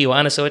شفتوا ايوه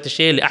انا سويت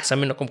الشيء اللي احسن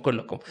منكم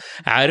كلكم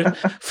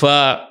عارف.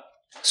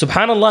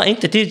 فسبحان الله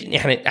انت تيجي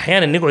احنا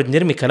احيانا نقعد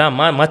نرمي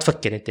كلام ما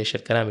تفكر انت ايش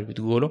الكلام اللي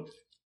بتقوله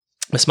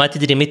بس ما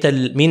تدري متى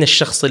مين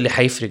الشخص اللي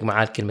حيفرق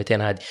معاه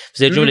الكلمتين هذه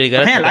زي الجمله اللي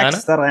قالتها انا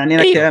العكس ترى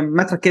يعني أيوه.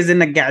 ما تركز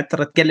انك قاعد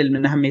تقلل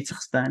من اهميه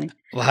شخص ثاني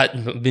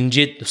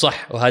بنجد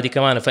صح. وهذه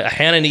كمان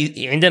فاحيانا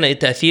عندنا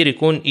تاثير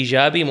يكون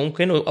ايجابي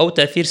ممكن او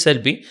تاثير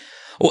سلبي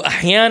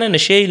واحيانا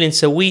الشيء اللي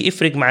نسويه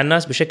يفرق مع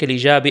الناس بشكل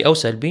ايجابي او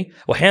سلبي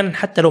واحيانا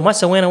حتى لو ما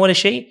سوينا ولا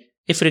شيء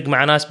يفرق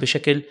مع ناس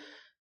بشكل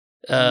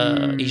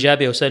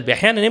ايجابي او سلبي.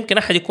 احيانا يمكن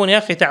احد يكون يا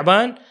اخي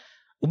تعبان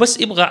وبس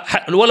يبغى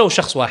ولو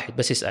شخص واحد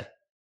بس يسال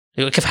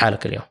كيف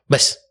حالك اليوم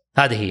بس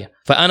هذه هي.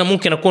 فأنا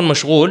ممكن أكون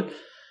مشغول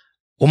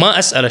وما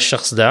أسأل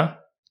الشخص ده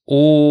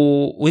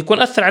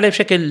ويكون أثر عليه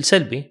بشكل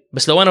سلبي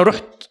بس لو أنا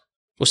رحت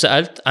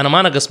وسألت أنا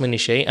ما نقص مني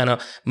شيء أنا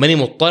ماني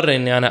مضطر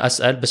إني أنا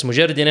أسأل بس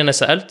مجرد إن أنا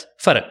سألت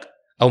فرق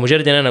أو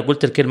مجرد إن أنا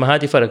قلت الكلمة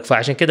هذه فرق.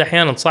 فعشان كده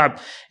أحيانا صعب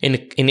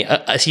إني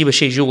أسيب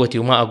الشيء جوتي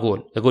وما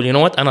أقول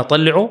ينوت أنا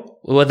أطلعه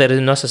وإذا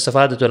الناس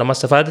استفادت ولا ما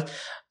استفادت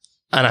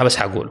أنا بس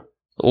حقوله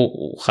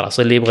وخلاص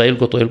اللي يبغى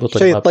يلقط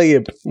شيء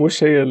طيب مو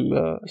شيء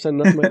عشان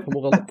الناس ما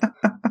يفهموا غلط.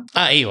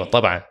 ايوه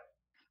طبعا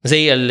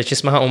زي اللي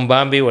اسمها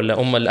بامبي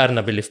ولا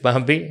الارنب اللي في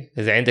بامبي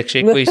اذا عندك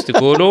شيء كويس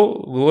تقوله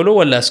قوله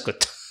ولا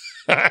اسكت.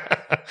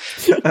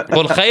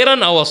 قل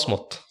خيرا او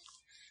اصمت.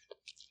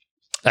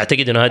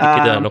 اعتقد انه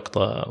هذه كده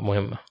نقطه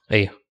مهمه.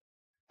 ايوه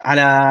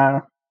على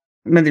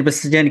ما ادري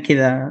بس جاني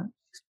كذا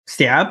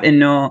استيعاب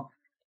انه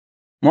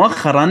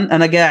مؤخرا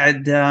انا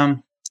قاعد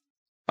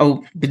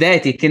او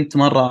بدايتي كنت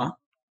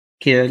مره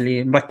كذا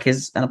اللي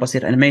مركز أنا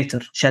بصير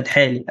أنيميتر شاد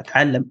حيلي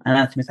أتعلم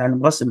أناتومي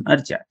أتعلم رسم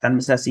أرجع أتعلم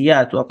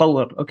أساسيات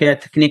وأطور أوكي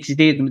تكنيك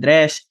جديد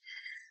ومدري إيش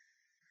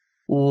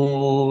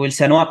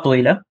والسنوات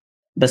طويلة.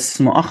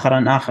 بس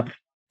مؤخرا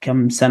آخر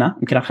كم سنة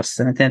يمكن آخر 2-3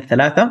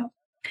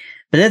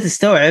 بدأت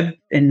أستوعب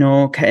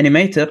إنه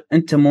كأنيميتر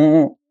أنت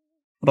مو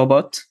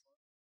روبوت.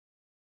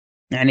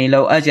 يعني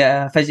لو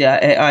أجا فجأة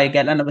AI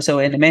قال أنا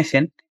بسوي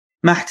أنيميشن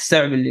ما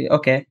حتستوعب اللي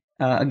أوكي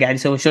قاعد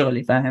يسوي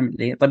شغلي فاهم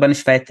اللي طيب أنا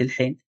إيش فايدتي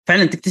الحين.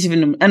 فعلا تكتشف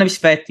إنه أنا مش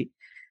فايدتي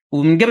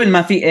ومن قبل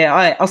ما في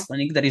AI أصلا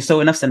يقدر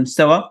يسوي نفس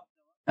المستوى.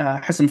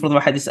 أحس المفروض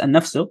واحد يسأل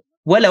نفسه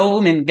ولو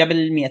من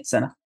قبل 100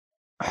 سنة.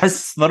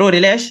 أحس ضروري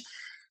ليش؟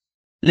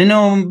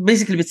 لأنه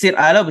بيسكلي بتصير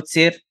آلة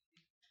وبتصير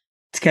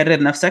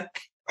تكرر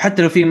نفسك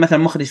وحتى لو في مثلا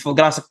مخرج فوق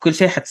راسك كل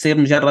شيء حتصير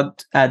مجرد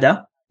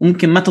أداة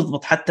وممكن ما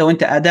تضبط حتى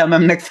وانت أداء ما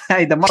منك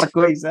فائدة مرة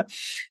كويسة.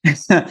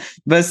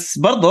 بس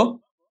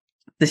برضو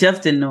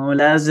اكتشفت إنه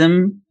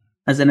لازم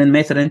as an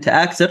animator أنت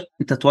أكثر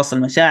أنت توصل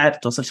مشاعر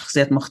توصل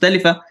شخصيات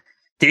مختلفة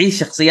تعيش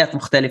شخصيات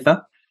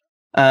مختلفة.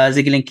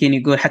 زي لينكين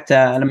يقول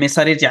حتى لما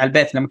يصير يرجع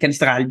البيت لما كان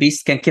يشتغل على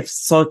البيست كان كيف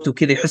الصوت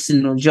وكذا يحس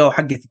إنه الجو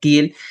حقه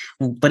ثقيل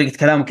وطريقة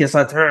كلامه كذا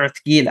صارت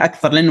ثقيل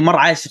أكثر لأنه مرة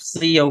عايش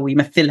شخصية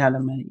ويمثلها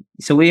لما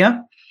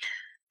يسويها.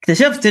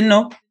 اكتشفت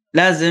إنه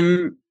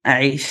لازم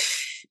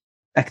أعيش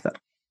أكثر.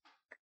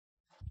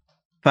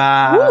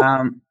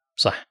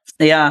 صح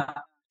يا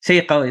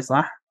شيء قوي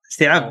صح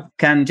استيعاب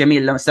كان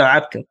جميل لما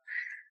استوعبته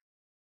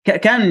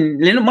كان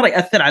لأنه مرة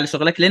يأثر على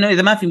شغلك لأنه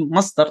إذا ما في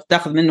مصدر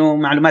تأخذ منه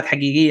معلومات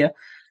حقيقية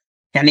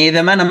يعني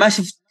إذا ما أنا ما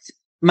شفت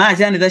ما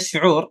جاني ذا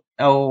الشعور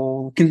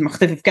أو كنت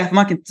مختفي في كهف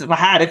ما كنت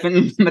راح أعرف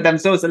إن مدام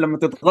سوسن لما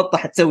تتغطى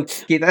حتسوي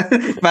كذا.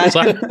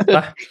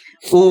 صح.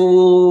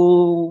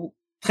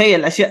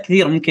 تخيل أشياء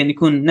كثيرة ممكن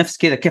يكون نفس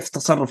كذا كيف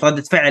تصرف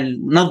ردة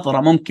فعل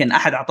نظرة ممكن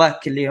أحد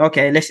أعطاك اللي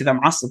أوكي ليش إذا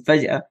معصب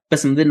فجأة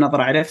بس من ذي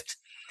النظرة عرفت.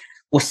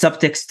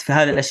 والسبتكست في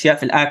هذه الأشياء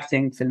في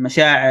الأكتنج في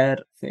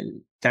المشاعر في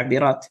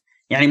التعبيرات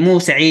يعني مو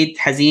سعيد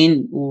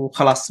حزين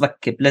وخلاص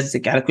ركب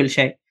لزق على كل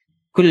شيء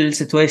كل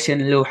سيتويشن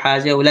له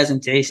حاجة ولازم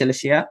تعيش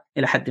الأشياء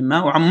إلى حد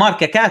ما. وعمار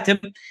ككاتب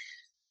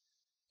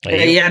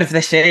يعرف ذا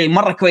الشيء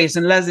مرة كويس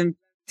إنه لازم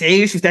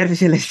تعيش وتعرف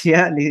إيش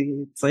الأشياء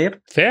اللي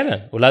تصير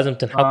فعلا ولازم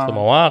تنحط في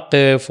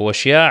مواقف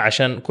وأشياء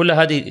عشان كل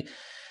هذه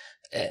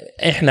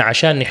إحنا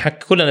عشان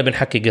نحكي كلنا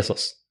بنحكي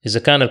قصص إذا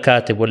كان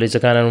الكاتب ولا إذا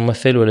كان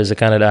الممثل ولا إذا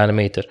كان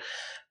الأنيميتر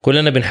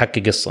كلنا بنحكي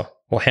قصة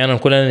وأحيانا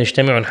كلنا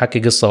نجتمع ونحكي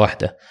قصة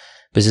واحدة.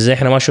 بس إذا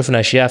إحنا ما شفنا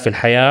أشياء في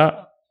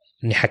الحياة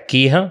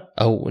نحكيها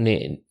أو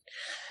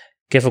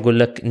كيف أقول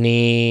لك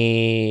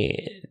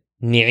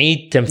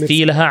نعيد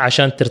تمثيلها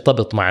عشان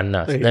ترتبط مع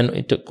الناس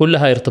لأنه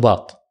كلها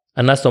ارتباط.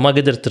 الناس لو ما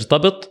قدرت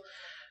ترتبط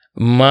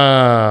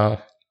ما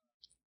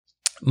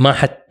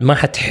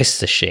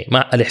حتحس الشيء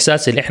ما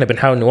الإحساس اللي إحنا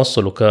بنحاول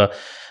نوصله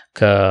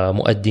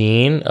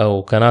كمؤديين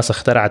أو كناس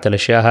اخترعت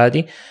الأشياء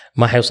هذه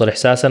ما حيوصل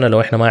إحساسنا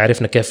لو إحنا ما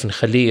عرفنا كيف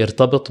نخليه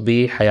يرتبط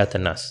بحياة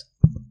الناس.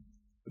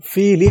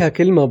 في ليها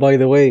كلمة باي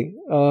ذا واي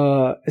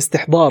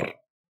استحضار.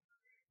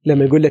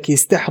 لما يقول لك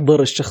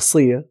يستحضر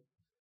الشخصية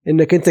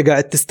إنك أنت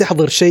قاعد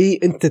تستحضر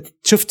شيء أنت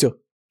شفته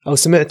أو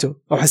سمعته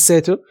أو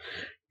حسيته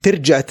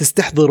ترجع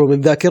تستحضره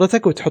من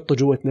ذاكرتك وتحطه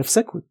جوة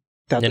نفسك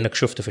لأنك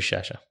شفته في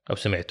الشاشة أو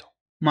سمعته.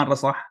 مرة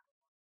صح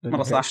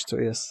مرة صح.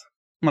 يس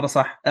مرة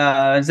صح.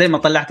 زي ما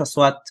طلعت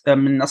أصوات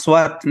من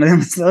أصوات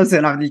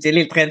مسلسل عبد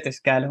الجليل، تخيلت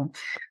أشكالهم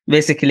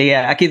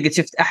بيسكلي. أكيد قد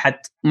شفت أحد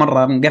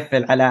مرة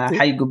مقفل على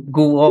حلقه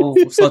بقوة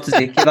وصوته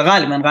زي كذا.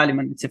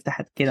 غالبا شفت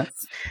أحد كذا.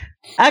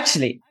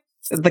 actually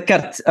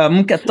تذكرت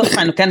ممكن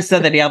أتوقع إنه كان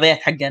أستاذ الرياضيات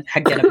حقنا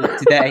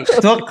بالابتدائي.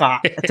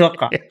 أتوقع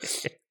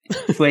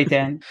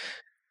شويتين.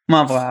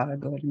 ما أبغى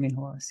أقول مين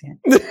هو بس يعني.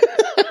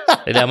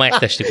 لا ما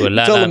يحتاج تقول.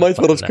 لا لا ما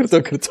يتفرج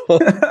كرتون.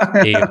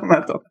 ما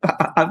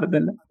أتوقع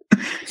أبدا.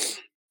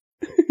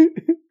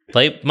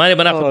 طيب ما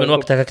نبغى ناخذ من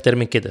وقتك أكتر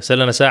من كده.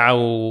 سلنا ساعة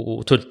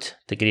وثلث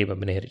تقريبا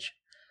بنهرج.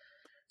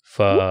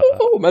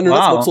 ما إنه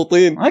ناس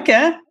مبسوطين.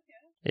 أوكي.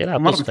 لا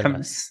مرة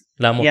متحمس.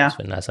 لا مو في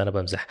الناس، أنا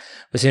بمزح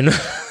بس إنه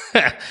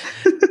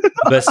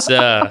بس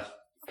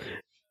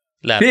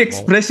لا في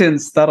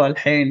اكسبريشنز ترى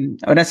الحين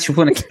وناس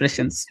يشوفون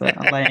اكسبريشنز.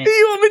 الله يعين.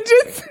 ايوه من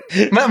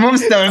جد. مو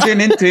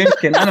مستوعبين انتوا،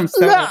 يمكن انا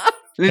مستوعب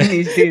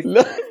لاني جديد.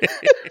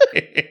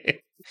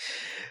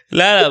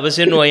 لا بس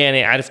انه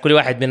يعني عارف كل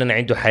واحد مننا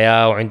عنده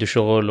حياة وعنده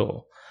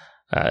شغل.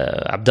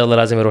 عبد الله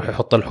لازم يروح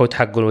يحط الحوت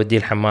حقه ويوديه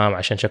الحمام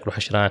عشان شكله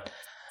حشران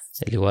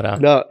اللي وراه.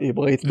 لا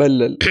يبغى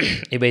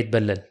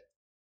يتبلل.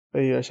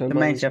 اي عشان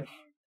ما ينشف.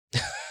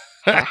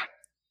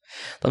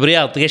 طب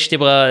رياض ايش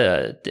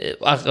تبغى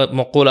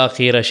مقولة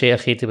أخيرة، شيء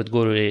أخير تبغى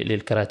تقوله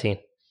للكراتين؟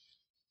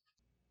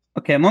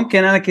 اوكي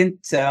ممكن انا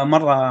كنت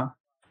مرة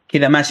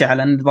كذا ماشي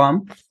على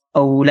نظام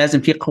او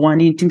لازم في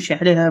قوانين تمشي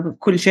عليها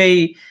بكل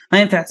شيء.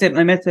 ما ينفع تصير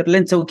انيميتر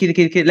لين تسوي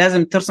كذا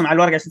لازم ترسم على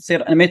الورق عشان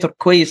تصير انيميتر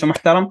كويس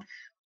ومحترم.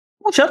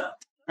 مو شرط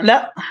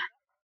لا،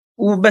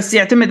 وبس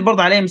يعتمد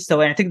برضه على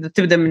مستوى. يعني تقدر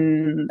تبدا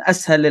من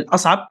اسهل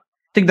للاصعب،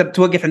 تقدر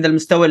توقف عند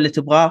المستوى اللي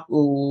تبغاه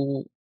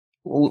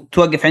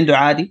وتوقف عنده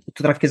عادي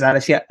وتركز على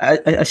اشياء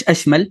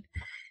اشمل.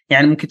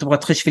 يعني ممكن تبغى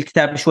تخش في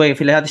الكتاب شويه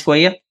في هذا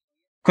شويه،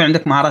 يكون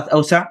عندك مهارات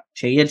اوسع،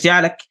 شيء يرجع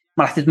لك.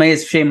 ما راح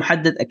تتميز في شيء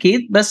محدد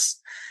اكيد،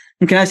 بس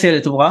ممكن هذا الشيء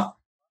اللي تبغاه.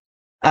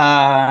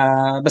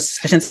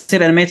 بس عشان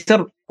تصير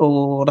انيميتر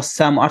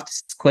ورسام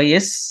وارتست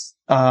كويس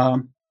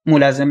مو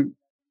لازم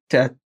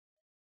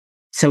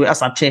تسوي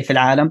اصعب شيء في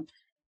العالم.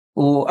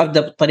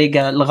 وابدا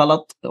بالطريقه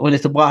الغلط واللي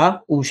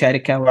تبغاها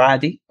وشاركها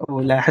وعادي.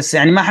 ولا احس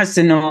يعني ما احس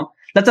انه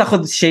لا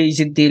تاخذ شيء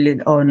جدي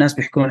اللي الناس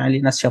بيحكون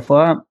عليه، ناس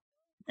شافوها.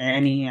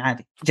 يعني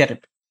عادي جرب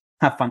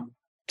have fun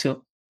too.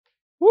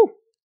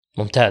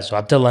 ممتاز.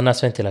 وعبد الله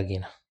الناس فين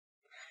تلاقينا؟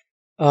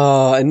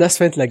 الناس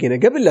فين تلاقينا؟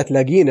 قبل لا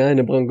تلاقينا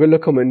نبغى نقول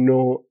لكم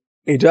انه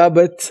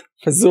إجابة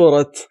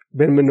فزورة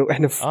بين منه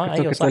إحنا في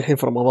أيوة الحين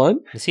في رمضان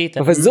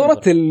نسيتها.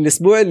 ففزورة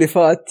الأسبوع اللي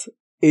فات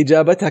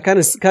إجابتها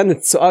كانت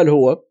السؤال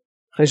هو،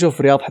 خلينا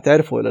نشوف رياض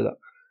حتعرفه ولا لا.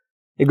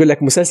 يقول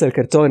لك مسلسل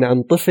كرتون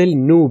عن طفل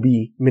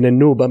نوبي من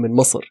النوبة من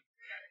مصر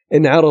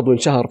انعرض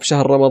وانشهر في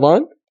شهر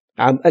رمضان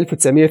عام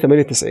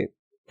 1998.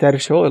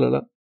 تعرف شو ولا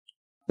لا؟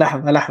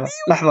 لحظة أيوة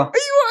لحظة.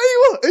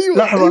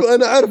 أيوة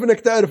أنا عارف إنك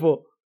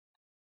تعرفه.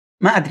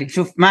 ما أدري،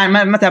 شوف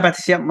ما تابعت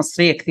أشياء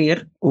مصرية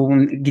كثير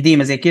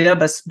وقديمة زي كذا،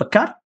 بس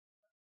بكار.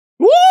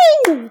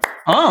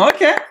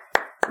 أوكي.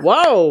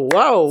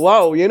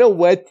 واو you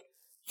know what؟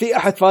 في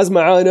أحد فاز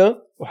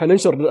معانا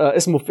وحننشر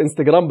اسمه في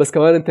إنستغرام، بس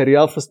كمان أنت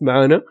رياض فزت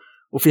معانا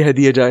وفي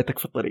هدية جايتك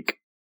في الطريق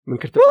من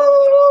كرتون.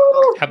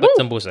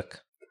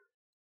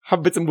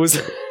 حبة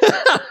سمبوسك.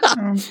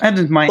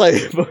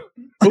 طيب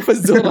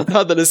وفزورة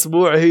هذا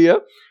الأسبوع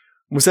هي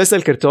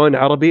مسلسل كرتون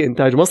عربي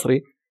إنتاج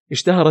مصري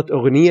اشتهرت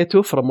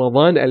أغنيته في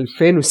رمضان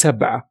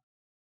 2007.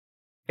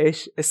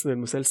 إيش اسم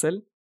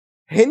المسلسل؟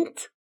 هنت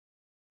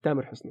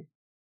تامر حسني.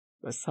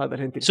 بس هذا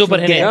الهنت. سوبر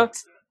هنت.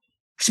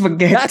 إيش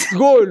بقيت؟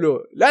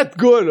 لا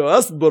تقولوا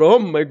أصبروا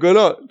هم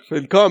يقولون في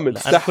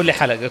الكومنتس. كل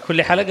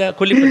حلقة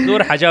كل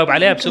فزورة حجاوب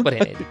عليها بسوبر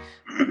هنت.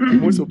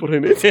 مو سوبر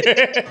هنت.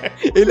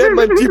 إلى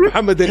ما نجيب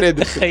محمد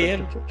هنيدي.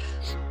 تخيل.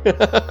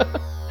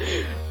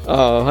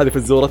 هذه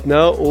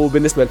فزورتنا.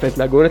 وبالنسبة لفين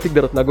تلاقونا،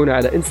 تقدروا تلاقونا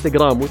على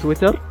انستغرام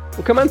وتويتر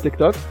وكمان تيك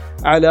توك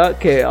على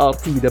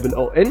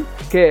KRTON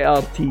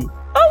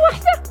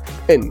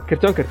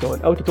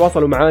كرتون، أو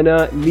تتواصلوا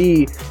معنا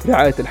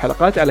لرعاية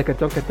الحلقات على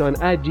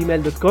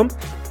كرتون@gmail.com.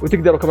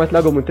 وتقدروا كمان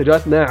تلاقوا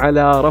منتجاتنا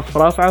على رف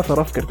رافعة في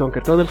رف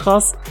كرتون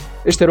الخاص.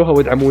 اشتروها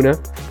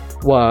وادعمونا.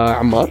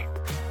 وعمار،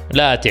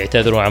 لا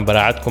تعتذروا عن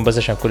براعتكم بس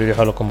عشان كل اللي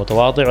حولكم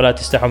متواضع، ولا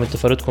تستحوا من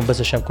تفردكم بس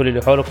عشان كل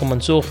اللي حولكم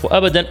منسوخ،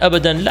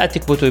 وأبدا لا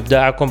تكبتوا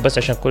إبداعكم بس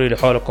عشان كل اللي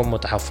حولكم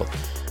متحفظ.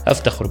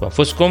 افتخروا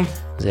بأنفسكم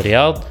زي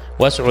رياض،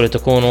 واسعوا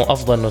لتكونوا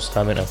أفضل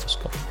نسخة من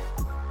أنفسكم.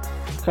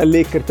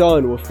 خليك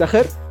كرتون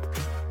وافتخر،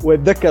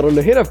 واتذكروا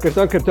إنه هنا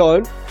في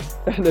كرتون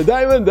إحنا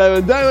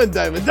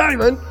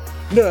دائما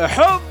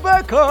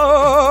نحبكم.